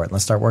name for it and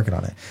let's start working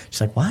on it.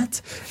 She's like,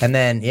 what? And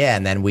then,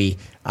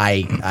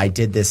 I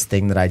did this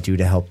thing that I do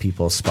to help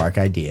people spark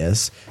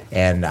ideas.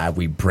 And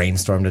we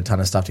brainstormed a ton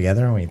of stuff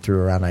together and we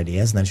threw around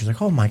ideas. And then she was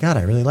like, oh my God,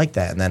 I really like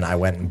that. And then I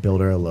went and built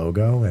her a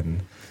logo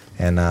and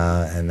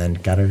then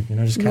got her,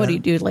 just kind of. What do you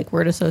do, like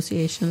word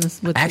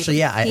associations? With actually,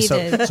 yeah.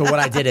 So what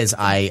I did is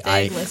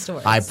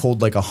I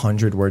pulled like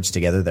 100 words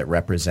together that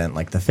represent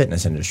like the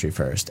fitness industry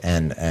first,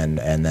 and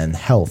then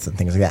health and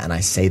things like that. And I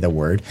say the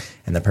word,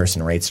 and the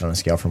person rates it on a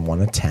scale from 1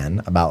 to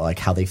 10 about like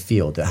how they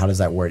feel. How does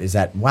that word? Is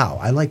that wow?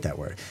 I like that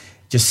word.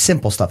 Just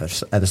simple stuff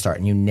at the start,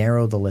 and you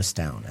narrow the list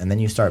down, and then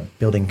you start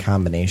building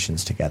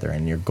combinations together.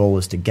 And your goal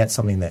is to get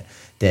something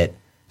that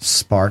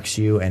sparks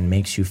you and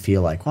makes you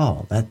feel like,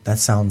 wow, that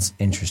sounds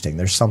interesting.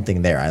 There's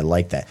something there. I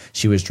like that.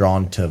 She was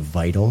drawn to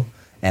vital,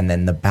 and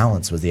then the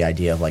balance was the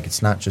idea of like,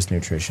 it's not just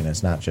nutrition,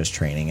 it's not just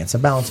training, it's a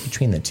balance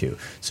between the two.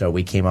 So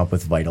we came up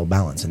with vital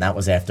balance, and that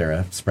was after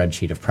a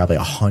spreadsheet of probably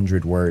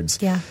 100 words.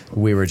 Yeah.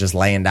 We were just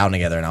laying down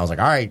together, and I was like,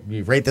 all right,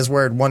 you rate this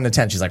word 1 to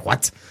 10. She's like,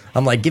 what?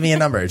 I'm like, give me a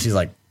number. She's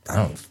like, I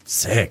don't know,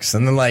 6.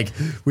 And then like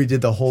we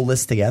did the whole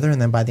list together,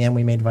 and then by the end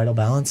we made Vital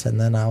Balance. And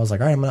then I was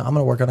like, all right, I'm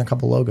gonna work on a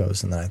couple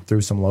logos. And then I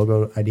threw some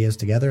logo ideas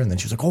together, and then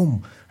she was like,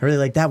 oh, I really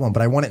like that one,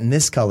 but I want it in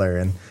this color.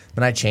 And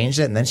then I changed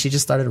it, and then she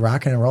just started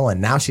rocking and rolling.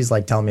 Now she's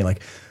like telling me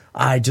like,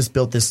 I just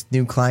built this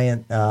new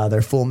client,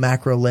 their full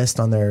macro list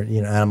on their,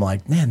 and I'm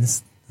like, man,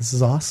 this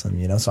is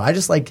awesome, So I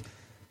just like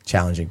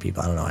challenging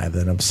people. I don't know, I have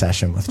an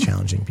obsession with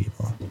challenging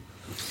people.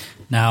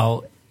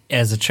 Now,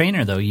 as a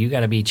trainer, though, you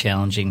got to be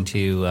challenging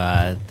to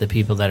the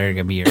people that are going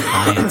to be your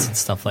clients and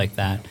stuff like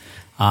that.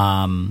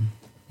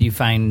 You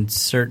find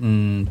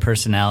certain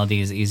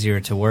personalities easier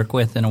to work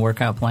with in a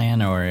workout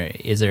plan, or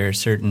is there a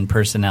certain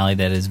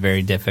personality that is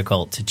very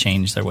difficult to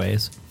change their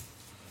ways?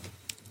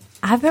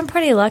 I've been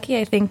pretty lucky,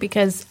 I think,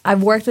 because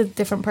I've worked with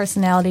different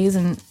personalities,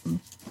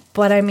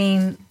 but I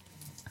mean,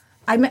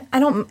 I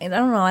don't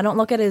know. I don't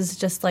look at it as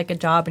just like a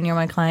job and you're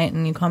my client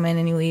and you come in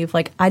and you leave.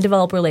 Like I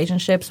develop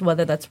relationships,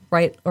 whether that's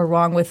right or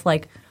wrong, with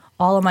like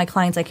all of my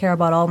clients. I care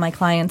about all of my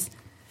clients.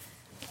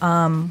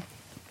 I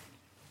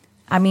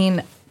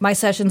mean, my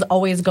sessions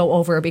always go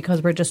over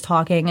because we're just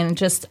talking, and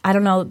just, I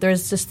don't know,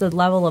 there's just a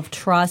level of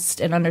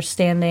trust and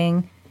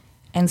understanding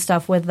and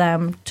stuff with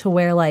them to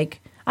where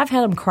like I've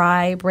had them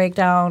cry, break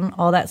down,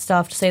 all that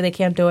stuff to say they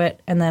can't do it,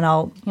 and then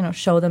I'll,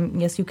 show them,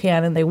 yes, you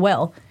can, and they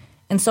will.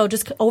 And so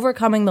just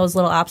overcoming those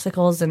little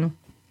obstacles and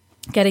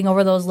getting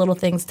over those little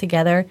things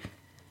together,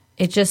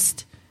 it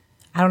just,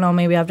 I don't know,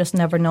 maybe I've just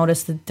never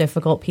noticed the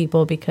difficult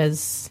people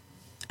because,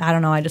 I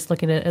don't know, I just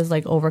look at it as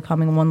like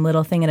overcoming one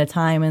little thing at a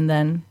time, and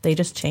then they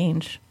just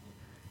change.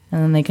 And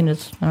then they can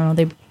just, I don't know,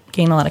 they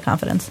gain a lot of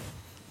confidence.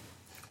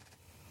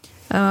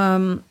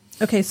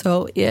 Okay,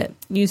 so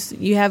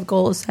you have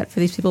goals set for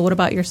these people. What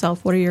about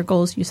yourself? What are your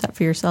goals you set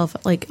for yourself,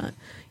 like,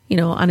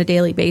 on a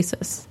daily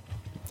basis?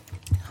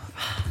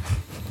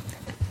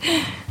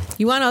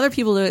 You want other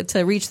people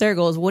to reach their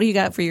goals. What do you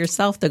got for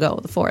yourself to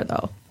go for,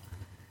 though?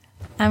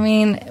 I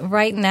mean,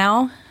 right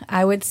now,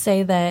 I would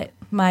say that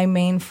my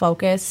main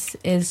focus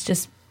is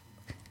just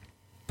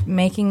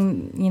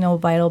making,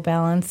 Vital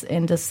Balance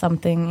into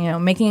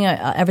something, making it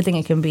everything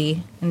it can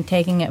be and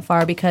taking it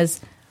far, because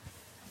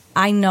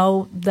I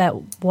know that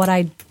what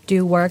I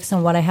do works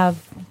and what I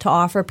have to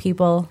offer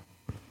people.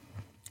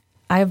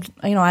 I have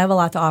a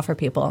lot to offer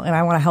people, and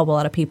I want to help a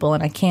lot of people,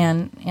 and I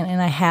can,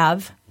 and I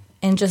have.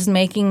 And just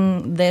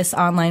making this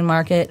online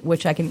market,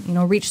 which I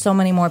can, reach so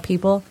many more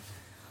people.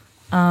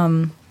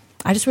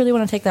 I just really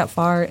want to take that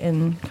far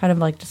and kind of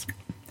like just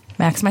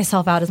max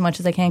myself out as much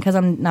as I can, because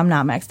I'm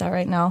not maxed out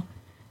right now,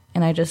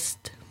 and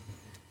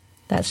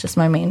that's just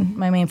my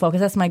main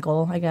focus. That's my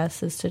goal, I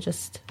guess, is to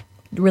just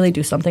really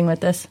do something with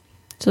this.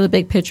 So the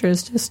big picture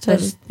is just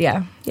to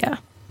yeah.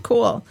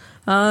 Cool.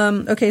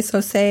 Okay,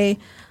 so say,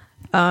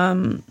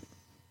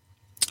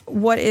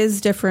 what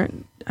is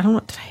different? I don't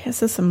know. Did I ask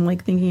this? I'm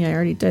like thinking I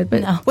already did,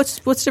 but no.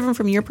 What's different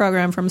from your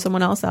program from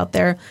someone else out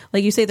there?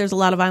 Like you say, there's a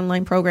lot of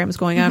online programs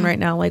going on right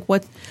now. Like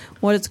what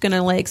is going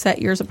to like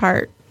set yours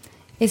apart?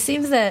 It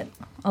seems that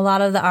a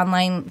lot of the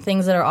online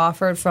things that are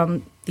offered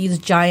from these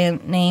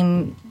giant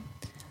name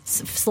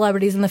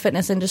celebrities in the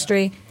fitness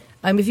industry.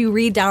 If you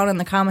read down in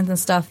the comments and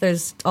stuff,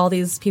 there's all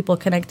these people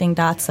connecting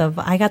dots of,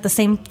 I got the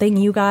same thing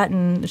you got,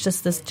 and it's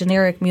just this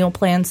generic meal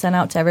plan sent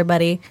out to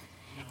everybody.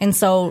 And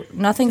so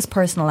nothing's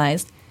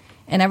personalized.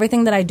 And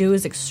everything that I do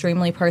is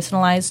extremely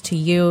personalized to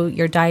you,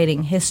 your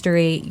dieting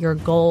history, your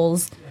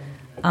goals,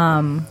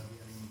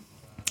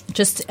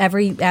 just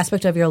every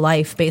aspect of your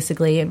life,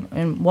 basically,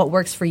 and what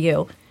works for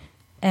you.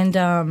 And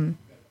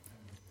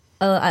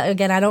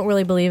again, I don't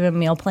really believe in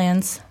meal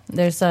plans.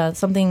 There's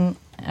something,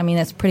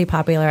 that's pretty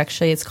popular,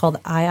 actually. It's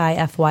called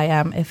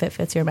IIFYM, if it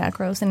fits your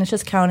macros. And it's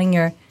just counting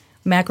your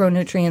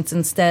macronutrients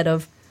instead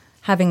of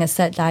having a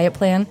set diet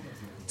plan.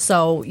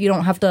 So you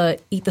don't have to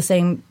eat the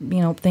same,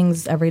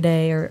 things every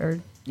day or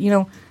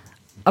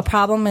a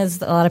problem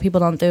is a lot of people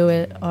don't do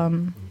it.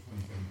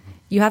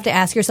 You have to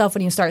ask yourself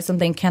when you start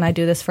something, can I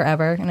do this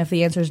forever? And if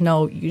the answer is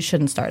no, you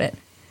shouldn't start it.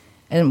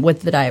 And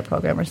with the diet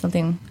program or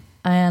something.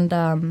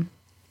 And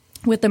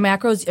with the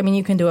macros,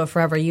 you can do it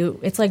forever.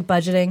 It's like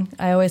budgeting.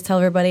 I always tell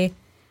everybody,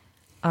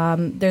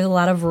 there's a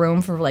lot of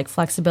room for like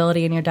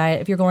flexibility in your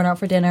diet. If you're going out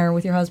for dinner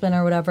with your husband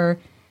or whatever,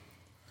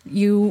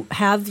 you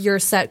have your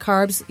set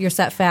carbs, your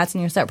set fats,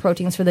 and your set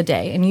proteins for the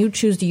day, and you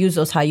choose to use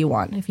those how you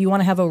want. If you want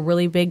to have a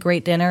really big,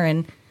 great dinner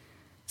and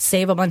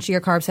save a bunch of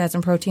your carbs, fats,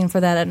 and protein for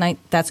that at night,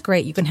 that's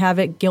great. You can have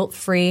it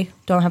guilt-free,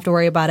 don't have to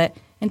worry about it.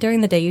 And during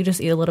the day, you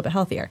just eat a little bit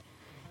healthier.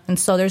 And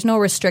so there's no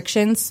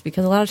restrictions,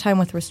 because a lot of time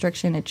with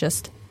restriction, it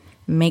just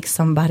makes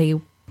somebody,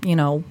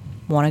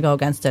 want to go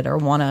against it or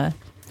want to...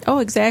 Oh,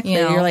 exactly.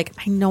 You're like,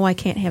 I know I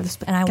can't have this,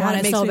 and I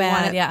want it so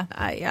bad.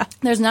 Yeah.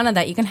 There's none of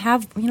that. You can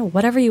have,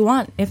 whatever you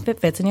want if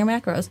it fits in your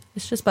macros.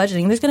 It's just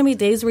budgeting. There's going to be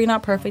days where you're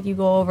not perfect. You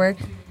go over,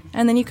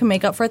 and then you can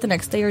make up for it the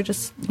next day, or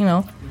just,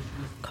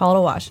 call it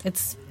a wash.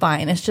 It's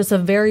fine. It's just a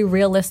very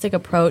realistic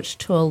approach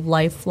to a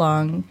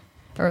lifelong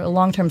or a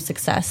long-term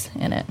success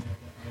in it.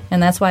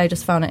 And that's why I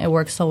just found it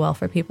works so well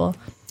for people.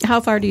 How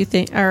far do you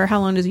think, or how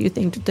long does you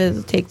think does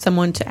it take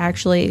someone to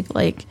actually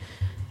like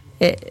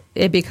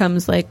it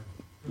becomes like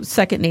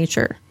second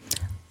nature?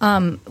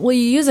 Well,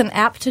 you use an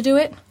app to do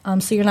it,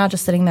 so you're not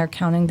just sitting there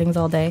counting things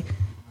all day.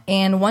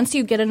 And once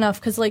you get enough,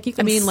 because like you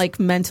can, like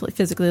mentally,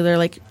 physically, they're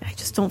like, I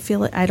just don't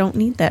feel it. I don't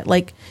need that.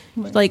 Like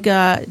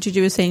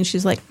Juju was saying,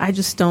 she's like, I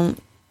just don't,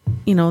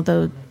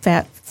 the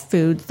fat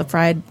foods, the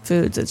fried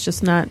foods. It's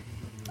just not.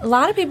 A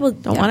lot of people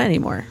don't want it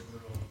anymore.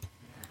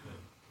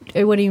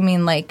 What do you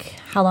mean? Like,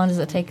 how long does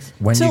it take?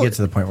 When you get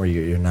to the point where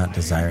you're not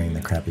desiring the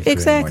crappy food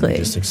exactly. anymore,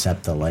 you just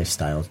accept the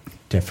lifestyle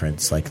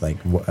difference.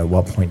 At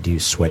what point do you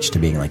switch to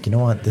being like, you know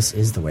what, this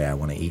is the way I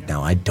want to eat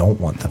now. I don't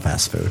want the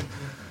fast food.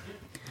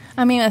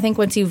 I think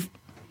once you've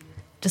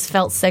just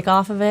felt sick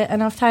off of it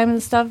enough times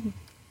and stuff.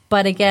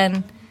 But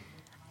again,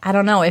 I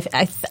don't know. If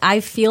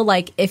I feel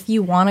like if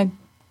you want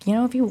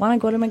to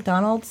go to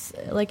McDonald's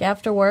like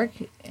after work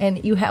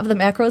and you have the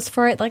macros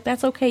for it, like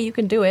that's okay. You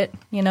can do it.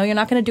 You're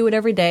not going to do it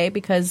every day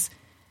because,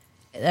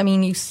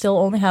 you still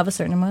only have a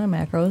certain amount of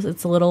macros.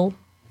 It's a little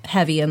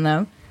heavy in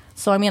them.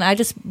 So, I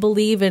just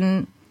believe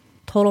in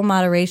total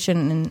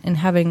moderation and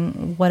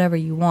having whatever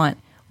you want.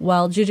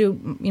 While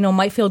Juju,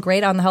 might feel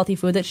great on the healthy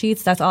food that she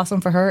eats, that's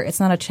awesome for her. It's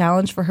not a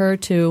challenge for her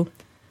to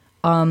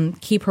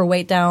keep her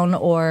weight down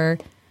or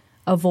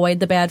avoid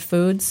the bad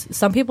foods.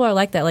 Some people are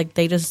like that. Like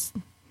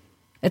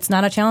it's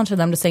not a challenge for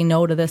them to say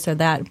no to this or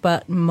that.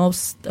 But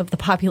most of the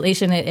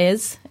population it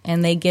is,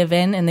 and they give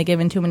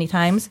in too many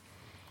times.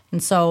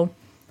 And so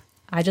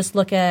I just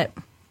look at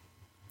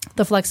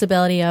the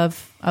flexibility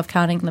of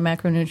counting the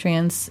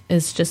macronutrients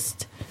is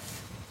just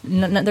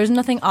there's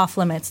nothing off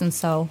limits, and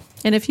so.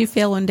 And if you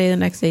fail one day, the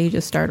next day you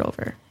just start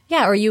over.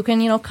 Yeah, or you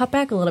can cut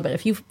back a little bit.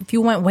 If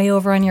you went way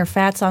over on your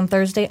fats on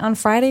Thursday, on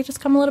Friday just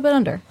come a little bit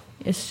under.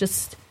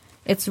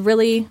 It's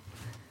really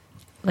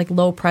like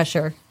low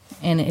pressure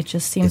and it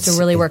just seems to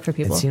really work for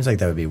people. It seems like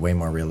that would be way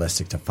more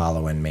realistic to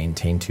follow and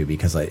maintain too,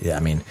 because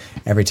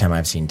every time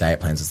I've seen diet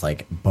plans, it's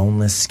like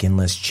boneless,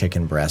 skinless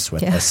chicken breasts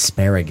with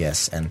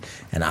asparagus, and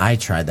I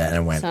tried that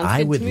and went,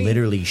 I would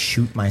literally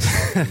shoot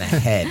myself in the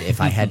head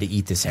if I had to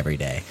eat this every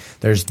day.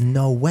 There's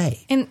no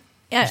way. And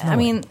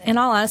in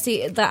all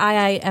honesty, the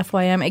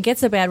IIFYM, it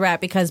gets a bad rap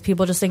because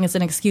people just think it's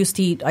an excuse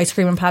to eat ice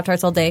cream and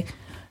Pop-Tarts all day.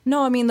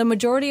 No, the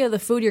majority of the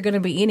food you're going to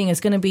be eating is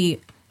going to be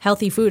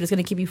healthy food. It's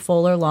going to keep you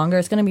fuller longer.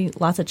 It's going to be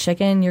lots of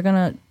chicken. You're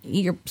going to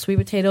eat your sweet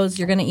potatoes.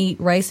 You're going to eat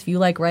rice if you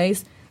like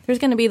rice. There's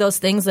going to be those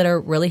things that are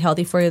really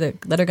healthy for you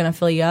that are going to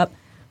fill you up.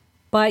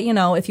 But,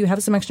 if you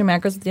have some extra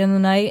macros at the end of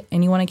the night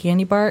and you want a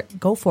candy bar,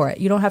 go for it.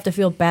 You don't have to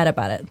feel bad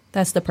about it.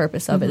 That's the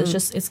purpose of it.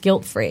 It's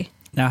guilt-free.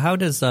 Now, how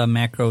does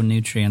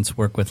macronutrients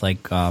work with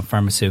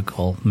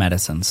pharmaceutical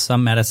medicines?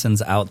 Some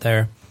medicines out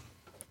there,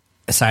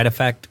 a side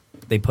effect,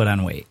 they put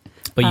on weight,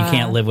 but you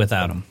can't live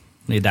without them.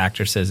 The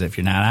doctor says if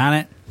you're not on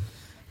it,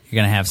 you're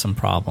going to have some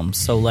problems.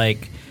 So,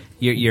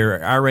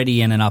 you're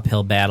already in an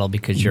uphill battle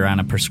because you're on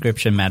a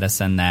prescription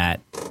medicine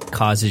that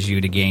causes you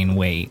to gain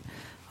weight.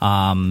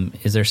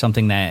 Is there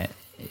something that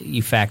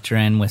you factor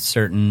in with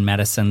certain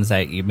medicines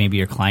that maybe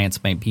your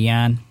clients might be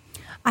on?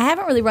 I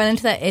haven't really run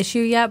into that issue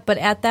yet, but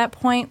at that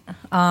point,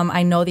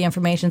 I know the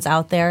information's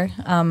out there.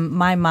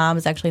 My mom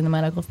is actually in the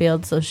medical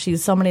field, so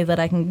she's somebody that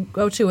I can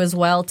go to as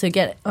well to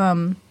get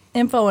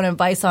info and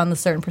advice on the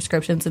certain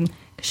prescriptions, and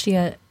she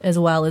as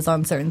well is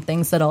on certain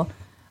things that'll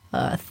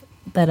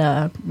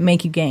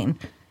make you gain.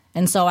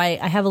 And so I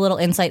have a little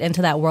insight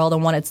into that world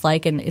and what it's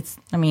like, and it's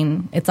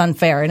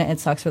unfair and it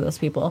sucks for those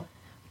people.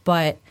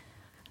 But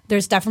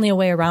there's definitely a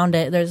way around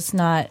it. There's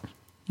not,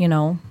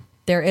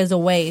 there is a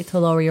way to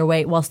lower your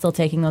weight while still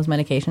taking those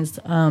medications.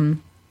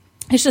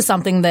 It's just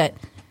something that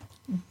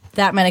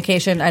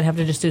medication I'd have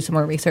to just do some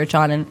more research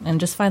on and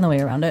just find the way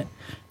around it.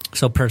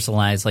 So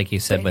personalized, like you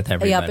said, with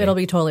everybody. Yep, it'll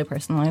be totally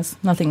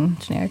personalized. Nothing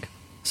generic.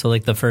 So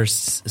the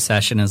first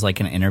session is like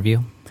an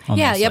interview?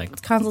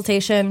 Almost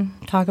consultation,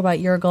 talk about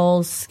your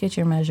goals, get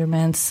your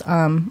measurements.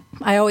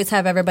 I always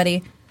have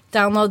everybody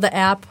download the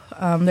app.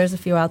 There's a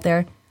few out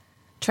there.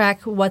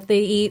 Track what they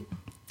eat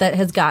that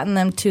has gotten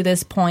them to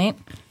this point,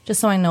 just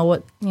so I know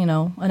what,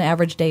 an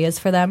average day is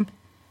for them.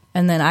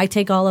 And then I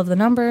take all of the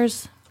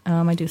numbers,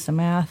 I do some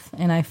math,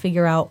 and I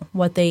figure out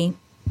what they,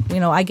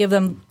 I give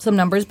them some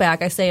numbers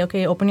back. I say,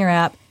 okay, open your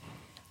app.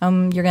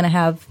 You're going to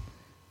have,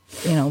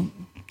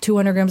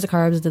 200 grams of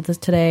carbs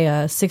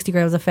today, 60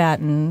 grams of fat,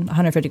 and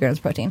 150 grams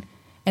of protein.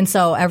 And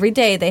so every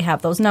day they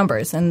have those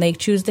numbers, and they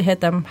choose to hit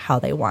them how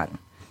they want.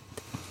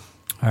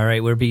 All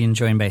right, we're being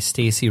joined by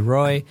Stacy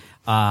Roy.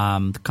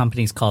 The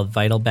company's called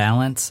Vital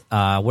Balance.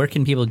 Where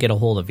can people get a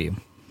hold of you?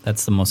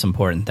 That's the most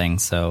important thing,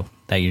 so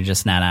that you're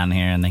just not on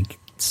here and then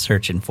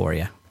searching for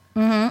you.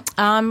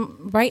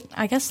 Right.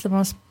 I guess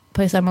the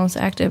place I'm most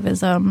active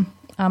is on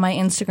my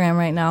Instagram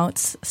right now.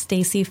 It's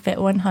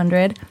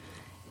StacyFit100,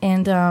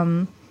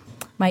 and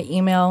my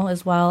email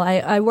as well.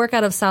 I work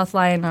out of South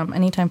Lyon,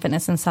 Anytime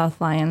Fitness in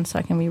South Lyon, so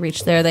I can be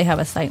reached there. They have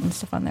a site and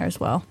stuff on there as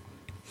well.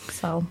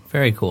 So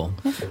very cool.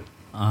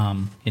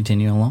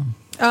 Continue along.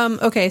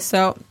 Okay,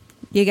 so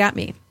you got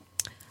me.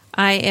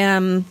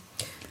 I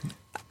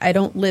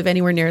don't live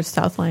anywhere near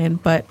South Lyon,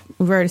 but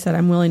we've already said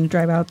I'm willing to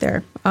drive out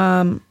there.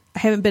 I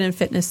haven't been in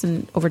fitness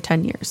in over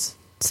 10 years,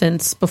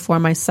 since before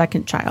my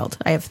second child.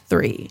 I have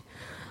 3.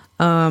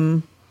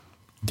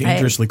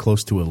 Dangerously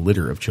close to a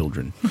litter of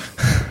children.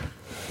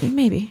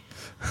 Maybe.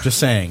 Just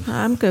saying.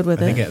 I'm good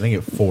with it. I think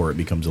at 4 it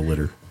becomes a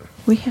litter.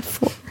 We have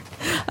 4.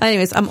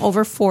 Anyways, I'm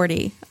over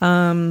 40.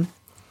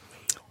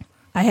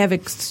 I have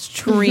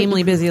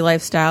extremely busy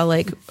lifestyle,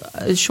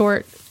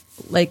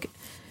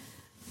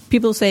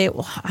 people say,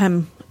 well,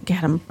 I'm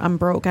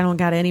broke. I don't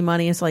got any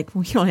money. It's like,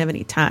 we don't have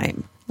any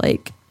time.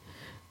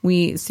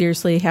 We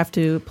seriously have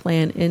to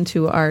plan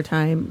into our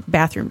time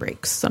bathroom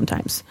breaks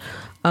sometimes.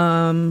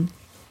 And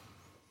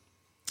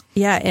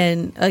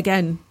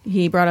again,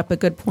 he brought up a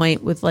good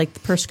point with the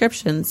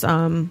prescriptions.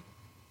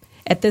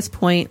 At this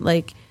point,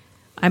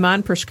 I'm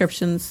on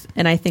prescriptions,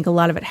 and I think a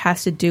lot of it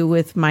has to do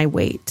with my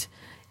weight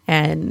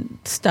and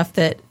stuff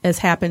that has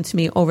happened to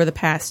me over the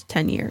past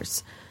 10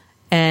 years.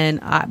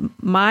 And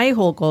my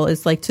whole goal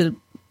is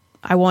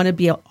I want to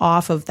be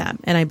off of them.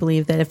 And I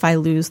believe that if I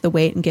lose the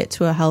weight and get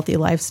to a healthy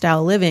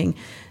lifestyle living,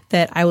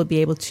 that I will be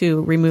able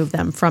to remove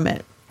them from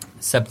it.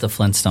 Except the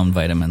Flintstone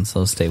vitamins,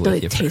 those stay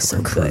with you forever. Taste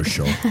so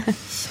crucial.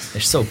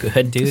 They're so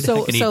good, dude.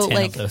 I could eat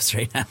 10 of those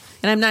right now.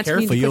 And I'm not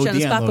trying to put you on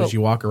the spot, but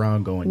you walk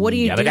around going, what do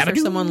you do for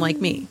someone like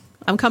me?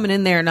 I'm coming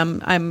in there and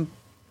I'm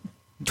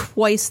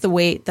twice the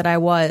weight that I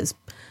was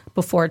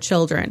before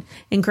children.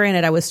 And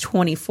granted, I was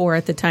 24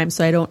 at the time,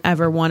 so I don't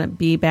ever want to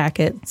be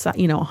back at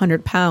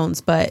 100 pounds.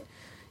 But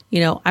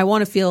I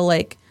want to feel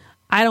like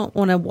I don't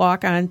want to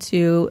walk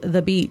onto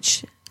the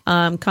beach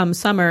come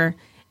summer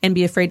and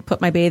be afraid to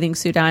put my bathing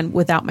suit on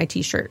without my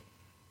T-shirt.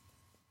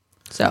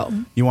 So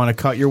you want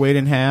to cut your weight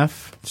in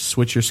half,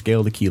 switch your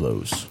scale to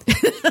kilos.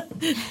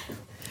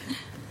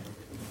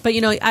 But,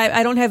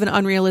 I don't have an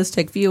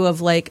unrealistic view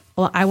of like,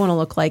 well, I want to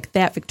look like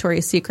that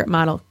Victoria's Secret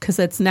model because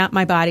that's not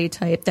my body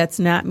type. That's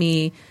not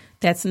me.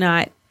 That's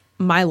not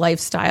my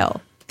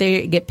lifestyle.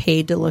 They get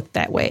paid to look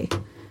that way.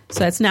 So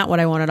that's not what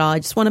I want at all.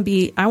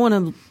 I want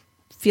to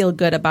feel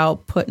good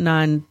about putting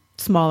on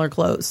smaller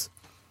clothes.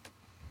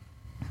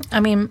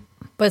 I mean,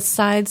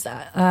 besides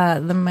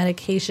the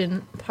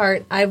medication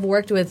part, I've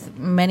worked with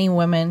many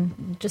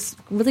women just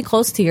really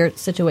close to your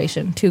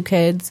situation. 2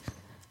 kids,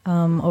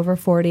 over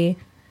 40.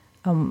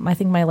 I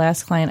think my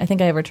last client, I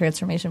think I have her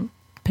transformation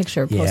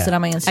picture posted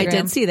on my Instagram. I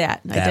did see that.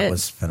 That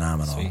was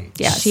phenomenal.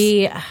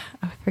 Yeah,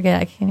 I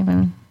forget. I can't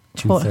even.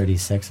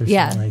 236 or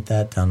something like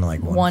that, down to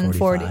like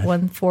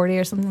 140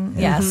 or something.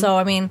 Yeah. So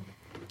I mean,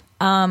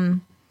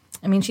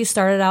 she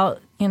started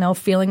out,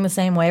 feeling the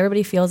same way.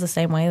 Everybody feels the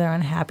same way. They're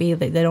unhappy.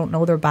 They don't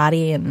know their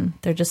body, and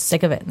they're just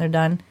sick of it, and they're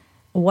done.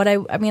 I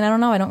don't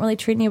know. I don't really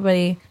treat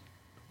anybody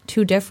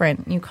too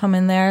different. You come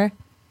in there,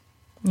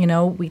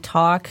 we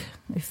talk,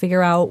 we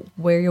figure out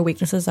where your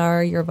weaknesses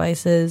are, your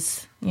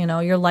vices,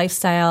 your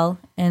lifestyle,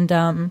 and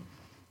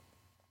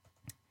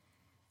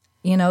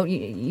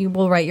you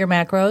will write your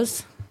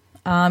macros.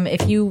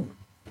 If you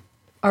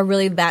are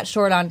really that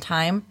short on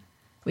time,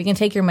 we can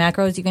take your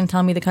macros. You can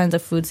tell me the kinds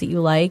of foods that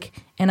you like,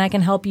 and I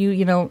can help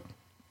you,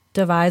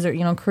 devise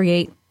or,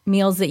 create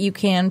meals that you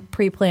can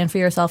pre-plan for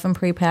yourself and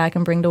pre-pack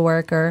and bring to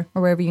work or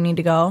wherever you need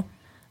to go.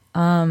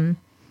 I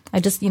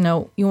just, you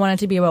want it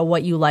to be about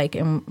what you like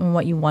and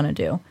what you want to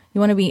do.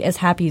 You want to be as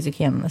happy as you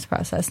can in this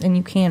process, and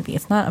you can be.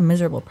 It's not a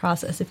miserable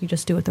process if you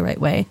just do it the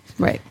right way.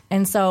 Right.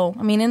 And so,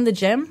 in the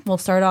gym, we'll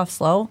start off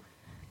slow.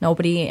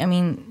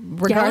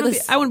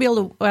 Regardless. I want to be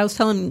able to, I was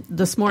telling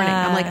this morning,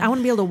 I'm like, I want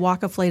to be able to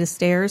walk a flight of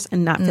stairs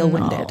and not feel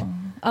winded.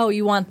 Oh,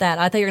 you want that?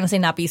 I thought you were going to say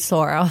not be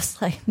sore. I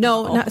was like,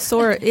 no, not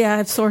sore. Yeah,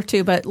 I'm sore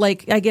too. But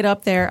like, I get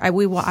up there. I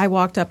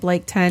walked up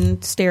like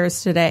 10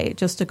 stairs today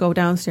just to go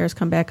downstairs,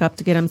 come back up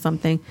to get him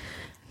something.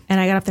 And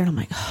I got up there and I'm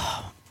like,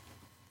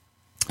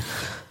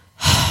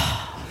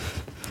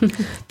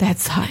 that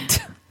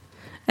sucked.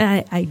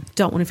 And I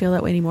don't want to feel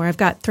that way anymore. I've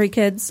got 3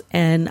 kids,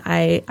 and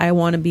I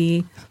want to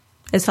be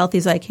as healthy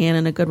as I can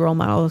and a good role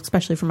model,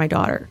 especially for my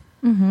daughter,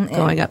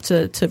 growing up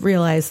to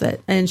realize that.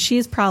 And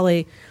she's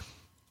probably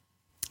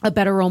a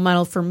better role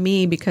model for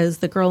me because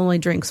the girl only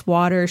drinks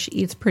water. She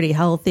eats pretty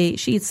healthy.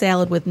 She eats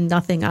salad with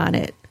nothing on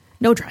it,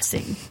 no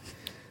dressing.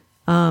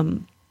 But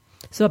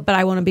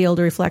I want to be able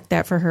to reflect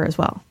that for her as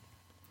well.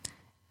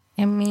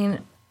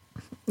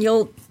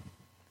 You'll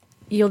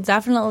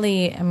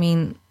definitely,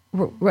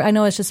 I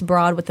know it's just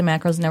broad with the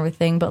macros and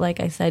everything, but like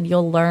I said,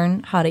 you'll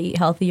learn how to eat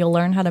healthy. You'll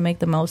learn how to make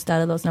the most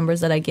out of those numbers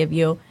that I give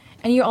you.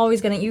 And you're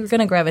always going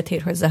to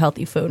gravitate towards the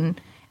healthy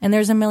food. And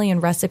there's a million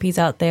recipes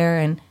out there,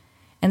 and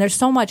there's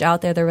so much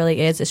out there. There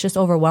really is. It's just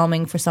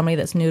overwhelming for somebody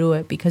that's new to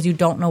it because you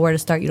don't know where to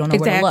start. You don't know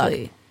where to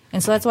look.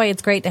 And so that's why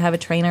it's great to have a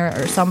trainer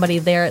or somebody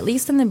there, at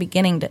least in the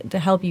beginning, to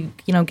help you,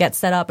 get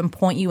set up and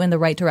point you in the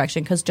right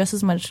direction. Because just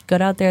as much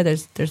good out there,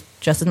 there's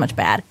just as much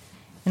bad.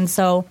 And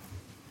so,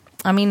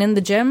 in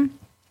the gym,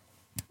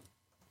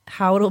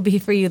 how it'll be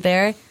for you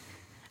there.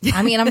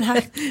 I'm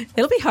not.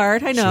 It'll be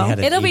hard. I know.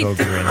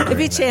 It'll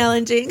be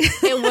challenging.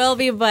 It will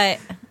be, but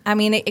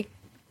it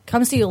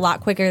comes to you a lot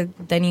quicker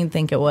than you'd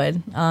think it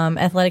would.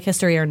 Athletic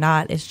history or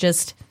not, it's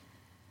just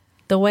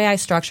the way I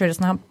structure it. It's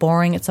not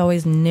boring. It's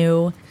always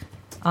new.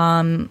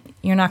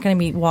 You're not going to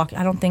be walking.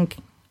 I don't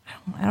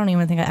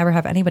even think I ever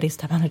have anybody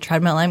step on a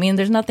treadmill.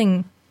 There's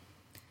nothing.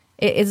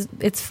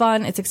 It's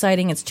fun. It's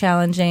exciting. It's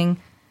challenging.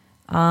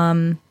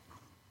 And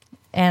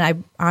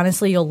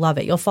you'll love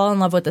it. You'll fall in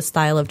love with the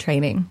style of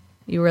training.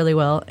 You really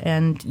will,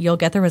 and you'll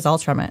get the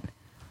results from it.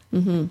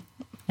 Mm-hmm.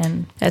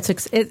 And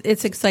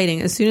it's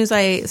exciting. As soon as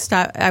I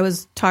stopped, I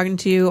was talking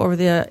to you over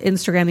the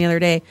Instagram the other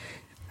day.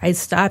 I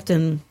stopped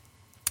and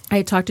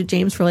I talked to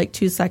James for like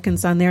 2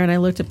 seconds on there, and I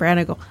looked at Brad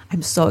and I go,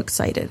 I'm so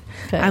excited.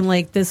 Okay. I'm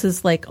like, this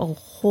is like a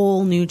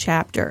whole new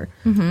chapter.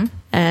 Mm-hmm.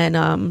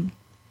 And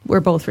we're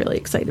both really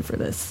excited for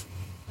this.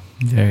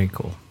 Very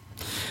cool.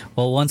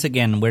 Well, once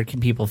again, where can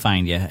people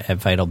find you at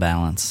Vital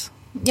Balance?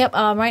 Yep.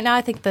 Right now,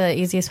 I think the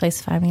easiest place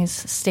to find me is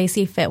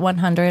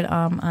StacyFit100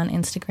 on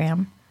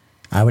Instagram.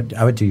 I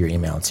would do your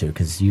email too,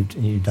 because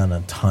you've done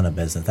a ton of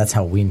business. That's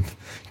how we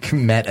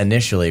met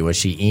initially. Was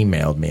she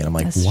emailed me, and I'm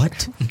like, that's what?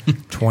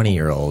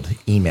 20-year-old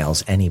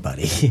emails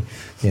anybody,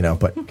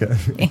 But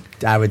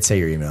I would say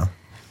your email.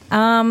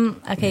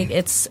 Okay,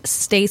 it's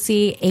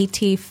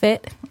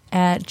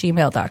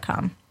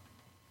StacyATFit@gmail.com.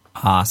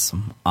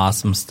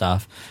 Awesome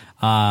stuff.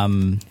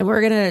 And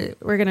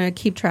we're gonna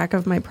keep track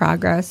of my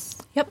progress.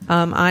 Yep.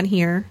 On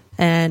here,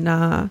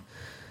 and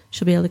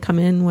she'll be able to come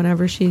in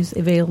whenever she's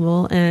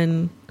available,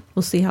 and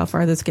we'll see how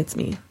far this gets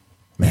me.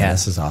 Man,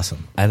 this is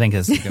awesome. I think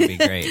this is going to be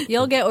great.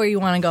 You'll get where you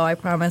want to go, I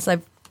promise. I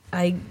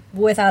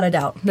without a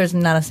doubt. There's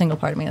not a single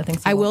part of me that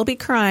thinks I will be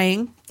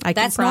crying.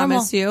 That's can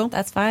promise normal. You.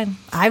 That's fine.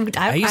 I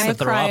used to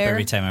throw up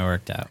every time I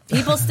worked out.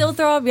 People still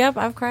throw up. Yep,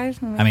 I've cried.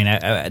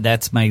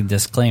 That's my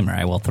disclaimer.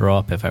 I will throw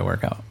up if I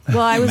work out.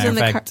 Well, I was in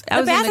the car.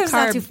 The bathroom's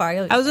not too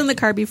far. I was in the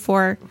car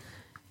before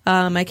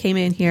I came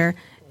in here,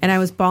 And I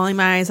was bawling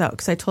my eyes out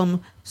because I told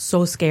him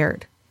so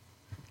scared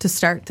to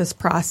start this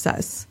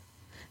process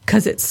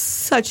because it's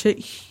such a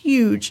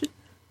huge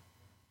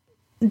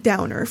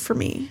downer for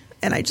me.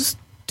 And I just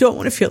don't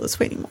want to feel this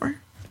way anymore.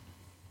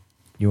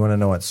 You want to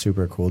know what's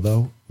super cool,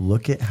 though?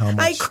 Look at how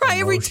much I cry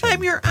every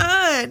time you're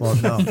on. Well,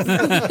 no.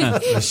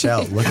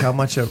 Michelle, look how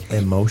much of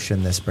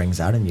emotion this brings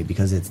out in you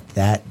because it's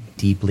that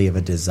deeply of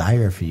a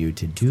desire for you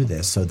to do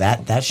this. So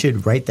that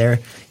should right there,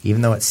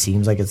 even though it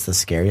seems like it's the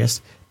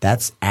scariest,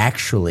 that's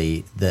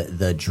actually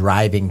the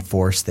driving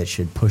force that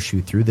should push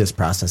you through this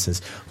process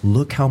is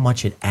look how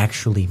much it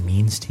actually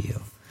means to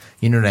you.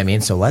 You know what I mean?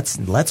 So let's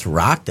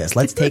rock this.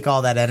 Let's take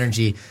all that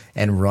energy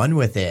and run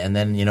with it. And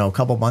then, a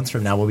couple months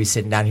from now, we'll be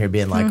sitting down here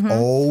being like,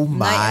 oh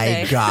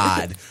my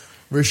God,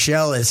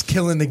 Rochelle is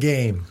killing the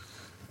game.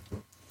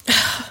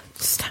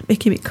 Stop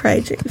making me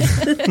cry,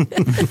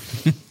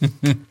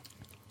 James.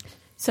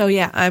 So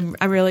yeah, I'm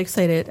really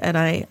excited, and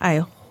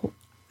I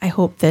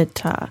hope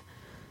that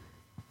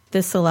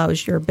this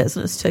allows your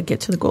business to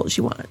get to the goals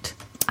you want.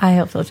 I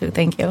hope so too.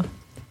 Thank you. All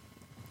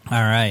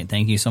right.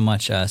 Thank you so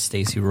much,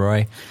 Stacey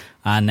Roy.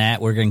 On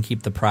that, we're going to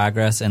keep the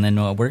progress, and then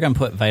we're going to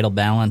put Vital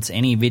Balance.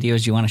 Any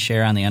videos you want to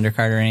share on the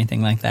Undercard or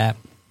anything like that?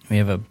 We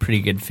have a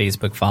pretty good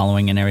Facebook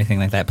following and everything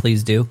like that.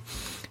 Please do.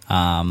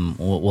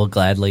 We'll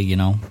gladly,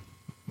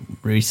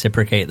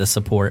 reciprocate the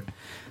support.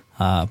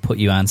 Put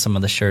you on some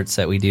of the shirts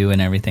that we do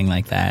and everything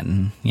like that,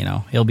 and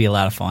it'll be a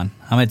lot of fun.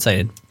 I'm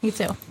excited. Me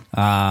too.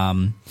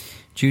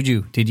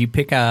 Juju, did you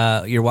pick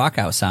your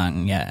walkout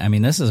song yet? I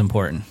mean, this is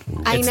important.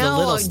 I It's the know.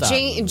 little stuff.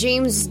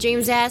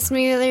 James asked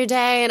me the other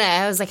day, and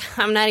I was like,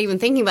 I'm not even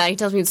thinking about it. He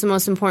tells me it's the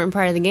most important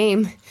part of the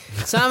game.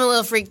 So I'm a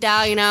little freaked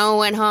out,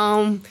 went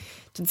home,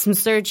 did some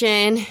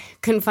searching,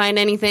 couldn't find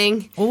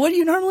anything. Well, what do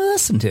you normally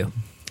listen to?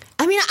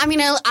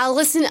 I'll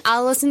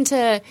listen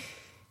to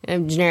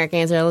generic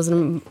answer. I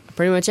listen to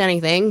pretty much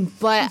anything.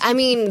 But,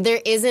 there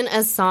isn't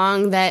a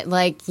song that,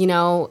 I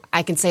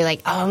can say,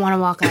 I want to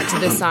walk out to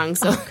this song.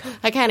 So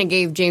I kind of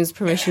gave James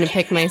permission to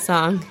pick my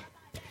song.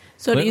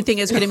 So do you think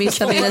it's going to be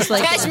something that's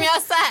like Catch me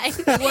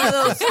outside. one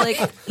of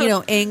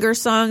those anger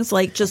songs,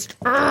 just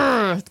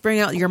bring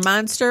out your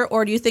monster,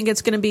 or do you think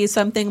it's going to be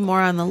something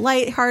more on the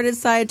lighthearted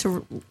side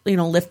to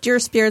lift your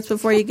spirits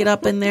before you get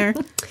up in there?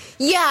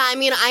 Yeah, I'm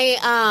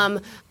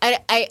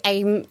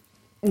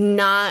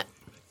not.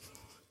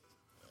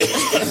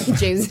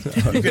 James, you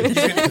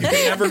can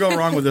never go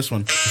wrong with this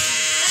one.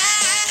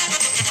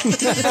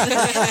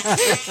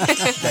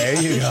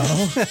 There you go.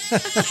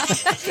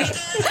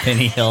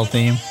 Penny Hill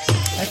theme.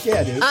 Heck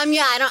yeah, dude.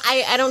 Yeah,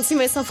 I don't see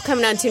myself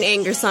coming out to an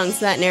anger song,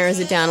 so that narrows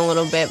it down a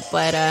little bit.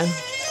 But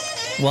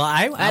well,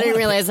 I didn't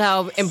realize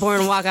how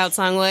important walkout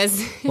song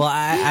was. Well,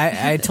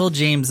 I told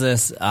James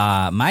this.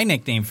 My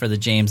nickname for the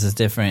James is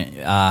different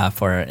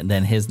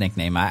than his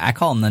nickname. I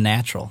call him the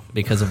Natural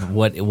because of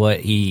what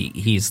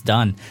he's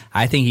done.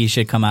 I think he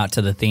should come out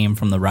to the theme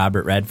from the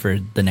Robert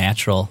Redford, The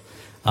Natural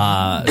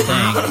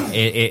thing.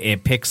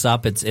 It picks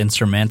up. It's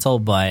instrumental,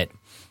 but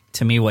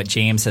to me, what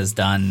James has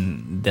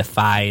done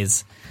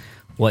defies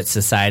what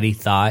society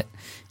thought,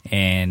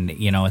 and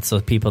it's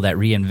those people that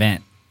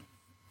reinvent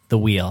the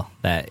wheel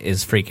that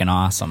is freaking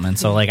awesome. And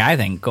so, I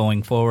think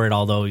going forward,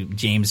 although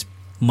James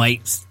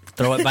might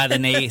throw it by the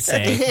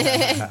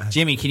naysay,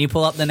 Jimmy, can you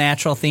pull up the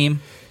Natural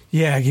theme?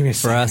 Yeah, give me a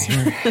for us.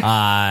 second here.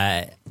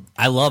 I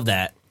love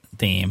that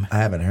theme. I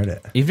haven't heard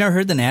it. You've never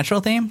heard the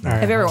Natural theme? All right.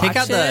 Have you ever Take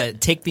out watched it? the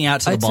 "Take Me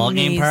Out to the It's Ball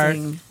Game" part,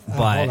 amazing.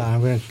 but hold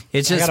on,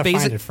 it's I just gotta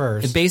find it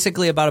first. It's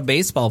basically about a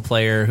baseball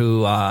player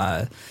who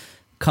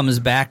comes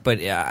back, but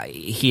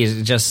he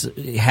has just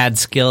had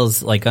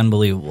skills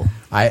unbelievable.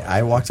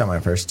 I walked out my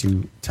first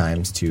 2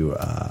 times to.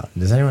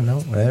 Does anyone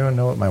know? Does anyone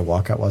know what my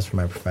walkout was for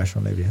my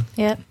professional debut?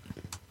 Yep.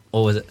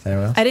 What was it?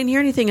 Anyone else? I didn't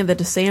hear anything of the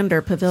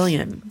DeSander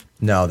Pavilion.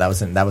 No, that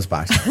was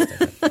boxing.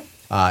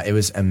 It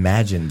was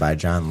 "Imagine" by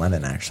John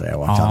Lennon. Actually, I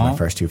walked out my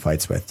first 2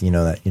 fights with. You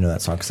know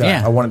that song. 'Cause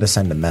Yeah. I wanted to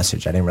send a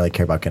message. I didn't really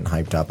care about getting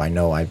hyped up. I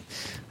know I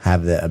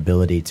have the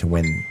ability to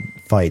win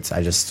fights.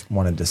 I just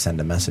wanted to send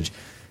a message,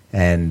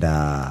 and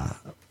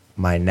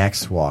my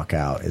next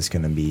walkout is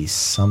going to be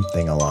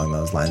something along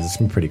those lines. It's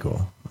going to be pretty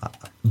cool,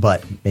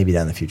 but maybe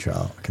down in the future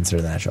I'll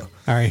consider the Natural.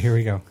 All right, here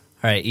we go.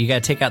 All right, you got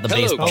to take out the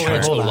baseball wait,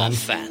 part. hold on. Olaf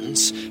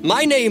fans.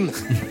 My name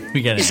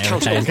We got is to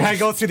Count advertise. Gotta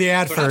go through the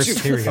ad first.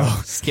 Here we go.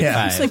 Skip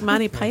Yeah. It's 5. like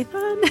Monty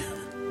Python.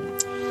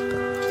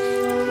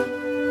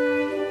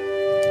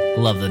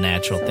 Love the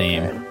Natural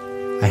theme.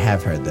 I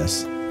have heard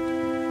this.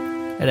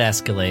 It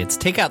escalates.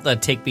 Take out the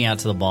 "Take Me Out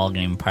to the Ball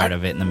Game" part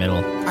of it in the middle.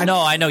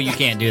 I know you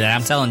can't do that.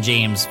 I'm telling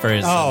James for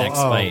his next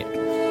fight.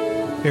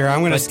 Here,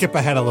 I'm going to skip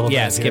ahead a little bit.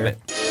 Yeah, skip here. it.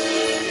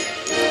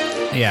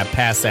 Yeah,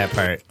 past that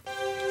part.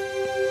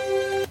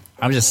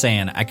 I'm just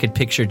saying, I could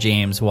picture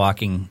James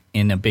walking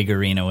in a big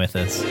arena with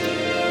us.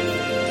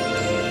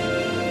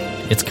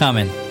 It's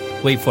coming.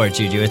 Wait for it,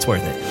 Juju. It's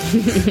worth it.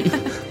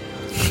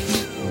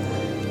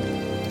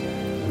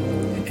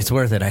 It's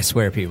worth it, I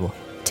swear, people.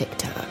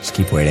 TikTok. Just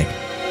keep waiting.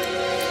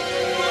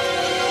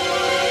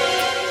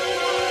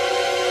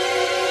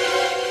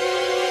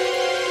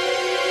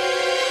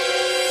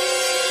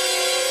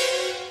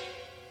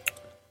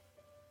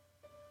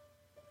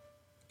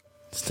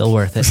 Still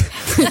worth it.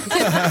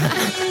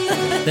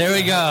 There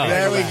we go.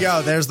 There we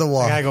go. There's the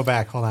wall. I gotta go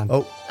back. Hold on.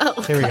 Oh,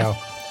 here we go.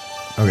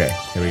 Okay,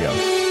 here we go.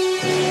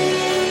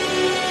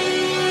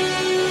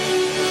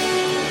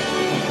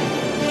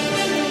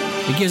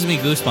 It gives me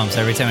goosebumps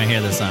every time I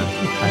hear this song. I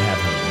have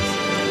heard this.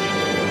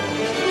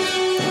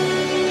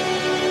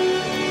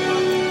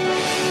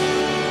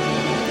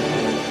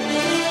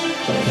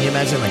 Can you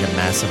imagine like a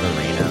massive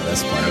arena at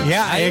this point?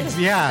 Yeah,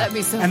 yeah. That'd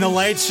be so and the cool.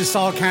 lights just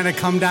all kind of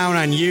come down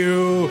on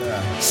you.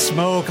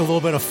 Smoke, a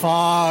little bit of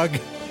fog.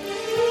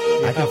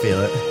 I can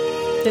feel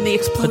it. Then the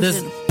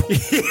explosion.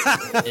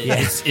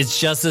 It's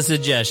just a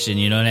suggestion.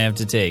 You don't have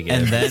to take it.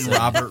 And then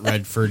Robert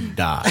Redford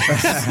dies.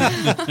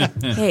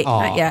 Hey,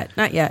 not yet.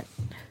 Not yet.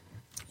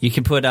 You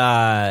can put,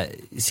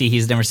 see,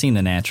 he's never seen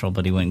The Natural,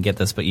 but he wouldn't get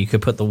this, but you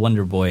could put the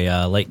Wonder Boy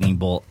lightning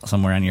bolt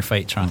somewhere on your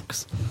fight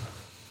trunks.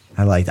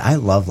 I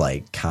love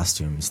like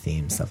costumes,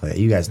 themes, stuff like that.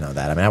 You guys know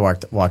that. I mean, I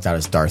walked out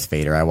as Darth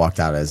Vader. I walked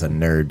out as a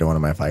nerd to one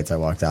of my fights. I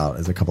walked out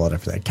as a couple of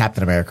different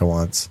Captain America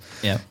once.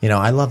 Yeah. You know,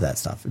 I love that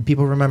stuff.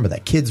 People remember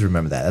that. Kids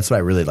remember that. That's what I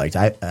really liked.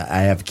 I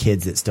have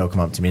kids that still come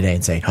up to me today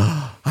and say,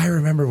 "Oh, I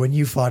remember when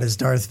you fought as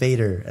Darth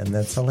Vader," and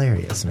that's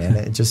hilarious, man.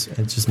 It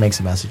just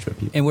makes a message with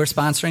people. And we're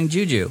sponsoring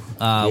Juju.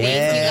 Thank you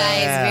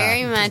guys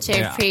very much.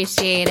 I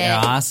appreciate it. You're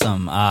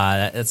awesome.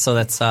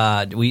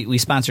 We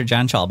sponsored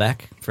John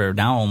Chalbeck for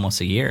now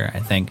almost a year, I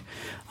think.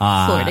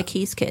 Florida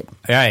Keys kid.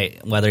 Right.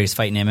 Whether he's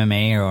fighting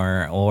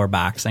MMA or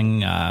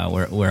boxing,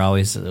 we're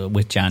always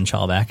with John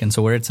Chalbeck, and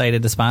so we're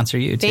excited to sponsor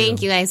you too.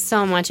 Thank you guys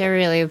so much. I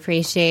really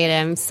appreciate it.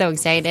 I'm so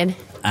excited.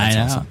 I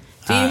know. Awesome.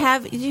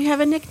 Do you have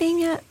a nickname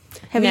yet?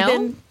 Have No. you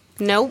been?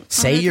 Nope.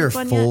 Say your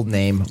full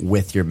name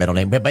with your middle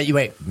name, but you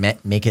wait.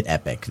 Make it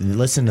epic.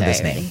 Listen to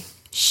this name.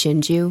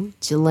 Shinju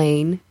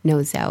Jelaine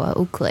Nozawa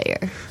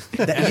O'Clair.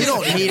 You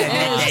don't need a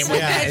nickname with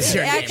that as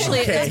your name.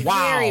 Actually, Okay. it's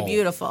very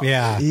beautiful.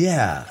 Yeah.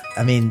 Yeah.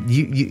 I mean,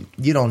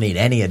 you don't need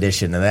any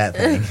addition to that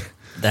thing.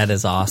 That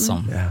is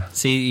awesome. Yeah.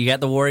 See, you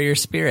got the warrior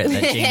spirit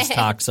that James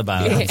talks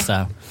about. And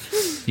stuff.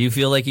 You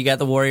feel like you got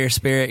the warrior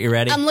spirit? You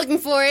ready? I'm looking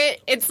for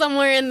it. It's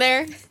somewhere in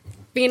there.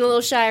 Being a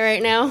little shy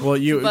right now. Well,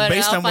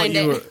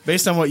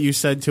 based on what you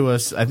said to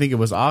us, I think it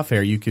was off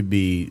air. You could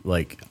be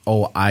like,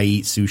 "Oh, I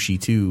eat sushi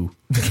too,"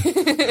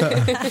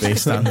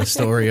 based on the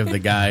story of the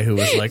guy who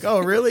was like,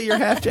 "Oh, really? You're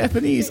half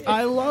Japanese?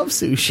 I love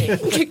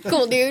sushi."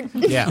 Cool, dude.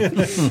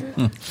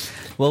 Yeah.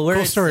 Well, we're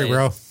cool story,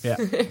 bro. Yeah.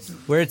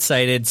 We're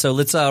excited. So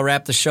let's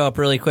wrap the show up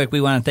really quick.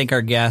 We want to thank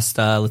our guest.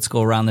 Let's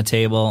go around the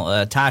table.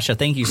 Tasha,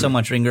 thank you so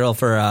much, Ring Girl,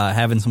 for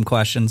having some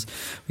questions.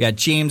 We got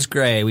James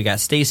Gray, we got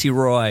Stacey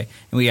Roy,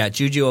 and we got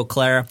Juju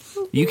O'Clair.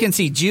 You can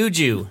see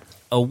Juju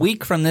a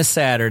week from this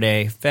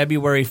Saturday,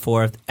 February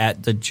 4th,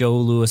 at the Joe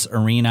Louis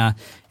Arena.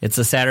 It's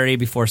a Saturday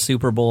before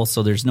Super Bowl,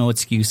 so there's no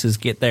excuses.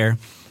 Get there.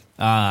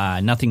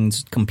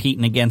 Nothing's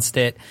competing against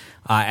it.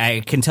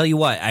 I can tell you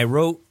what, I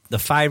wrote the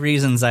 5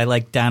 reasons I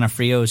like Donna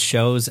Frio's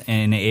shows,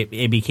 and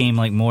it became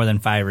like more than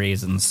 5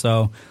 reasons.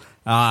 So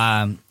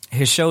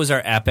his shows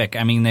are epic.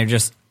 I mean,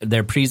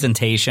 they're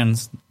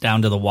presentations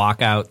down to the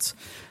walkouts.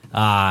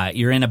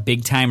 You're in a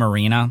big time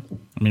arena.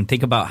 I mean,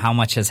 think about how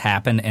much has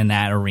happened in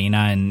that arena,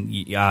 and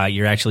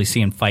you're actually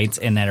seeing fights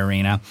in that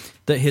arena.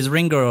 His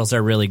ring girls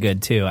are really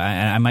good too.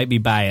 I might be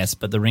biased,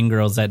 but the ring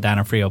girls that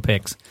Donna Frio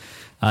picks,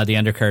 the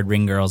undercard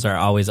ring girls, are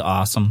always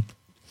awesome.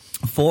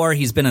 4,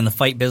 he's been in the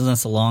fight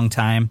business a long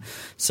time,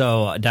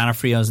 so Donna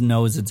Frio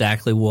knows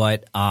exactly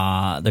what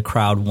the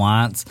crowd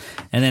wants.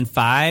 And then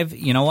 5,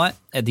 you know what?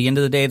 At the end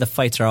of the day, the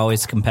fights are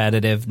always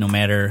competitive, no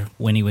matter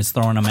when he was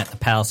throwing them at the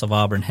Palace of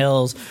Auburn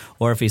Hills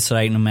or if he's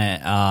throwing them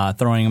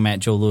at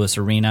Joe Louis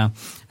Arena.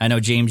 I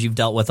know, James, you've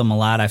dealt with him a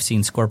lot. I've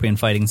seen Scorpion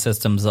Fighting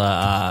Systems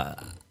on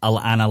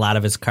a lot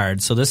of his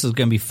cards. So this is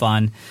going to be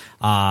fun.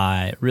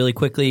 Really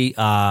quickly,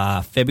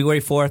 February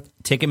 4th,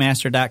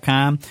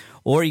 Ticketmaster.com.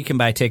 Or you can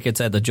buy tickets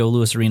at the Joe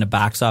Louis Arena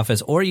box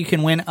office, or you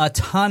can win a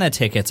ton of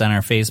tickets on our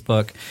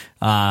Facebook.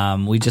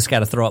 We just got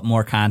to throw up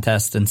more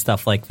contests and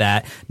stuff like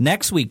that.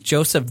 Next week,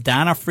 Joseph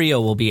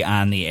Donofrio will be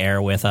on the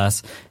air with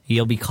us.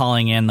 He'll be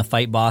calling in, the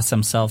fight boss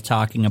himself,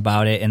 talking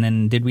about it. And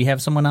then, did we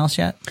have someone else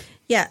yet?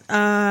 Yeah.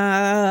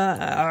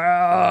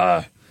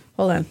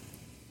 Hold on.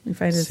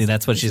 See,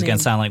 that's what she's going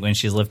to sound like when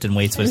she's lifting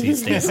weights with you,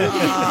 Stacey.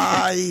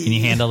 Can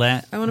you handle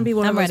that? I want to be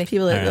one of those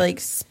people that like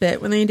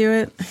spit when they do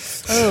it.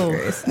 Oh,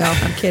 no,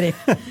 I'm kidding.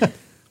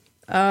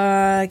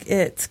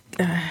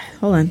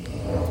 Hold on.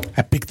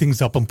 I pick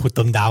things up and put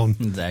them down.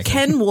 Exactly.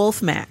 Ken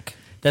Wolfmack.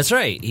 That's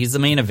right. He's the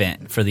main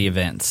event for the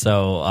event,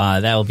 so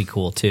that will be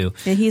cool too.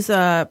 And he's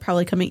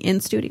probably coming in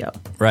studio.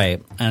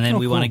 Right. And then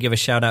we want to give a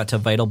shout out to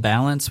Vital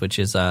Balance, which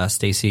is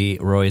Stacey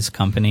Roy's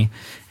company,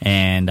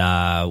 and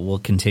we'll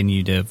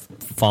continue to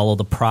follow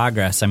the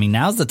progress. I mean,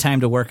 now's the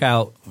time to work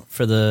out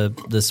for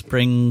the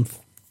spring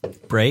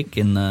break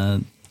and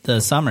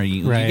the summer.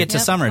 You get to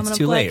summer, it's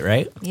too late,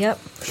 right? Yep.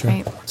 Sure.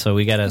 Right. So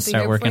we got to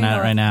start working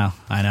out right now.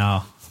 I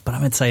know, but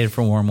I'm excited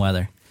for warm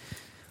weather.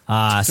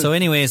 So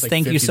anyways, like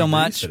thank you so 50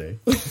 much today.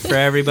 for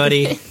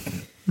everybody.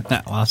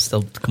 Well, I'm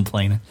still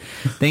complaining.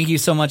 Thank you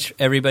so much,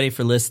 everybody,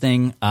 for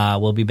listening.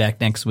 We'll be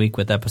back next week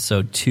with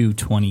episode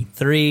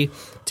 223.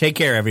 Take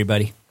care,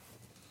 everybody.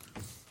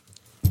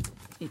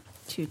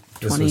 220.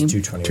 This was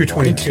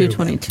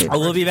 222.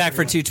 We'll be back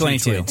for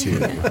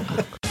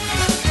 222.